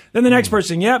gesture. Then the next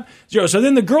person, 0. So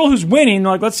then the girl who's winning,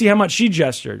 like, let's see how much she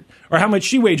gestured, or how much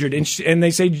she wagered, and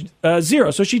they say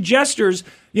 0. So she gestures,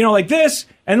 like this,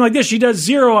 and like this. She does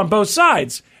 0 on both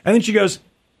sides. And then she goes,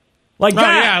 like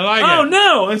that. Yeah, I like oh, it.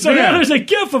 no. And so now there's a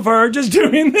gif of her just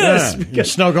doing this. Yeah.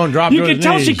 Snow cone dropped You to can his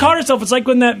tell knees. she caught herself. It's like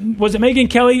when was it Megyn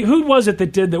Kelly? Who was it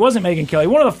that did that? Wasn't Megyn Kelly.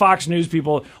 One of the Fox News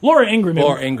people. Laura Ingraham.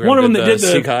 One of them that did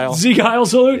the Zeke Heil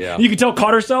salute. Yeah. You could tell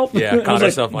caught herself. Yeah, It caught was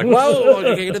herself. Like, whoa,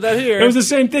 you can't do that here. It was the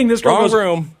same thing. This girl Wrong goes,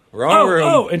 room. Wrong room.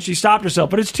 Oh, and she stopped herself.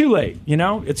 But it's too late.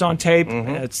 It's on tape.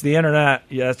 It's the internet.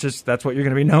 Yeah, that's what you're going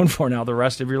to be known for now the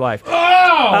rest of your life.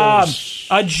 Oh!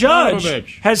 A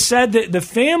judge has said that the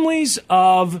families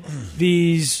of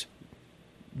these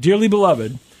dearly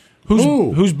beloved,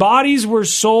 whose bodies were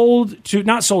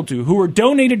who were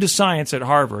donated to science at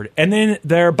Harvard, and then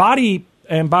their body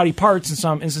and body parts in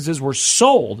some instances were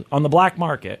sold on the black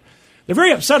market. They're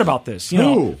very upset about this.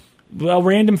 Who? Well,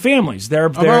 random families. They're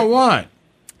About what?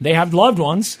 They have loved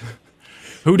ones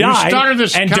who died started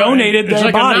this and kind of- donated it's their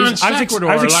like a bodies. non I was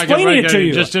sequitur, explaining like it to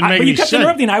you. just didn't make but you any kept sense.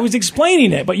 interrupting. I was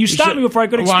explaining it, but you stopped me before I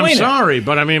could explain I'm it. sorry,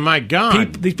 but I mean, my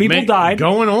God. These people died.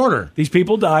 Go in order. These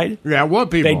people died. Yeah, what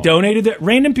people? They donated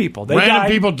random people. They Random died.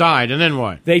 people died, and then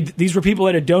what? These were people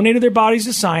that had donated their bodies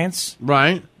to science,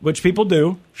 Right. which people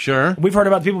do. Sure. We've heard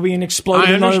about people being exploded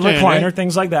I in a understand recliner, it.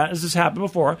 things like that. This has happened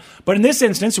before. But in this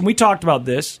instance, and we talked about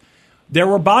this, there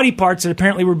were body parts that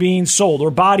apparently were being sold, or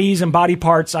bodies and body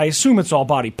parts. I assume it's all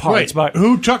body parts. Wait, but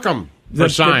who took them for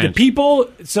science? The people,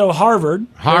 so Harvard.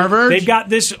 Harvard? They've got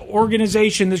this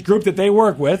organization, this group that they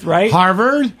work with, right?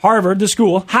 Harvard? Harvard, the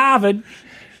school. Harvard.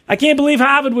 I can't believe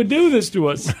Harvard would do this to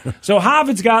us. So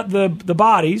Harvard's got the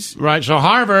bodies. Right, so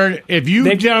Harvard, if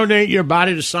you donate your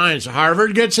body to science,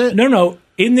 Harvard gets it? No.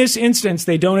 In this instance,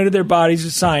 they donated their bodies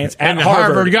to science at And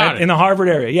Harvard. Harvard got it. In the Harvard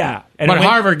area, yeah. And But it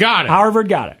went- Harvard got it. Harvard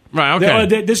got it. Right,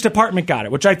 okay. This department got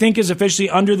it, which I think is officially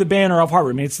under the banner of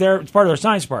Harvard. I mean, it's part of their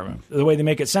science department, the way they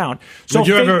make it sound. So have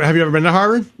you ever been to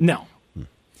Harvard? No.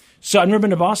 So I've never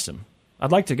been to Boston.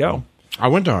 I'd like to go. I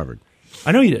went to Harvard.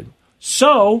 I know you did.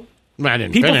 So I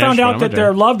didn't people finish, found but I out went that there.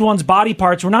 their loved ones' body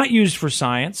parts were not used for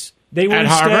science. They were At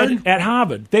instead Harvard? at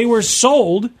Harvard. They were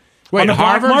sold. Wait, on the black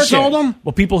Harvard market. sold them?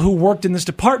 Well, people who worked in this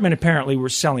department apparently were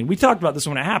selling. We talked about this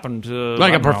when it happened. Like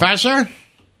I a don't know. professor?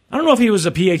 I don't know if he was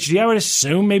a PhD. I would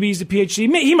assume maybe he's a PhD.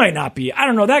 He might not be. I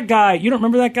don't know. That guy, you don't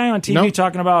remember that guy on TV Nope.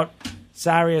 talking about,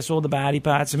 sorry, I sold the body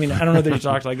parts? I mean, I don't know that he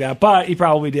talked like that, but he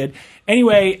probably did.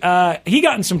 Anyway, he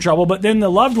got in some trouble, but then the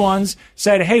loved ones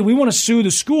said, hey, we want to sue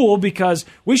the school because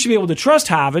we should be able to trust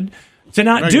Harvard. to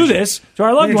not do this to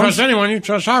our loved you ones. Trust anyone, you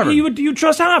trust Harvard. You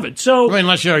trust Harvard. So,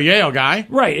 unless you're a Yale guy.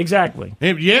 Right, exactly.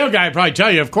 A Yale guy would probably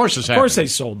tell you, of course it's happening. Of course they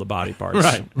sold the body parts.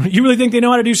 Right. You really think they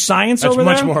know how to do science over there?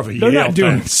 That's much more of a They're Yale not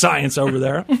doing thing. science over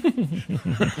there.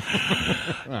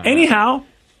 Anyhow.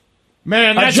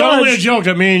 Man, that's only a joke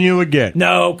that me and you would get.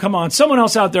 No, come on. Someone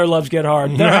else out there loves Get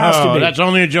Hard. There has to be. That's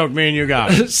only a joke me and you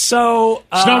got. So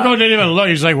Snowco didn't even look.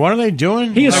 He's like, what are they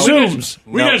doing? He assumes.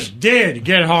 We just did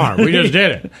Get Hard. We just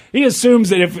did it. He assumes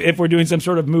that if we're doing some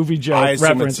sort of movie joke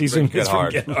reference, he assumes it's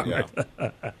from Get Hard.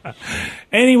 Yeah.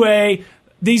 Anyway,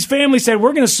 these families said,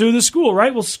 we're going to sue the school,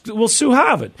 right? We'll sue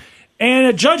Harvard. And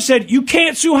a judge said, you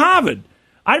can't sue Harvard.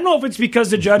 I don't know if it's because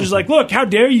the judge is like, look, how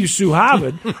dare you sue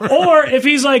Harvard? Or if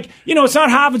he's like, it's not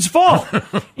Harvard's fault.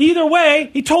 Either way,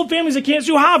 he told families they can't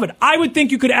sue Harvard. I would think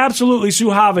you could absolutely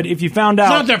sue Harvard if you found out.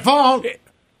 It's not their fault.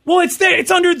 Well, it's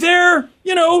under their,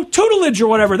 tutelage or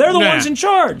whatever. They're the ones in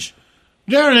charge.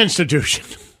 They're an institution.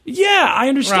 Yeah, I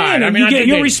understand. Right. And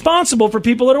you're responsible for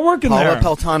people that are working Paula there.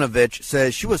 Peltanovich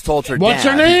says she was told her What's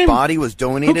dad her name? his body was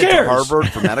donated to Harvard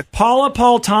for medical. Paula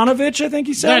Peltanovich, I think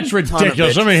he said. That's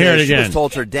ridiculous. Let me hear it again. She was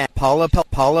told her dad. Paula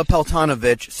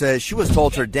Peltanovich says she was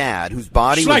told her dad, whose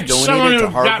body was donated to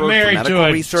Harvard got married for medical to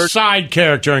a research. side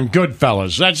character in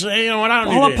Goodfellas. That's what I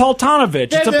don't Paula need.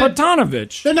 Peltanovich. It's a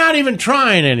Peltanovich. They're not even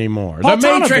trying anymore. The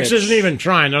Matrix isn't even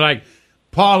trying. They're like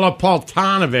Paula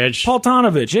Peltanovich.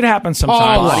 Peltanovich. It happens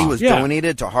sometimes. His body was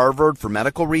donated to Harvard for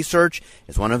medical research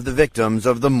as one of the victims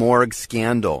of the morgue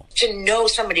scandal. To know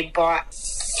somebody bought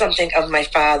something of my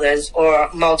father's or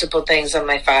multiple things of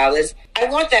my father's, I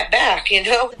want that back,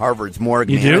 Harvard's morgue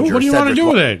You manager. do? What do you want to do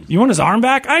with it? You want his arm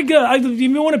back? I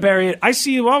you want to bury it. I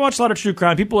watch a lot of true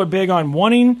crime. People are big on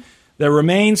wanting their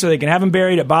remains so they can have them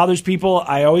buried. It bothers people.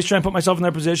 I always try and put myself in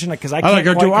their position because I can't.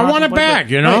 I want it back,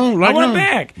 Right. I want it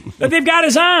back. But they've got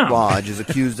his arm. Lodge is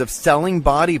accused of selling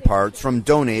body parts from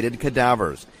donated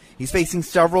cadavers. He's facing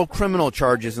several criminal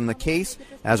charges in the case,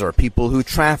 as are people who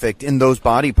trafficked in those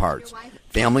body parts.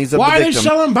 Families of Why the are they victim.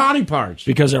 selling body parts?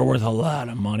 Because they're worth a lot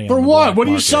of money. For on the what? black What do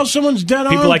you market. sell someone's dead arm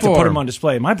People like for? to put them on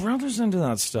display. My brother's into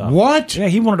that stuff. What? Yeah,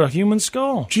 he wanted a human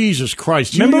skull. Jesus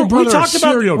Christ! Remember you and your we brother are talked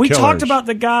about serial we killers. talked about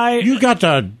the guy. You got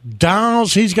the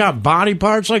dolls. He's got body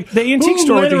parts. Like the antique who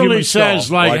store with the literally human says,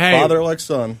 skull. like, hey, father, like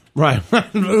son. Right.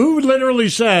 Who literally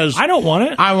says, I don't want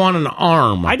it. I want an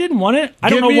arm. I didn't want it. I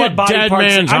Give don't know me what a body dead parts.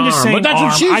 man's I'm just arm. saying But that's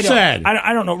what arm. she said.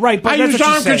 I don't know. Right, but I that's used what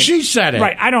arm because said. she said it.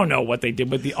 Right, I don't know what they did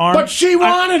with the arm. But she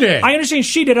wanted it. I understand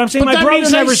she did. I'm saying But my that brother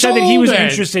means they never said that he was sold it.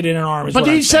 interested in an arm. Is But what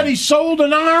he I'm said saying. he sold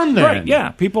an arm then. Right, yeah.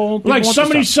 People like want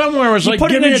somebody this stuff. somewhere was You like,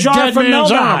 put give it in me a a jar dead for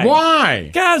man's Meldai. arm. Why?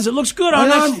 Guys, it looks good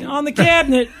on the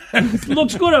cabinet. It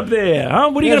looks good up there. Huh?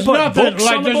 What are you There's going to put? nothing, Books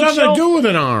like, on the there's nothing to bookshelf? do with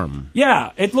an arm.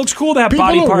 Yeah, it looks cool to have People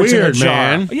body are parts weird, in a jar.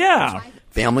 man. Yeah.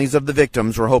 Families of the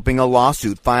victims were hoping a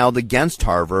lawsuit filed against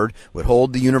Harvard would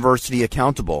hold the university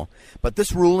accountable. But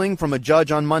this ruling from a judge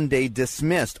on Monday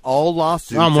dismissed all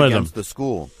lawsuits against the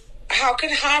school. How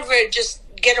could Harvard just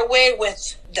get away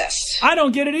with this? I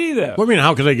don't get it either. What do you mean,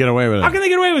 how can they get away with it? How can they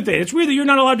get away with it? It's weird that you're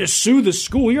not allowed to sue the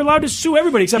school. You're allowed to sue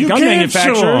everybody except You gun can't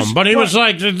manufacturers. sue him, but he was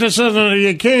like, this isn't,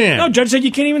 you can't. No, judge said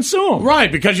you can't even sue him.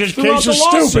 Right, because your Threw out case the is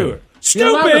lawsuit. stupid. Stupid.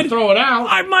 You're allowed to throw it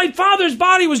out. My father's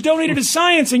body was donated to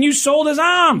science, and you sold his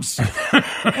arms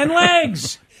and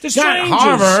legs to strangers. Not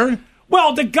Harvard.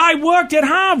 Well, the guy worked at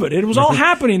Harvard. It was all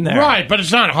happening there. Right, but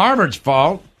it's not Harvard's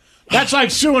fault. That's like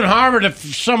suing Harvard if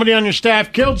somebody on your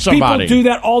staff killed somebody. People do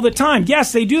that all the time.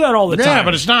 Yes, they do that all the time. Yeah,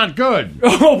 but it's not good.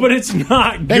 Oh, but it's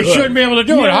not good. They shouldn't be able to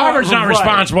do it. Yeah, Harvard's not right.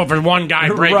 responsible for one guy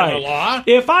breaking Right. the law.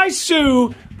 If I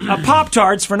sue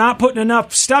Pop-Tarts for not putting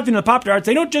enough stuff in the Pop-Tarts,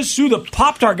 they don't just sue the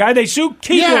Pop-Tart guy. They sue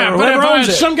Keebler Yeah, or but whoever owns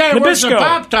if it. some guy who works at Nabisco.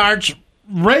 Pop-Tarts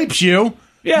rapes you,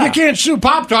 Yeah. you can't sue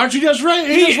Pop-Tarts. He just works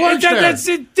there. That's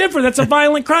different. That's a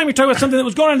violent crime. You're talking about something that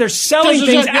was going on. They're selling This is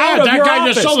things a- out yeah, of that your guy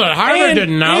office. just sold it. Harvard And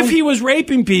didn't know. If he was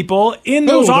raping people in Who,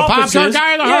 those the offices, Pop-Tart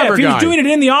guy or the yeah, Harvard if he was guy? doing it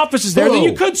in the offices there, then Who?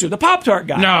 you could sue the Pop-Tart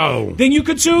guy. No. Then you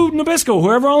could sue Nabisco,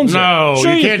 whoever owns it. No,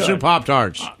 Sure you can't could. sue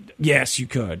Pop-Tarts. Yes, you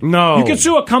could. No. You could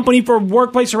sue a company for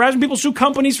workplace harassment. People sue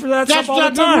companies for that That's stuff all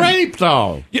not the time. rape,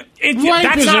 though. Rape Rape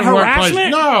that's isn't not workplace.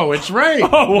 harassment? No, it's rape.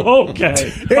 Oh, okay.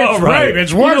 It's All right. rape.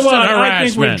 It's You know worse what? than I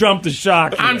think harassment. we jumped the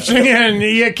shock. I'm saying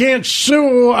you can't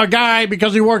sue a guy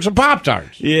because he works at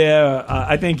Pop-Tarts. Yeah,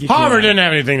 I think you Harvard can. didn't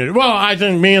have anything to do. Well, I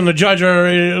think me and the judge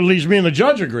at least me and the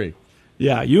judge agree.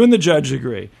 Yeah, you and the judge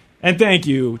agree. And thank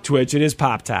you, Twitch. It is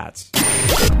Pop-Tarts.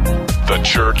 The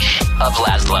Church of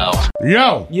Laszlo.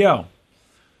 Yo.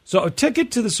 So a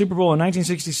ticket to the Super Bowl in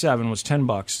 1967 was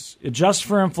 $10. Adjust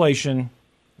for inflation,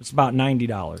 it's about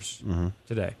 $90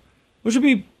 today, which would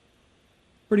be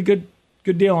pretty good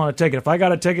deal on a ticket. If I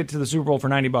got a ticket to the Super Bowl for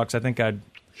 $90, I think I'd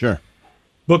Sure.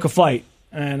 book a flight,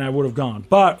 and I would have gone.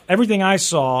 But everything I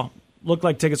saw looked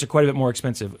like tickets are quite a bit more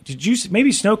expensive. Did you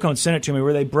maybe Snowcone sent it to me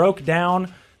where they broke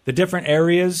down the different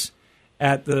areas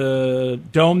at the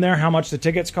dome there, how much the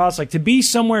tickets cost? Like to be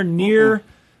somewhere near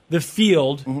the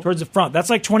field towards the front, that's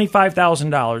like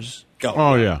 $25,000.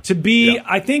 Oh yeah. To be,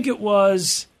 I think it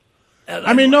was.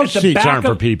 I mean, those seats aren't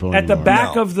for people at the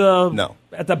back of the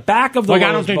at the back of the. Like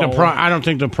I don't think I don't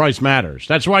think the price matters.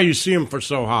 That's why you see them for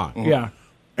so high. Yeah,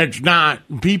 it's not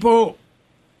people.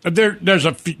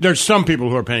 There's some people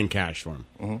who are paying cash for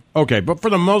them. Okay, but for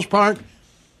the most part,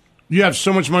 you have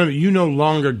so much money that you no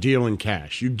longer deal in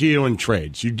cash. You deal in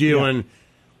trades. You deal in.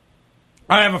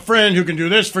 I have a friend who can do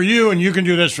this for you, and you can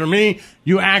do this for me.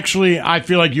 You actually, I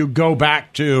feel like you go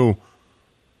back to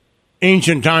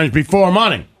ancient times before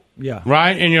money. Yeah.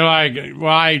 Right? And you're like,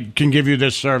 well, I can give you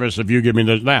this service if you give me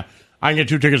this. That. I can get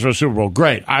 2 tickets for the Super Bowl.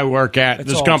 Great. I work at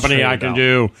this company. I can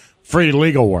do free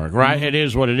legal work. Right? It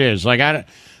is what it is. Like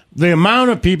the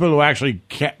amount of people who actually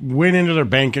went into their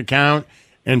bank account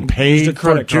and paid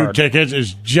for 2 tickets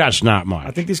is just not much.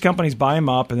 I think these companies buy them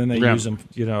up and then they use them,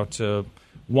 to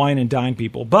wine and dine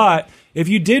people. But if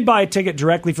you did buy a ticket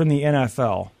directly from the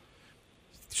NFL,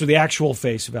 so the actual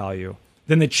face value,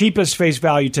 then the cheapest face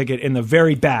value ticket in the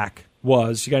very back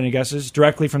was, you got any guesses?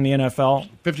 Directly from the NFL?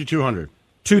 $5,200.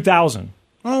 $2,000.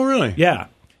 Oh, really? Yeah.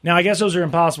 Now, I guess those are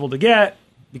impossible to get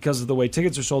because of the way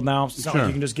tickets are sold now. It's not like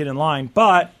you can just get in line,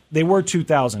 but they were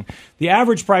 $2,000. The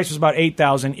average price was about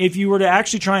 $8,000. If you were to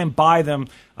actually try and buy them,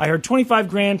 I heard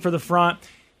 $25,000 for the front.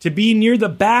 To be near the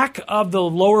back of the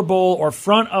lower bowl or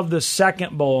front of the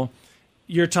second bowl,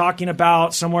 you're talking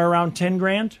about somewhere around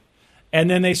 $10,000. And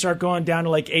then they start going down to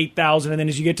like $8,000. And then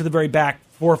as you get to the very back,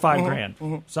 $4,000 or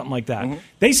 $5,000, something like that.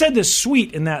 They said the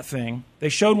suite in that thing, they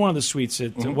showed one of the suites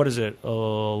at, what is it,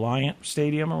 Alliant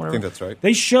Stadium or whatever? I think that's right.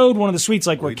 They showed one of the suites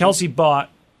like where Kelsey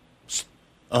bought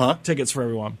tickets for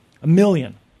everyone. $1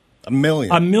 million. $1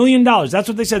 million. $1 million. That's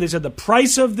what they said. They said the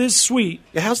price of this suite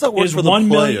how's that work is for the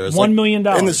players? $1 million.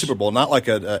 In the Super Bowl, not like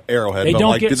a Arrowhead. They but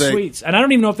don't like, get suites. And I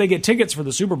don't even know if they get tickets for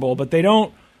the Super Bowl, but they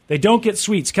don't get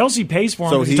suites. Kelsey pays for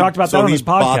them because he talked about that on his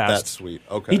podcast. Bought that suite.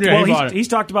 Okay. He's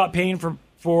talked about paying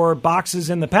for boxes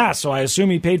in the past, so I assume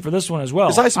he paid for this one as well.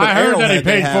 I heard that he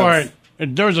paid for it.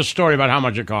 There was a story about how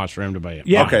much it cost for him to buy it.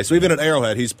 Yeah. Okay, so even at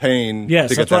Arrowhead, he's paying to get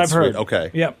that's what I've suite. heard.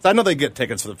 Okay. Yep. So I know they get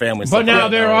tickets for the families. But now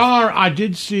I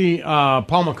did see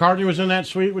Paul McCartney was in that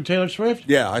suite with Taylor Swift.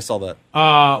 Yeah, I saw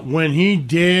that. When he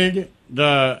did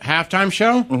the halftime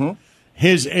show,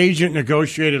 his agent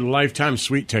negotiated lifetime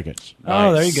suite tickets.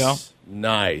 Oh, there you go.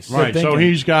 Nice. Right, so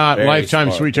he's got lifetime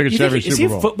suite tickets to every Super Bowl.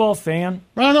 Is he a football fan?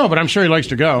 I don't know, but I'm sure he likes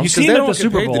to go. You see him at the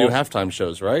Super Bowl. They do halftime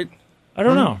shows, right? I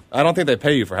don't know. I don't think they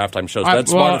pay you for halftime shows. That's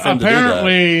smart for him to do that.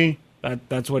 Apparently,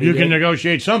 that's what he you did. can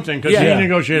negotiate something because he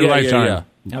negotiated lifetime.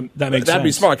 That makes sense. That'd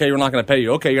be smart. Okay, we're not going to pay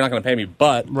you. Okay, you're not going to pay me,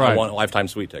 but I want lifetime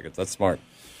suite tickets. That's smart.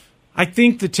 I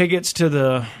think the tickets to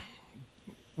the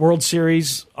World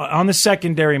Series on the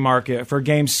secondary market for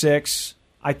Game 6,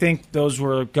 I think those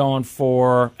were going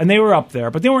for, and they were up there,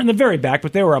 but they weren't in the very back,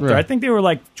 but they were up there. I think they were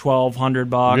like $1,200,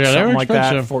 something like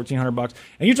that, $1,400.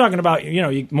 And you're talking about,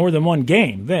 more than one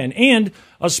game then, and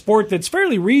a sport that's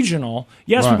fairly regional.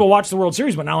 Yes, people watch the World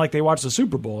Series, but not like they watch the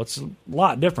Super Bowl. It's a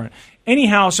lot different.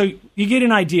 Anyhow, so you get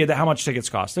an idea that how much tickets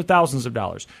cost. They're thousands of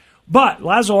dollars. But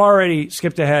Lazo already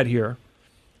skipped ahead here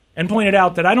and pointed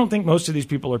out that I don't think most of these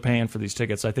people are paying for these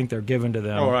tickets. I think they're given to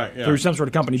them through some sort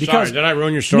of company. Because, sorry, did I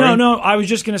ruin your story? No, I was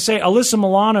just going to say, Alyssa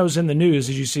Milano's in the news.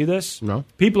 Did you see this? No.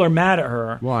 People are mad at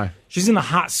her. Why? She's in the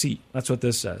hot seat. That's what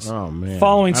this says. Oh, man.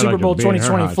 Following Super Bowl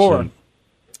 2024.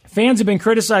 Fans have been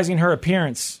criticizing her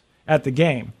appearance at the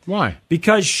game. Why?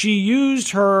 Because she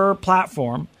used her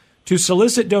platform to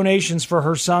solicit donations for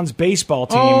her son's baseball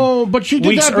team. Oh, but she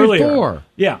did that before.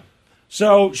 Yeah.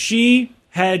 So she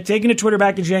had taken to Twitter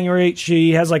back in January.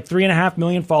 She has like 3.5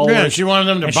 million followers. Yeah, she wanted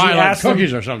them to buy like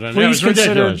cookies or something. Please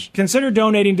consider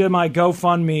donating to my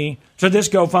GoFundMe, to this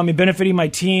GoFundMe, benefiting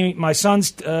my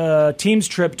son's team's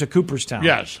trip to Cooperstown.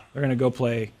 Yes. They're going to go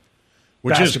play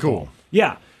Which basketball. Is cool.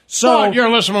 Yeah. So but you're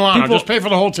Alyssa Milano. Just pay for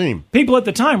the whole team. People at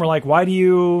the time were like, why do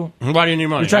you need money?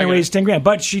 You're trying to raise $10,000.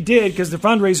 But she did because the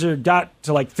fundraiser got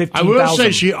to like 15,000. I will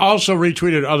say she also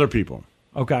retweeted other people.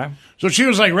 Okay. So she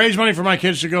was like, raise money for my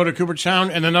kids to go to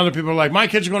Cooperstown, and then other people were like, my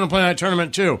kids are going to play that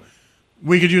tournament too.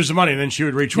 We could use the money. And then she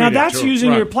would retweet now, it. Now, that's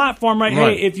using your platform, right?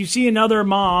 Hey, if you see another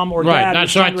mom or dad...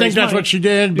 So I think that's what she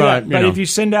did, but... but if you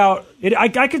send out...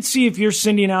 I could see if you're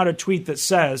sending out a tweet that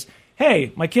says,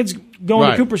 hey, my kid's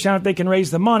going to Cooperstown. If they can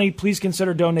raise the money, please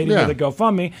consider donating to the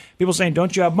GoFundMe. People saying,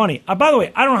 don't you have money? By the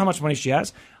way, I don't know how much money she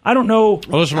has. I don't know...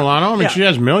 Alyssa Milano? I mean, she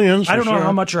has millions. I don't know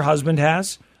how much her husband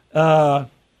has.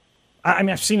 I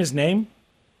mean, I've seen his name.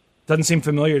 Doesn't seem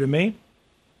familiar to me.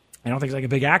 I don't think he's like a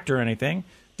big actor or anything.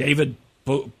 David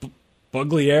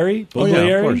Buglieri? Oh, yeah,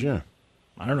 of course, yeah.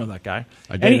 I don't know that guy.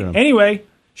 I dated him. Anyway,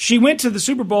 she went to the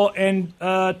Super Bowl and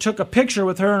took a picture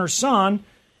with her and her son.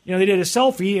 You know, they did a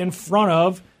selfie in front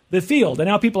of the field, and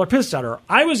now people are pissed at her.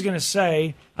 I was going to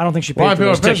say, I don't think she paid for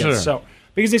those tickets. So,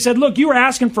 because they said, look, you were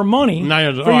asking for money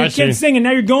for your kid's thing, and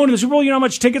now you're going to the Super Bowl. You know how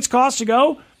much tickets cost to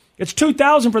go? It's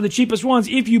 $2,000 for the cheapest ones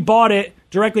if you bought it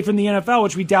directly from the NFL,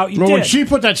 which we doubt you did. When she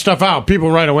put that stuff out,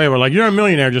 people right away were like, you're a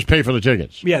millionaire, just pay for the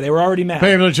tickets. Yeah, they were already mad.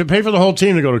 Pay for the whole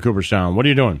team to go to Cooperstown. What are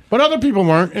you doing? But other people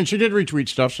weren't, and she did retweet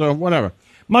stuff, so whatever.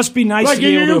 Must be nice to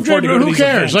be able to afford to go to these events.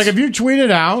 Who cares? Like, if you tweet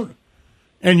it out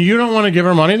and you don't want to give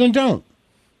her money, then don't.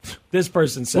 This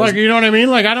person says... Like, you know what I mean?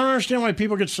 Like, I don't understand why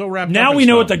people get so wrapped up Now we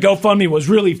know what the GoFundMe was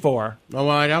really for. Oh, well,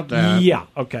 I doubt that. Yeah,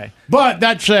 okay. But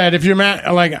that said, if you're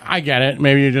mad, like, I get it.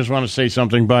 Maybe you just want to say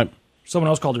something, but... Someone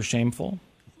else called her shameful.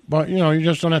 But, you know, you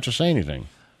just don't have to say anything.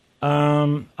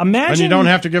 Imagine... And you don't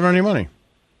have to give her any money.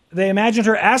 They imagined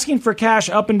her asking for cash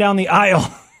up and down the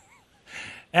aisle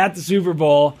at the Super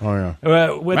Bowl. Oh,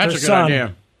 yeah. With That's her a good son.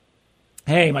 idea.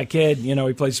 Hey, my kid, you know,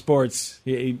 he plays sports.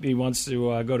 He wants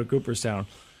to go to Cooperstown.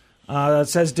 That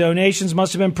says donations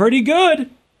must have been pretty good.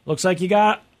 Looks like you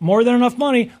got more than enough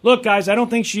money. Look, guys, I don't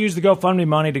think she used the GoFundMe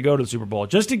money to go to the Super Bowl.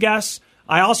 Just a guess.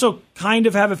 I also kind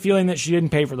of have a feeling that she didn't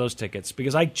pay for those tickets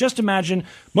because I just imagine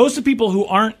most of the people who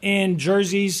aren't in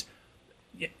jerseys,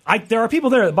 there are people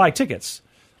there that buy tickets.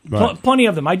 Right. Plenty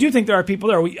of them. I do think there are people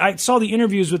there. I saw the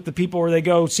interviews with the people where they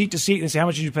go seat to seat and they say, how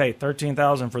much did you pay?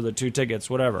 $13,000 for the 2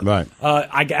 tickets, whatever. Right.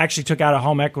 I actually took out a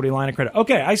home equity line of credit.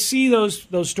 Okay, I see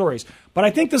those stories. But I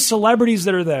think the celebrities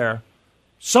that are there,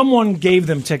 someone gave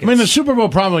them tickets. I mean, the Super Bowl,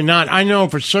 probably not. I know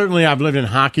for certainly I've lived in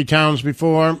hockey towns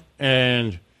before,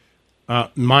 and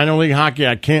minor league hockey,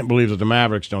 I can't believe that the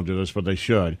Mavericks don't do this, but they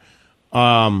should.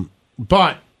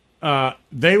 But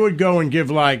they would go and give,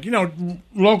 like, you know,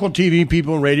 local TV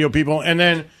people, radio people, and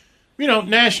then, you know,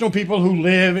 national people who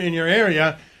live in your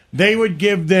area, they would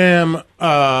give them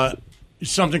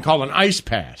something called an ice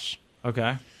pass.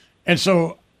 Okay. And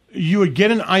so you would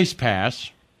get an ice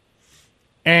pass,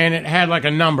 and it had, like,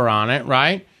 a number on it,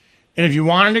 right? And if you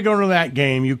wanted to go to that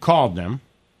game, you called them,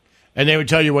 and they would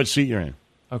tell you what seat you're in.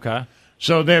 Okay.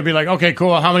 So they'd be like, okay,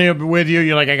 cool, how many are with you?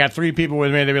 You're like, I got 3 people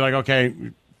with me. They'd be like, okay,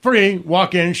 free,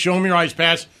 walk in, show them your ice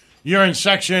pass. You're in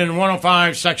section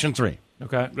 105, section 3.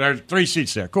 Okay. There are 3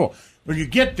 seats there. Cool. When you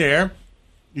get there,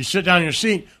 you sit down in your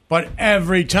seat, but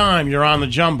every time you're on the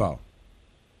jumbo.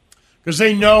 Because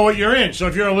they know what you're in. So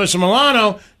if you're Alyssa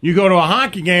Milano, you go to a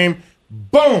hockey game,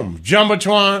 boom,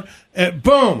 Jumbotron,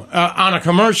 boom, on a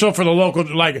commercial for the local,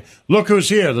 like, look who's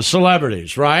here, the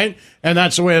celebrities, right? And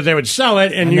that's the way that they would sell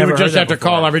it, and you would just have to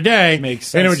call every day, Makes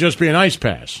sense. and it would just be an ice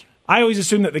pass. I always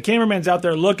assume that the cameraman's out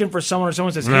there looking for someone, or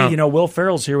someone says, hey, you know, Will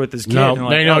Ferrell's here with his kid. No, and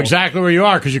like, they know exactly where you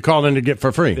are because you called in to get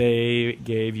for free. They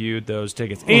gave you those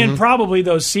tickets. And probably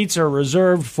those seats are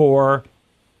reserved for...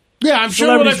 Yeah, I'm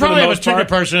sure they probably have a ticket part.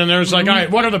 person, and there's like, all right,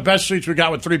 what are the best seats we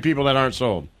got with 3 people that aren't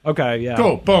sold? Okay, yeah.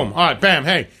 Cool, boom. All right, bam,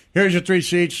 hey, here's your 3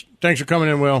 seats. Thanks for coming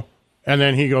in, Will. And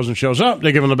then he goes and shows up.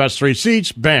 They give him the best 3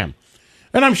 seats, bam.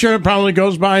 And I'm sure it probably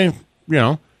goes by, you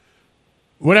know,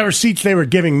 whatever seats they were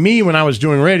giving me when I was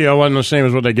doing radio wasn't the same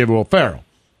as what they give Will Ferrell,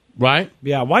 right?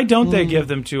 Yeah, why don't they give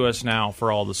them to us now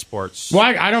for all the sports? Well,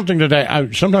 I don't think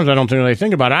that sometimes I don't think that they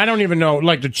think about it. I don't even know,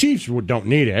 like the Chiefs don't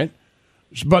need it.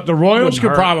 But the Royals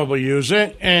could probably use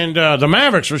it, and the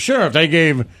Mavericks for sure. If they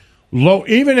gave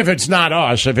even if it's not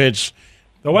us, if it's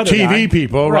the weather TV guy.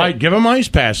 people, right? Give them ice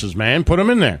passes, man. Put them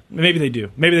in there. Maybe they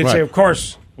do. Maybe they'd say, "Of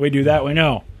course, we do that. We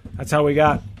know that's how we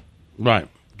got." Right,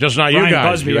 just not Ryan you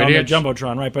guys. Busby you on the idiots.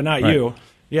 Jumbotron, right? But not you.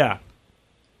 Yeah,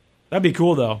 that'd be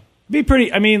cool though. Be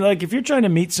pretty. I mean, like if you're trying to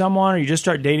meet someone or you just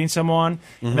start dating someone,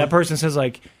 and that person says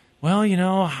like, "Well, you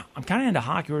know, I'm kind of into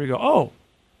hockey." Where do you go? Oh.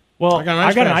 Well, I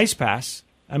got an ice pass.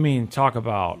 I mean, talk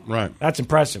about that's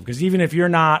impressive. Because even if you're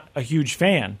not a huge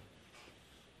fan,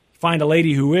 find a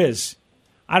lady who is.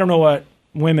 I don't know what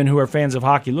women who are fans of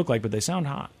hockey look like, but they sound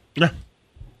hot. Yeah.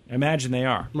 Imagine they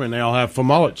are. I mean, they all have full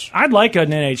mullets. I'd like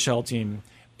an NHL team.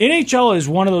 NHL is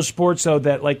one of those sports, though,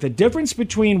 that like the difference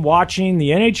between watching the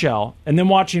NHL and then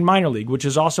watching minor league, which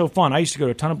is also fun. I used to go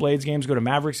to a ton of Blades games, go to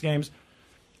Mavericks games.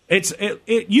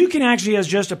 You can actually, as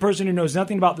just a person who knows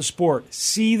nothing about the sport,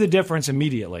 see the difference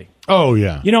immediately. Oh,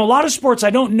 yeah. You know, a lot of sports, I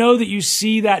don't know that you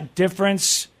see that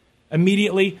difference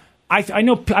immediately. I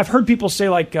know I've heard people say,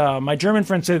 like, my German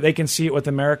friends say that they can see it with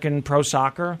American pro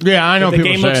soccer. Yeah, I know the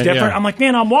people game say looks it, different. yeah. I'm like,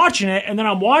 man, I'm watching it, and then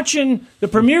I'm watching the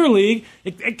Premier League.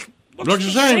 looks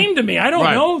the same to me. I don't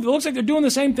know. It looks like they're doing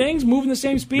the same things, moving the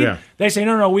same speed. Yeah. They say,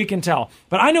 no, we can tell.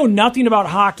 But I know nothing about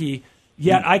hockey,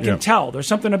 yet I can tell. There's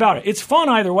something about it. It's fun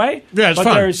either way, it's but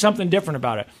fun. there's something different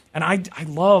about it. And I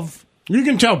love... You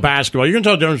can tell basketball. You can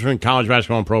tell the difference between college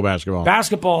basketball and pro basketball.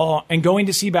 Basketball and going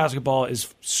to see basketball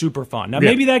is super fun. Now,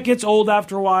 maybe that gets old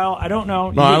after a while. I don't know.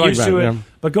 You get I like used to it. Yeah.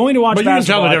 But going to watch basketball, you can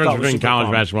tell the difference between super college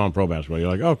fun. basketball and pro basketball.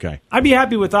 You're like, okay. I'd be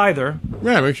happy with either.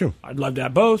 Yeah, me too. I'd love to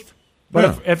have both.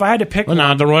 But if I had to pick one.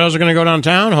 Now, the Royals are going to go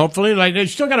downtown, hopefully. Like, they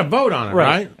still got to vote on it,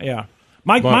 right? Yeah.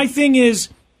 My thing is,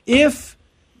 if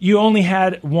you only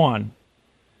had one,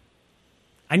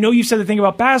 I know you said the thing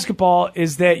about basketball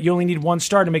is that you only need one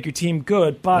star to make your team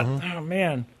good, but, oh,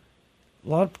 man, a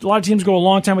lot of teams go a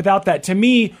long time without that. To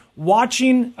me,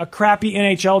 watching a crappy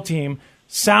NHL team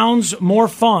sounds more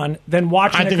fun than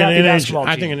watching a crappy basketball team.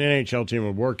 I think an NHL team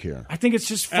would work here. I think it's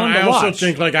just fun and to watch. I also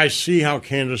think, I see how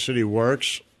Kansas City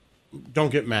works.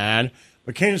 Don't get mad.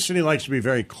 But Kansas City likes to be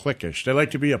very cliquish. They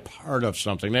like to be a part of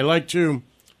something. They like to...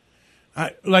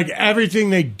 everything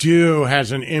they do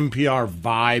has an NPR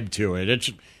vibe to it.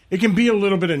 It can be a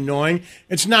little bit annoying.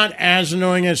 It's not as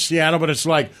annoying as Seattle, but it's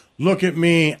like, look at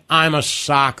me, I'm a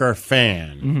soccer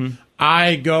fan. Mm-hmm.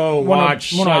 I go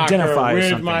watch soccer. Identify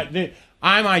with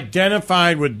I'm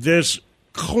identified with this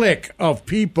clique of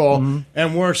people,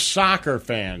 and we're soccer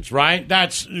fans, right?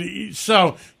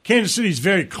 So Kansas City's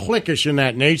very cliquish in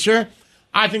that nature.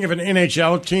 I think if an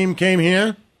NHL team came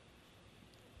here,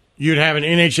 you'd have an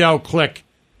NHL clique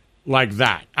like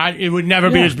that. It would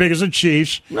never be as big as the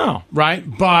Chiefs. No. Right?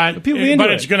 But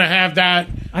it's going to have that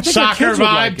soccer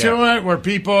vibe to it where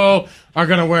people are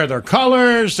going to wear their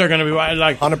colors. They're going to be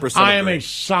like, 100%. I am a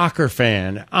soccer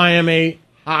fan. I am a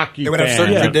hockey fan. They would have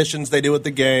certain traditions they do at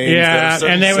the games. Yeah,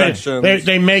 and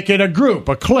they make it a group,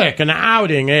 a clique, an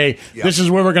outing. This is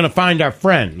where we're going to find our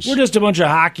friends. We're just a bunch of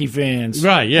hockey fans.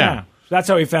 Right, yeah. That's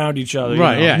how we found each other.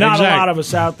 Right, yeah. Not a lot of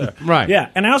us out there. Right. Yeah,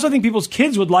 and I also think people's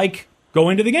kids would like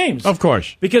going to the games. Of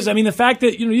course. Because, I mean, the fact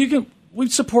that,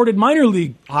 we've supported minor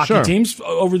league hockey teams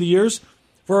over the years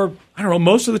for, I don't know,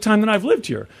 most of the time that I've lived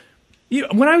here.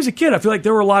 When I was a kid, I feel like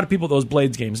there were a lot of people at those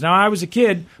Blades games. Now, I was a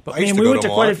kid, but we went to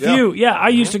quite a few. Yeah, I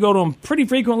used to go to them pretty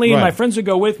frequently, and my friends would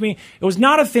go with me. It was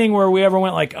not a thing where we ever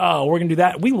went like, oh, we're going to do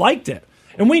that. We liked it.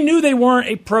 And we knew they weren't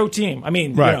a pro team. I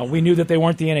mean, we knew that they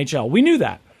weren't the NHL. We knew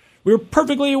that. We were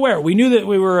perfectly aware. We knew that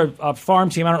we were a farm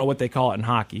team. I don't know what they call it in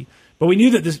hockey. But we knew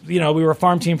that we were a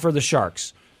farm team for the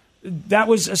Sharks. That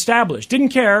was established. Didn't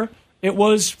care. It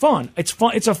was fun. It's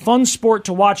fun. It's a fun sport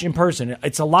to watch in person.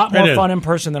 It's a lot more fun in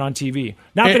person than on TV.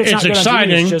 Not that it's not good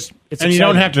exciting, on TV. It's exciting. You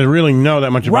don't have to really know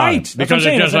that much about it. Because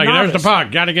it's just like, there's the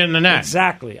puck. Got to get in the net.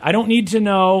 Exactly. I don't need to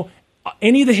know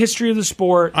any of the history of the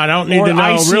sport. I don't need to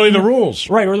know really the rules.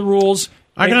 Right, or the rules.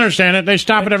 I can understand it. They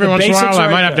stop it every once in a while.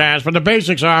 I might have to ask. But the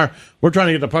basics are, we're trying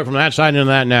to get the puck from that side into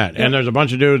that net. Yeah. And there's a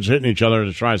bunch of dudes hitting each other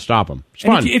to try to stop them. It's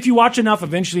fun. If you watch enough,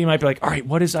 eventually you might be like, all right,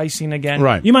 what is icing again?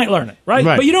 Right. You might learn it, right?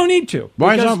 But you don't need to.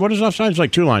 What is offside? It's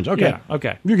like 2 lines. Okay. Yeah,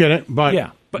 okay. You get it. But you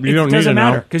don't need to know. It doesn't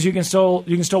matter because you can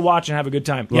still watch and have a good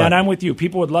time. Right. Yeah, and I'm with you.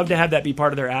 People would love to have that be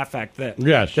part of their affect that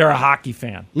they're a hockey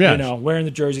fan. Yes. Wearing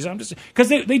the jerseys. I'm just because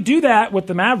they do that with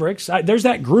the Mavericks. There's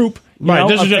that group.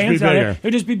 This would just be bigger. It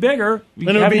would just be bigger. And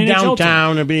it would be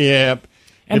downtown. It would be hip.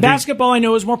 And basketball, I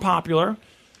know, is more popular.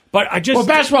 But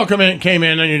basketball came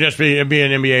in, and you'd just be an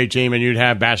NBA team, and you'd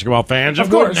have basketball fans. Of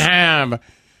course,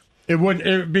 it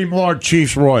would be more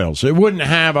Chiefs Royals. It wouldn't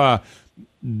have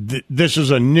this is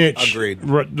a niche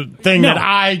thing that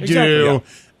I do. Exactly, yeah.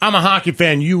 I'm a hockey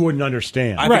fan. You wouldn't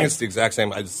understand. I think it's the exact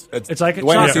same. It's like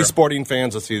when I see sporting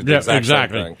fans, I see the exact same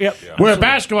thing. Yep. Yeah. Where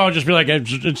basketball would just be like,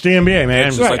 it's the NBA, man.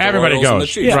 It's like everybody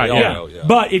goes. Right.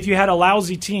 But if you had a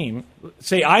lousy team,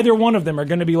 say either one of them are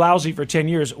going to be lousy for 10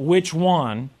 years, which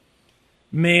one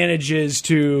manages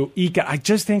to eke out? I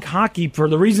just think hockey, for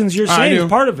the reasons you're saying, is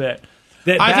part of it.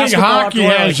 I think hockey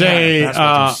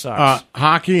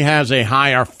has a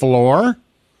higher floor.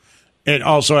 It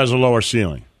also has a lower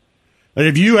ceiling.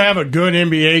 If you have a good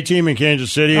NBA team in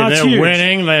Kansas City and they're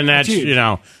winning, then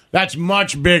that's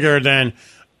much bigger than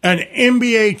an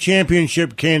NBA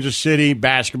championship. Kansas City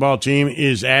basketball team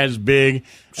is as big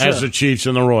as the Chiefs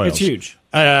and the Royals. It's huge.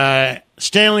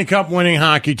 Stanley Cup winning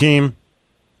hockey team,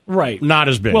 right? Not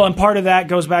as big. Well, and part of that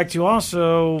goes back to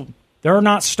also there are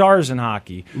not stars in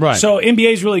hockey, right? So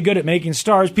NBA is really good at making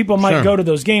stars. People might go to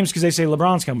those games because they say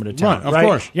LeBron's coming to town, right? Of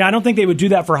course. Yeah, I don't think they would do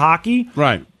that for hockey,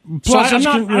 right? Plus, I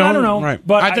don't know. Right.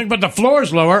 But I think the floor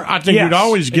is lower. I think you'd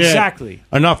always get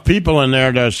enough people in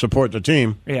there to support the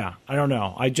team. Yeah, I don't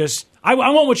know. I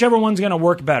want whichever one's going to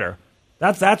work better.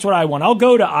 That's what I want. I'll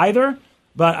go to either.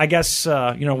 But I guess,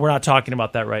 we're not talking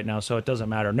about that right now, so it doesn't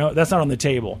matter. No, that's not on the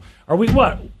table. Are we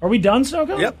what? Are we done,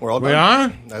 Snowcone? Yep, we're all done. We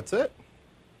are? That's it.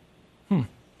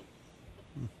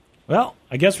 Well,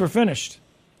 I guess we're finished.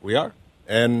 We are.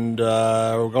 And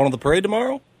we're going to the parade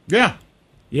tomorrow? Yeah.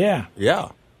 Yeah. Yeah.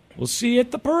 We'll see you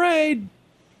at the parade.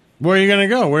 Where are you going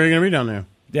to go? Where are you going to be down there?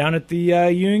 Down at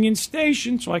the Union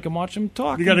Station so I can watch them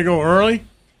talk. You got to go early?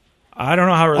 I don't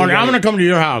know how early. Okay, I'm going to come to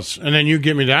your house, and then you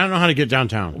get me there. I don't know how to get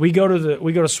downtown. We go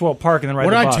to Swope Park and then ride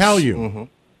the bus. What did I tell you? Mm-hmm.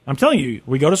 I'm telling you,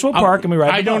 we go to Swope Park and we ride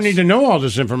the bus. I don't need to know all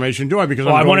this information, do I? Because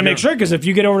I want to make sure, because if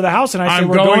you get over to the house and I say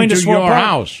we're going to Swope Park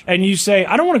house, and you say,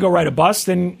 I don't want to go ride a bus,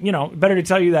 then, better to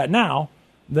tell you that now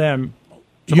than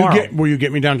tomorrow. Will you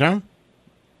get me downtown?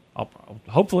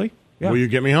 Hopefully. Yeah. Will you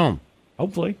get me home?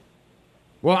 Hopefully.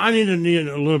 Well, I need a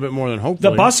little bit more than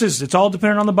hopefully. The buses, it's all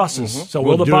dependent on the buses. Mm-hmm. So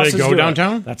will the buses do they go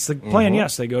downtown? That's the plan,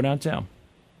 yes, they go downtown.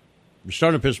 You're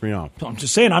starting to piss me off. I'm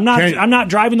just saying, I'm not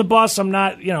driving the bus, I'm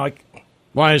not, Well,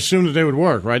 I assume that they would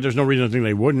work, right? There's no reason to think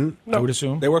they wouldn't. I would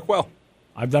assume. They work well.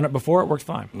 I've done it before, it worked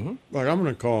fine. Mm-hmm. Look, I'm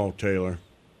going to call Taylor.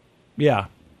 Yeah.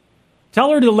 Tell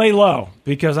her to lay low,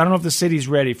 because I don't know if the city's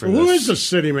ready for this. Who is the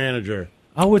city manager?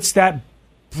 Oh, it's that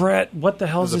Brett, what the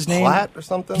hell's his name? Platt or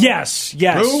something? Yes.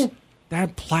 Who?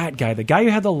 That Platt guy, the guy who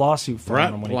had the lawsuit for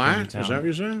him when Platt? he came to town. Is that what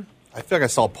you said? I feel like I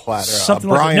saw Platt. Something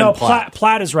Brian like that. No, Platt.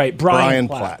 Platt is right. Brian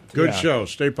Platt. Good show.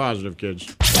 Stay positive, kids.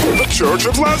 The Church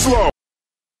of Laszlo.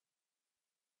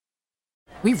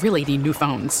 We really need new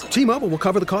phones. T-Mobile will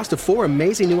cover the cost of 4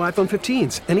 amazing new iPhone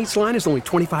 15s, and each line is only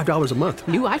 $25 a month.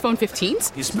 New iPhone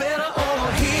 15s? It's better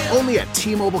over here. Only at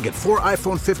T-Mobile, get 4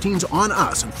 iPhone 15s on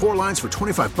us and 4 lines for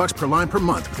 $25 per line per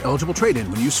month with eligible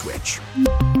trade-in when you switch.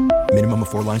 Minimum of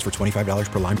 4 lines for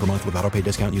 $25 per line per month with autopay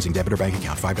discount using debit or bank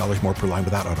account. $5 more per line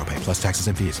without autopay, plus taxes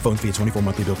and fees. Phone fee at 24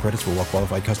 monthly bill credits for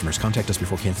well-qualified customers. Contact us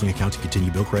before canceling account to continue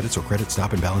bill credits or credit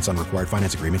stop and balance on required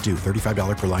finance agreement due.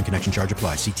 $35 per line connection charge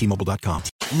applies. See T-Mobile.com.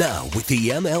 Now, with the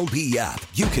MLB app,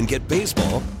 you can get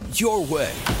baseball your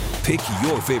way. Pick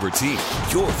your favorite team,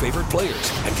 your favorite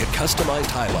players, and get customized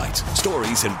highlights,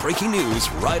 stories, and breaking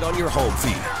news right on your home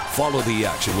feed. Follow the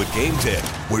action with Game 10,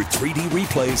 where 3D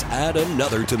replays add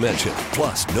another dimension.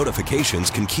 Plus, notifications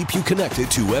can keep you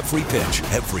connected to every pitch,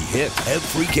 every hit,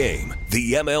 every game.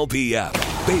 The MLB app.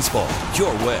 Baseball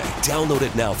your way. Download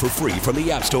it now for free from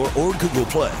the App Store or Google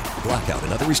Play. Blackout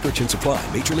and other restrictions apply.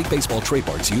 Major League Baseball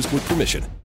trademarks used with permission.